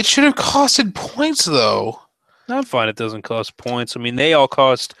it should have costed points though. I'm fine. It doesn't cost points. I mean, they all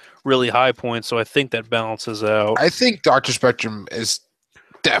cost really high points, so I think that balances out. I think Doctor Spectrum is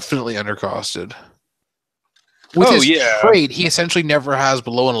definitely undercosted. With Oh his yeah, trait, he essentially never has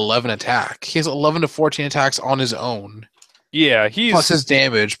below an 11 attack. He has 11 to 14 attacks on his own, yeah. plus his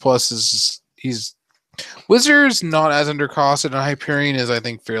damage, plus his he's Wizard's not as undercosted, and Hyperion is, I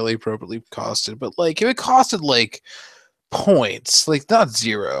think, fairly appropriately costed. But like, if it costed like points, like not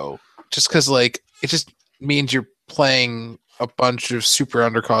zero, just because like it just means you're playing a bunch of super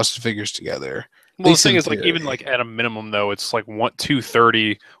undercosted figures together. At Well, the least thing in is, like, even theory. like at a minimum, though, it's like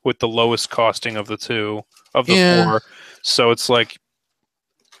 230 with the lowest costing of the two of the Yeah. four. So it's like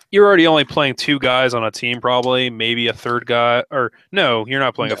you're already only playing two guys on a team, probably maybe a third guy, or no, you're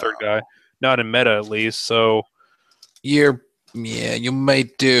not playing a No. third guy, not in meta at least. So Yeah, you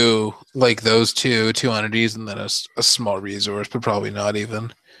might do like those two entities and then a small resource, but probably not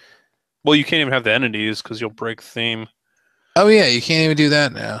even. well, you can't even have the entities because you'll break theme. Oh yeah, you can't even do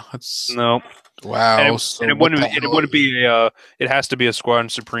that now. That's No, and wow. it, So what the it hell? wouldn't be a it has to be a Squadron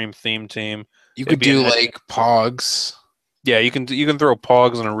Supreme theme team. You It'd could be an do like Pogs. yeah, you can throw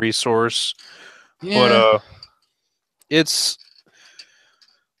Pogs on a resource, but Yeah. it's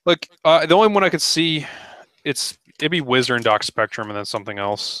like the only one I could see it'd be Wizard and Doc Spectrum and then something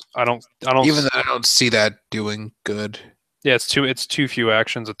else. I don't Even though I don't see that doing good. yeah, it's too few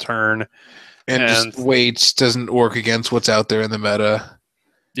actions a turn And and just weight doesn't work against what's out there in the meta.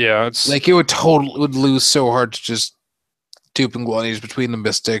 yeah, it's Like it would lose so hard to just dupe and guanies between the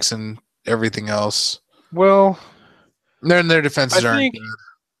mystics and everything else. well, Their I defenses aren't think good.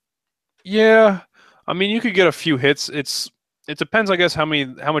 yeah, I mean you could get a few hits. It depends I guess how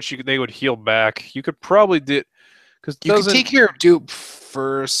much they would heal back. You could probably do cuz You could doesn't take care of dupe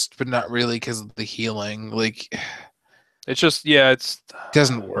first, but not really because of the healing. Like it's just yeah, it's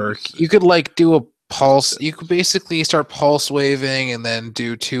doesn't let me work. see. You could like do a pulse. You could basically start pulse waving and then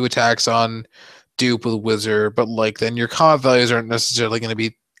do 2 attacks on dupe with wizard, but like then your comp values aren't necessarily going to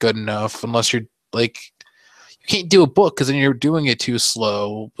be good enough unless you're like you can't do a book because then you're doing it too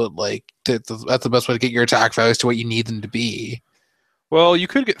slow. But like that's the best way to get your attack values to what you need them to be. Well, you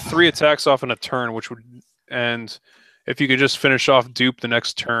could get 3 attacks off in a turn, and if you could just finish off Dupe the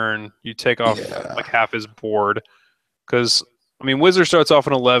next turn, you take off like half his board. Because I mean, Wizard starts off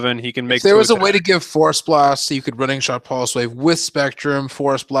an 11. He can make. If there was a way to give Force Blast, so you could Running Shot Pulse Wave with Spectrum,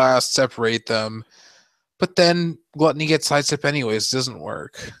 Force Blast, separate them. But then Gluttony gets sidestep anyways. It doesn't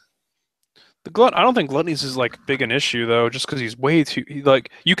work. I don't think Gluttony's is like big an issue though, just because he's way too like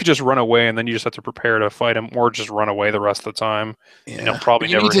you could just run away and then you just have to prepare to fight him, or just run away the rest of the time. Yeah. And he'll probably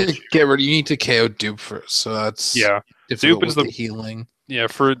never hit you. You need to KO Dupe first, so that's Dupe is the healing. Yeah,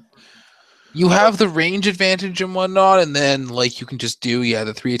 for you have the range advantage and whatnot, and then like you can just do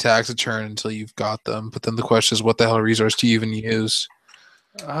the 3 attacks a turn until you've got them. But then the question is, what the hell resource do you even use?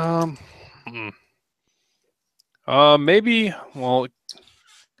 Maybe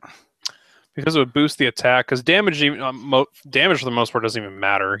because it would boost the attack. Because damage damage for the most part doesn't even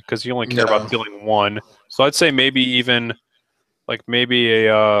matter because you only care about dealing 1. So I'd say maybe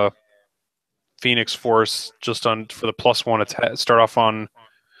a Phoenix Force just for the +1 attack. Start off on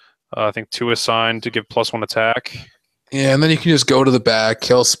I think 2 assigned to give +1 attack. Yeah, and then you can just go to the back,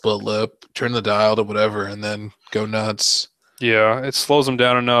 kill Split Lip, turn the dial to whatever, and then go nuts. Yeah, it slows them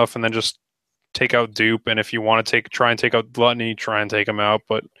down enough, and then just take out Dupe. And if you want to try and take out Gluttony, try and take him out.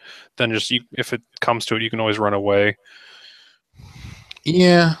 But then if it comes to it, you can always run away.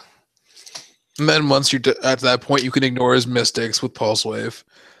 Yeah. And then once you're at that point, you can ignore his Mystics with Pulse Wave,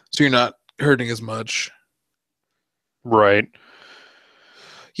 so you're not hurting as much. Right.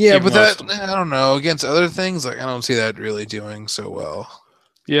 Yeah, but I don't know. Against other things, like I don't see that really doing so well.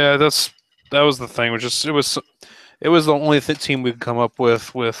 Yeah, that was the thing. It was the only team we could come up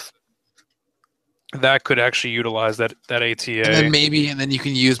with that could actually utilize that ATA. And then you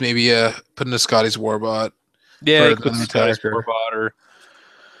can use put in a Scotty's Warbot. Yeah, you could put Scotty's Warbot or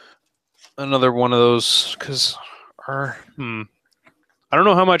another one of those. Because I don't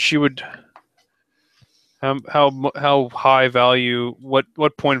know how much you would. How high value? What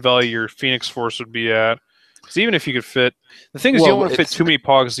point value your Phoenix Force would be at? Because even if you could fit, the thing is you don't want to fit too many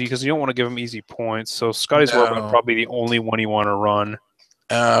Pogs because you don't want to give them easy points. So Scotty's Warbot probably the only one you want to run.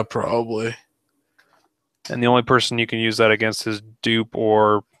 Probably. And the only person you can use that against is Dupe,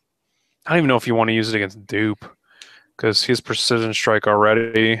 or I don't even know if you want to use it against Dupe because he has Precision Strike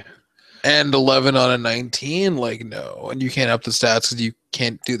already. And 11 on a 19, like no, and you can't up the stats because you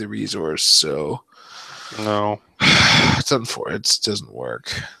can't do the resource. So. No. It's unfortunate. It doesn't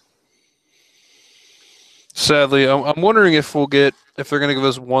work. Sadly, I'm wondering if they're going to give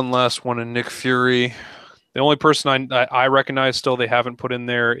us one last one in Nick Fury. The only person I recognize still they haven't put in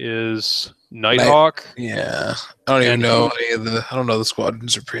there is Nighthawk. Yeah. I don't even know I don't know the Squadron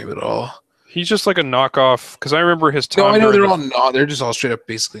Supreme at all. He's just like a knockoff because I remember his time. No, I know they're just all straight up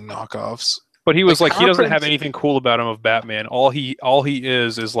basically knockoffs. But he was like he doesn't have anything cool about him of Batman. All he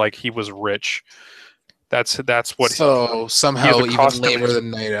is like he was rich. That's what. So somehow even lamer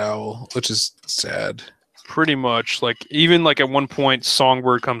than Night Owl, which is sad. Pretty much, like even like at one point,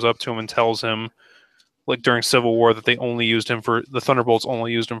 Songbird comes up to him and tells him, like during Civil War, that the Thunderbolts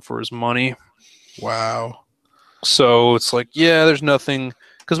only used him for his money. Wow. So it's like, yeah, there's nothing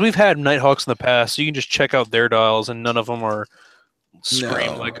because we've had Nighthawks in the past, so you can just check out their dials, and none of them are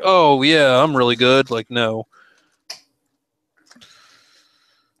scream like, "Oh yeah, I'm really good." Like, no.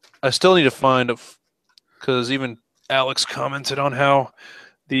 I still need to find because even Alex commented on how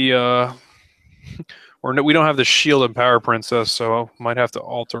we don't have the shield in Power Princess, so might have to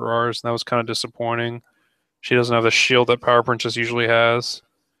alter ours. And that was kind of disappointing. She doesn't have the shield that Power Princess usually has.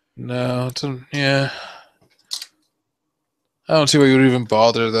 No, yeah. I don't see why you would even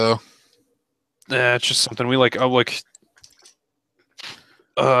bother though. Yeah, it's just something we like. He has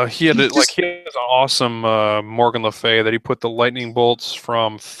an awesome Morgan Le Fay that he put the lightning bolts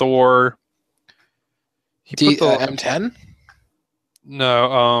from Thor. He put the M10?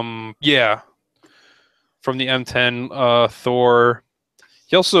 No, yeah. From the M10 Thor.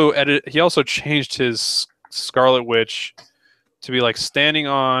 He also changed his Scarlet Witch to be like standing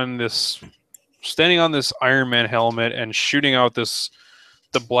on this Iron Man helmet and shooting out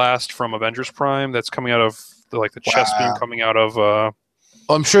the blast from Avengers Prime that's coming out of the chest beam coming out of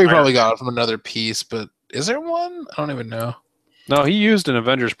I'm sure he probably got it from another piece, but is there one? I don't even know. No, he used an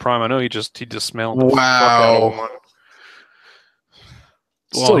Avengers Prime. I know he dismantled the fuck out of one.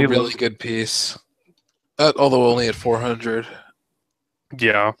 Still a really good piece. Although only at 400.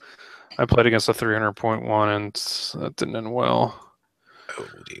 Yeah. I played against a 300.1 and that didn't end well. Oh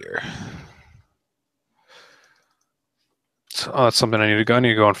dear. that's something I need to go. I need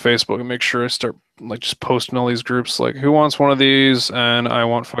to go on Facebook and make sure I start like just posting all these groups. Like, who wants one of these? And I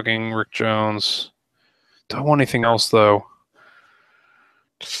want fucking Rick Jones. Do I want anything else though?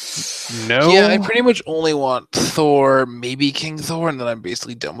 No. Yeah, I pretty much only want Thor, maybe King Thor, and then I'm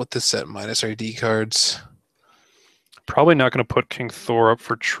basically done with the set minus RD cards. Probably not going to put King Thor up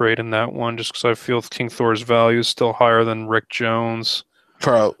for trade in that one, just because I feel King Thor's value is still higher than Rick Jones.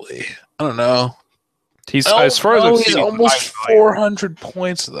 Probably. I don't know. He's as far as I've seen, he's almost 400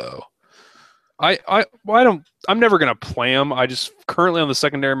 points though. I'm never gonna play him. I just currently on the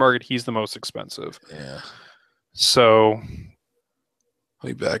secondary market, he's the most expensive. Yeah. So I'll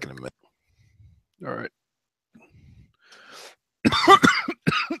be back in a minute. all right.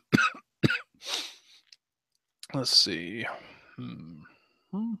 Let's see.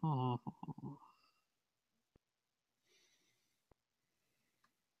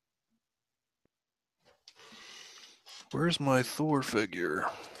 Where's my Thor figure?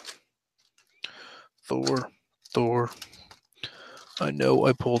 Thor. I know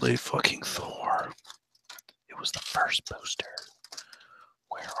I pulled a fucking Thor. It was the first booster.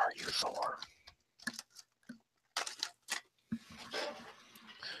 Where are you, Thor?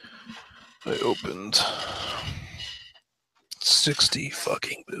 I opened 60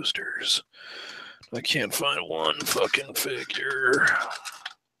 fucking boosters. I can't find one fucking figure.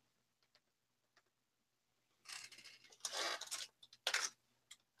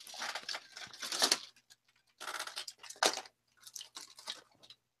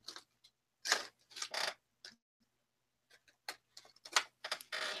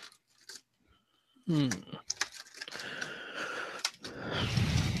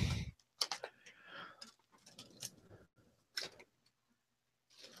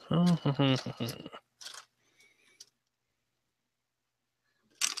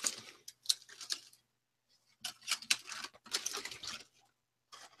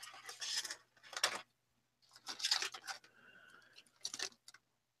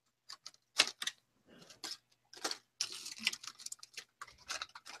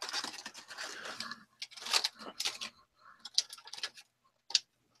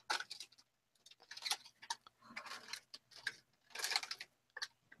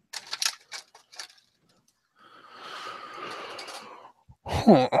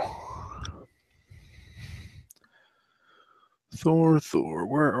 Thor,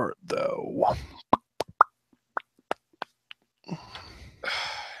 where art thou?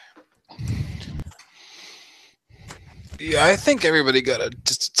 Yeah, I think everybody got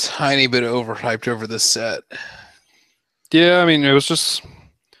just a tiny bit overhyped over this set. Yeah, I mean, it was just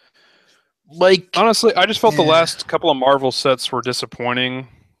like honestly, I just felt the last couple of Marvel sets were disappointing.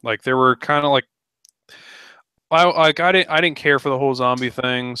 Like they were kind of like I didn't care for the whole zombie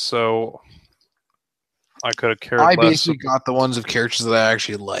thing, so I could have cared less. I basically got the ones of characters that I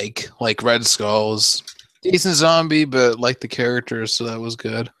actually like Red Skull's decent zombie, but like the characters, so that was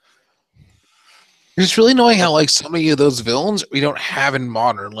good. It's really annoying how like so many of those villains we don't have in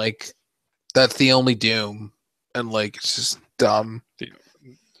modern. Like that's the only Doom, and like it's just dumb.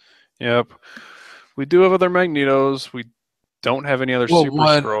 Yep, we do have other Magnetos. We don't have any other Super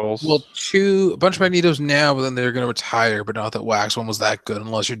Skrulls. Well, a bunch of Magnetos now, but then they're going to retire. But not that Wax one was that good,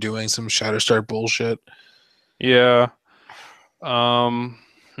 unless you're doing some Shatterstar bullshit. Yeah.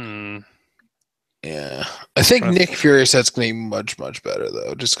 Yeah, I think Nick Fury set's going to be much better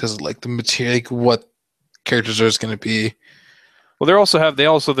though, just because of like the material, like what characters are going to be. Well, they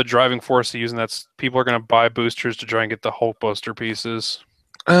also the driving force of using that. People are going to buy boosters to try and get the Hulkbuster pieces.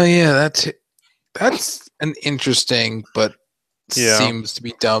 Oh yeah, that's an interesting but seems to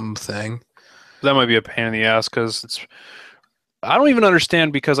be dumb thing. That might be a pain in the ass because I don't even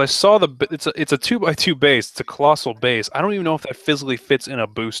understand because I saw it's a 2x2 base. It's a colossal base. I don't even know if that physically fits in a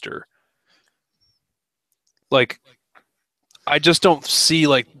booster. Like, I just don't see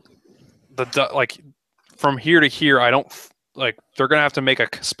like from here to here. I don't like they're gonna have to make a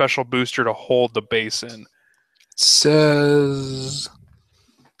special booster to hold the base in. It says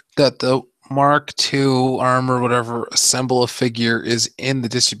that the Mark II armor, whatever, assemble a figure is in the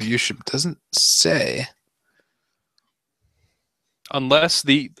distribution. It doesn't say. Unless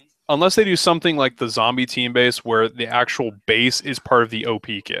they do something like the zombie team base where the actual base is part of the OP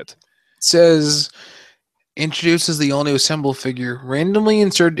kit. It says introduces the all-new assemble figure. Randomly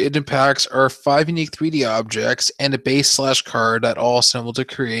inserted into packs are 5 unique 3D objects and a base/card that all assemble to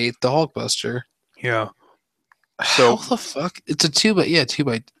create the Hulkbuster. Yeah. So how the fuck? It's a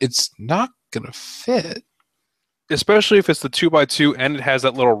 2x. It's not gonna fit. especially if it's the 2x2 and it has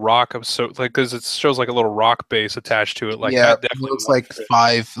that little rock of so like because it shows like a little rock base attached to it. Like Yeah, that it definitely looks would like fit.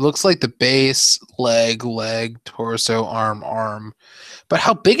 5. It looks like the base, leg, torso, arm. But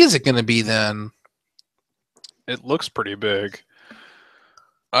how big is it going to be then? It looks pretty big.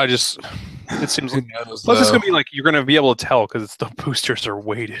 I just it seems Who knows plus it's though? gonna be like you're gonna be able to tell because it's the boosters are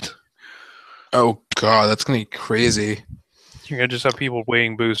weighted. Oh god, that's going to be crazy. You're gonna just have people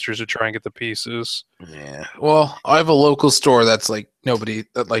weighing boosters to try and get the pieces. Yeah. Well, I have a local store that's like nobody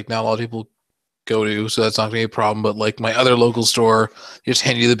that like not a lot of people go to, so that's not gonna be a problem. But like my other local store, they just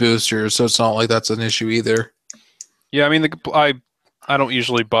hand you the boosters, so it's not like that's an issue either. Yeah, I mean I don't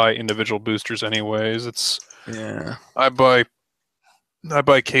usually buy individual boosters anyways. It's Yeah. I buy I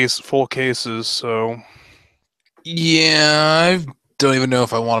buy full cases, so Yeah, I don't even know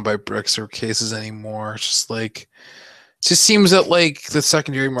if I want to buy bricks or cases anymore. It's just like it just seems that like the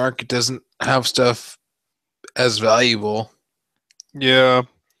secondary market doesn't have stuff as valuable. yeah,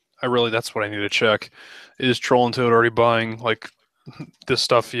 I really that's what I need to check. Is Troll and Toad already buying like this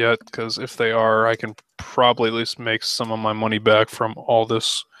stuff yet? Because if they are, I can probably at least make some of my money back from all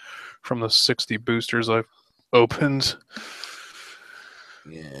this from the 60 boosters I've opened.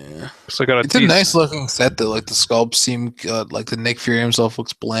 Yeah. So I got a It's a decent. nice looking set though. Like the sculpts seem good. Like the Nick Fury himself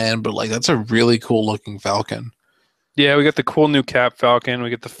looks bland, but like that's a really cool looking Falcon. Yeah, we got the cool new Cap Falcon. We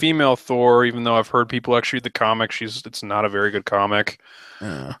get the female Thor, even though I've heard people actually read the comic. It's not a very good comic.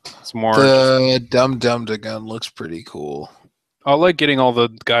 Yeah. It's more just The Dum gun looks pretty cool. I like getting all the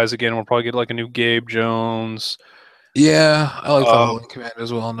guys again. We'll probably get like a new Gabe Jones. Yeah, I like the Um, Howling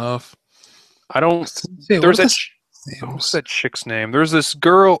Commandos well enough. I don't. Say, what There's are that. the What's names? that chick's name? There's this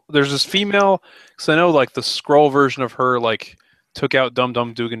girl. There's this female. Because I know like the scroll version of her like took out Dum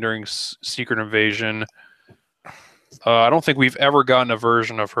Dum Dugan during Secret Invasion. I don't think we've ever gotten a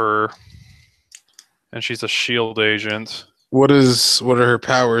version of her, and she's a Shield agent. What are her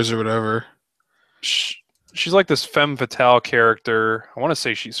powers or whatever? She's like this femme fatale character. I want to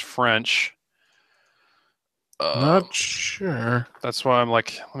say she's French. Not sure. That's why I'm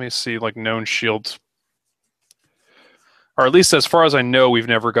like, let me see, like known Shield, or at least as far as I know, we've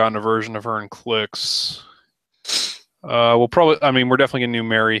never gotten a version of her in Clicks. We'll probably, I mean, we're definitely getting new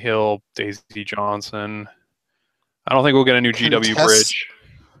Mary Hill, Daisy Johnson. I don't think we'll get a new GW Bridge.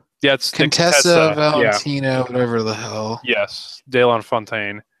 Yeah, it's Contessa Yeah, Valentina, whatever the hell. yes, Delon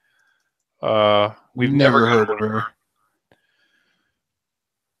Fontaine. We've never Never gotten heard of one of her. her.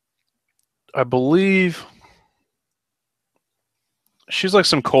 I believe she's like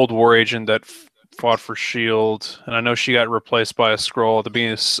some Cold War agent that fought for Shield, and I know she got replaced by a scroll at the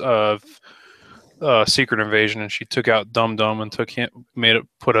beginning of Secret Invasion, and she took out Dum Dum and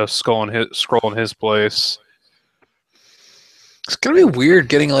put a scroll in his place. It's gonna be weird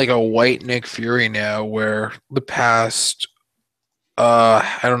getting like a white Nick Fury now, where the past,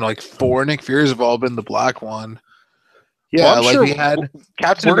 I don't know, like 4 Nick Furies have all been the black one. Well, Yeah, I'm like sure we had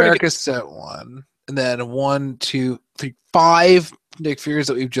Captain we're gonna get. America set one, and then 1, 2, 3, 5 Nick Furies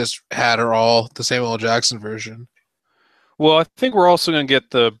that we've just had are all the Samuel L. Jackson version. Well, I think we're also gonna get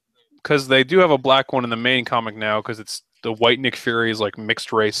because they do have a black one in the main comic now because it's the white Nick Fury is like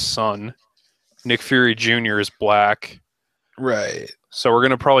mixed race son. Nick Fury Jr. is black. Right. So we're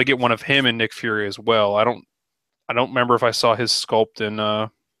gonna probably get one of him and Nick Fury as well. I don't remember if I saw his sculpt in. Oh,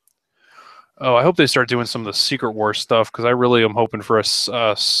 I hope they start doing some of the Secret War stuff because I really am hoping for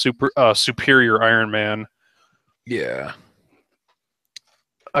a superior Iron Man. Yeah.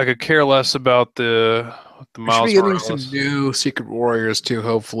 I could care less about the We should be Miles getting some Morales. new Secret Warriors too,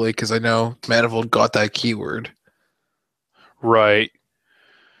 hopefully, because I know Manifold got that keyword. Right.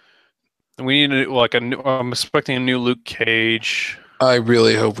 We need like a new. I'm expecting a new Luke Cage. I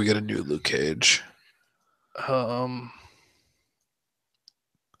really hope we get a new Luke Cage. Um,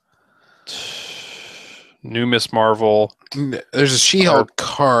 new Miss Marvel. There's a She-Hulk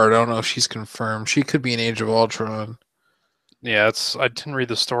card. I don't know if she's confirmed. She could be an Age of Ultron. Yeah, I didn't read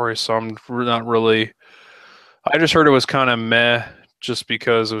the story, so I'm not really. I just heard it was kind of meh, just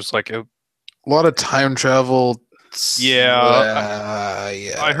because it was like A lot of time travel. yeah.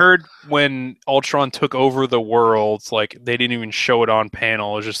 Yeah. I heard when Ultron took over the world, like they didn't even show it on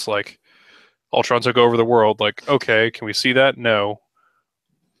panel. It was just like Ultron took over the world. Like, okay, can we see that? No.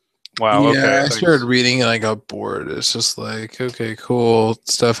 Wow. Yeah, Okay. I Thanks. started reading and I got bored. It's just like, okay, cool.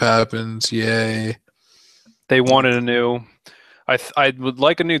 Stuff happens. Yay. They wanted a new. I would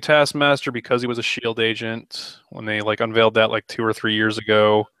like a new Taskmaster because he was a Shield agent when they like unveiled that like 2 or 3 years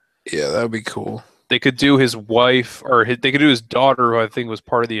ago. Yeah, that would be cool. They could do his wife or they could do his daughter, who I think was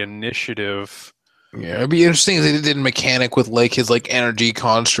part of the Initiative. Yeah, it'd be interesting if they did mechanic with like his like energy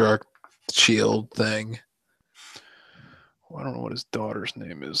construct shield thing. I don't know what his daughter's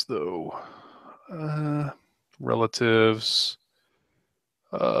name is though. Relatives.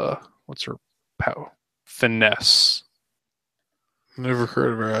 What's her pow? Finesse. Never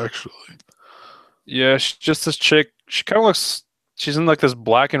heard of her actually. Yeah, she's just this chick. She kind of looks. She's in like this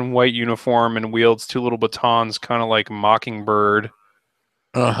black and white uniform and wields two little batons, kind of like Mockingbird.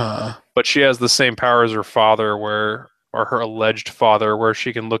 Uh-huh. But she has the same power as her father, or her alleged father, where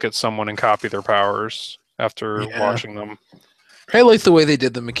she can look at someone and copy their powers after Yeah. watching them. I like the way they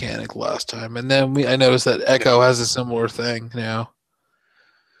did the mechanic last time, and then I noticed that Echo has a similar thing now.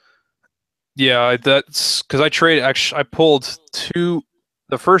 Yeah, that's because I traded. Actually, I pulled two.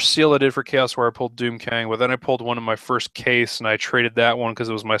 The first seal I did for Chaos War, I pulled Doom Kang, but then I pulled one in my first case, and I traded that one because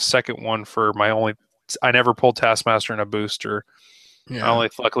it was my second one for my only. I never pulled Taskmaster in a booster. I Yeah. only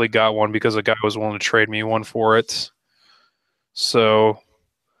luckily got one because a guy was willing to trade me one for it. So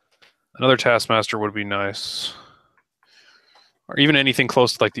another Taskmaster would be nice. Or even anything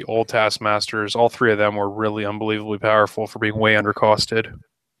close to like the old Taskmasters. All three of them were really unbelievably powerful for being way undercosted.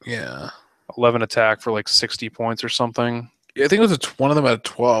 Yeah. 11 attack for like 60 points or something. Yeah, I think it was one of them at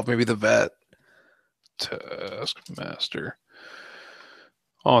 12, maybe the vet. Taskmaster.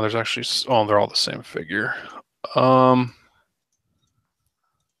 Oh, there's actually. Oh, they're all the same figure. Um.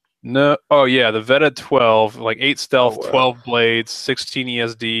 No. Oh yeah, the vet at 12, like 8 stealth, Oh, wow. 12 blades, 16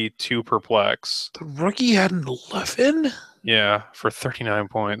 ESD, 2 perplex. The rookie had an 11? Yeah, for 39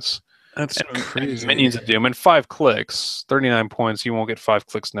 points. That's crazy. And minions of Doom and 5 clicks. 39 points. You won't get 5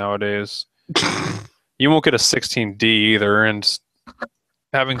 clicks nowadays. You won't get a 16D either, and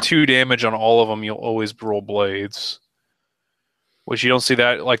having 2 damage on all of them, you'll always roll blades. Which you don't see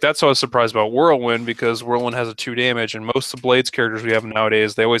that. Like, that's what I was surprised about Whirlwind, because Whirlwind has a 2 damage, and most of the blades characters we have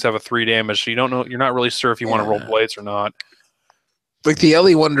nowadays, they always have a 3 damage, so you don't know, you're not really sure if you want to roll blades or not. Like the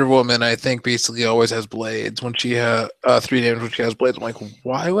Ellie Wonder Woman, I think basically always has blades. When she has 3 damage, when she has blades, I'm like,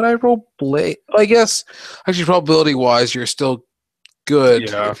 why would I roll blade? I guess actually probability wise, you're still good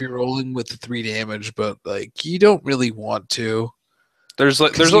if you're rolling with the 3 damage, but like you don't really want to. There's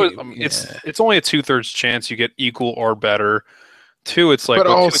always it's only a 2/3 chance you get equal or better. 2, it's like, but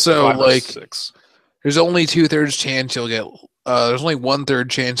also like 6. There's only 2/3 chance you'll get. There's only 1/3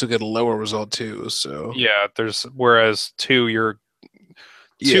 chance you'll get a lower result too. So yeah, whereas 2,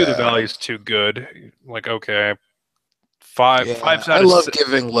 the value's too good. Like, okay, 5 out I of love 6.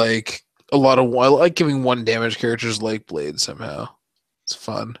 giving like a lot of. I like giving 1 damage characters like blade somehow. It's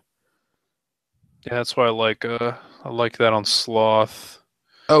fun. Yeah, that's why I like that on Sloth.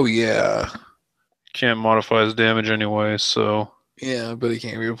 Oh yeah, Can't modify his damage anyway, so yeah, but he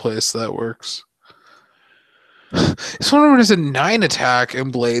can't be replaced. So that works. This one is a 9 attack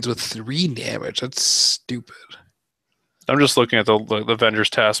and blades with 3 damage. That's stupid. I'm just looking at the Avengers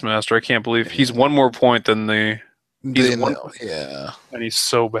Taskmaster. I can't believe he's 1 more point than yeah. And he's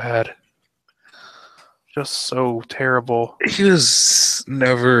so bad. Just so terrible. He was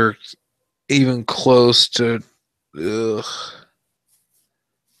never even close to. Ugh.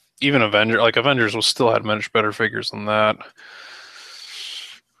 Even Avengers will still had much better figures than that.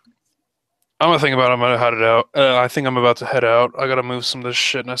 I'm gonna think about it. I'm gonna head it out. I think I'm about to head out. I gotta move some of this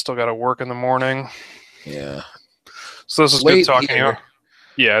shit, and I still gotta work in the morning. Yeah. So this is Late good talking to you. here.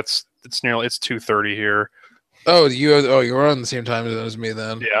 Yeah, it's 2:30 here. Oh, you're on the same time as me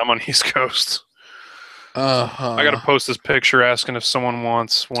then. Yeah, I'm on East Coast. Uh-huh. I gotta post this picture asking if someone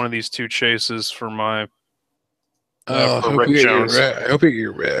wants one of these 2 chases for my for Rick Jones. I hope you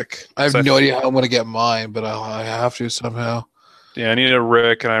get Rick. I have no idea how I'm gonna get mine, but I have to somehow. Yeah, I need a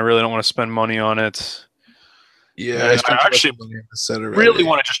Rick, and I really don't want to spend money on it. Yeah, I actually really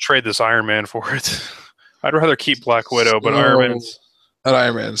want to just trade this Iron Man for it. I'd rather keep Black Widow, but Iron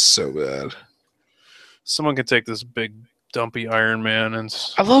Man's so bad. Someone can take this big dumpy Iron Man, and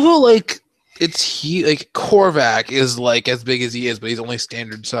I love how like Korvac is like as big as he is, but he's only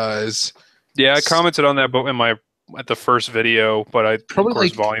standard size. Yeah, I commented on that at the first video, but of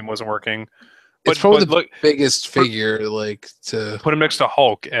course volume wasn't working. But it's probably the biggest figure to put him next to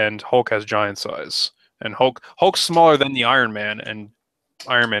Hulk, and Hulk has giant size, and Hulk's smaller than the Iron Man, and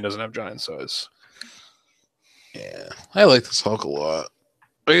Iron Man doesn't have giant size. Yeah, I like this Hulk a lot.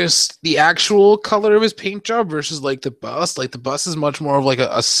 I guess the actual color of his paint job versus like the bust is much more of like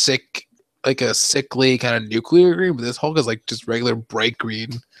a sickly kind of nuclear green, but this Hulk is like just regular bright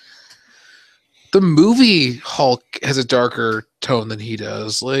green. The movie Hulk has a darker tone than he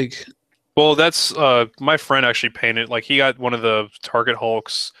does. Like, well, that's my friend actually painted. Like, he got one of the Target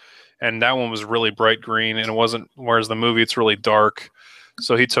Hulks, and that one was really bright green, and it wasn't. Whereas the movie, it's really dark.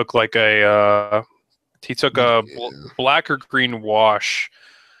 So he took like a black or green wash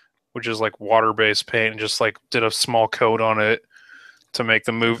which is like water-based paint, and just like did a small coat on it to make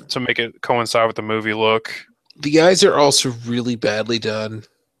it coincide with the movie look. The eyes are also really badly done.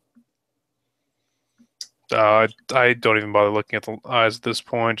 I don't even bother looking at the eyes at this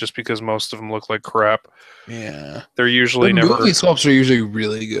point, just because most of them look like crap. Yeah, They're usually the never. movie sculpts are usually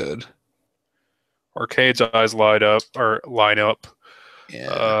really good. Arcade's eyes line up.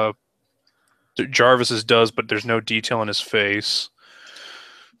 Yeah, Jarvis's does, but there's no detail in his face.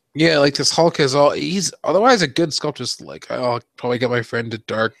 yeah. Like this Hulk has all. He's otherwise a good sculptor. Like I'll probably get my friend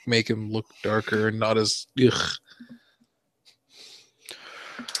to make him look darker and not as. Ugh.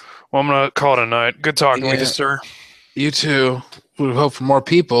 Well, I'm gonna call it a night. Good talking with Yeah. you, sir. You too. Would hope for more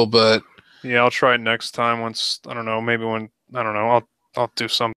people, but Yeah, I'll try it next time. Once I don't know, maybe when I don't know, I'll do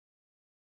something.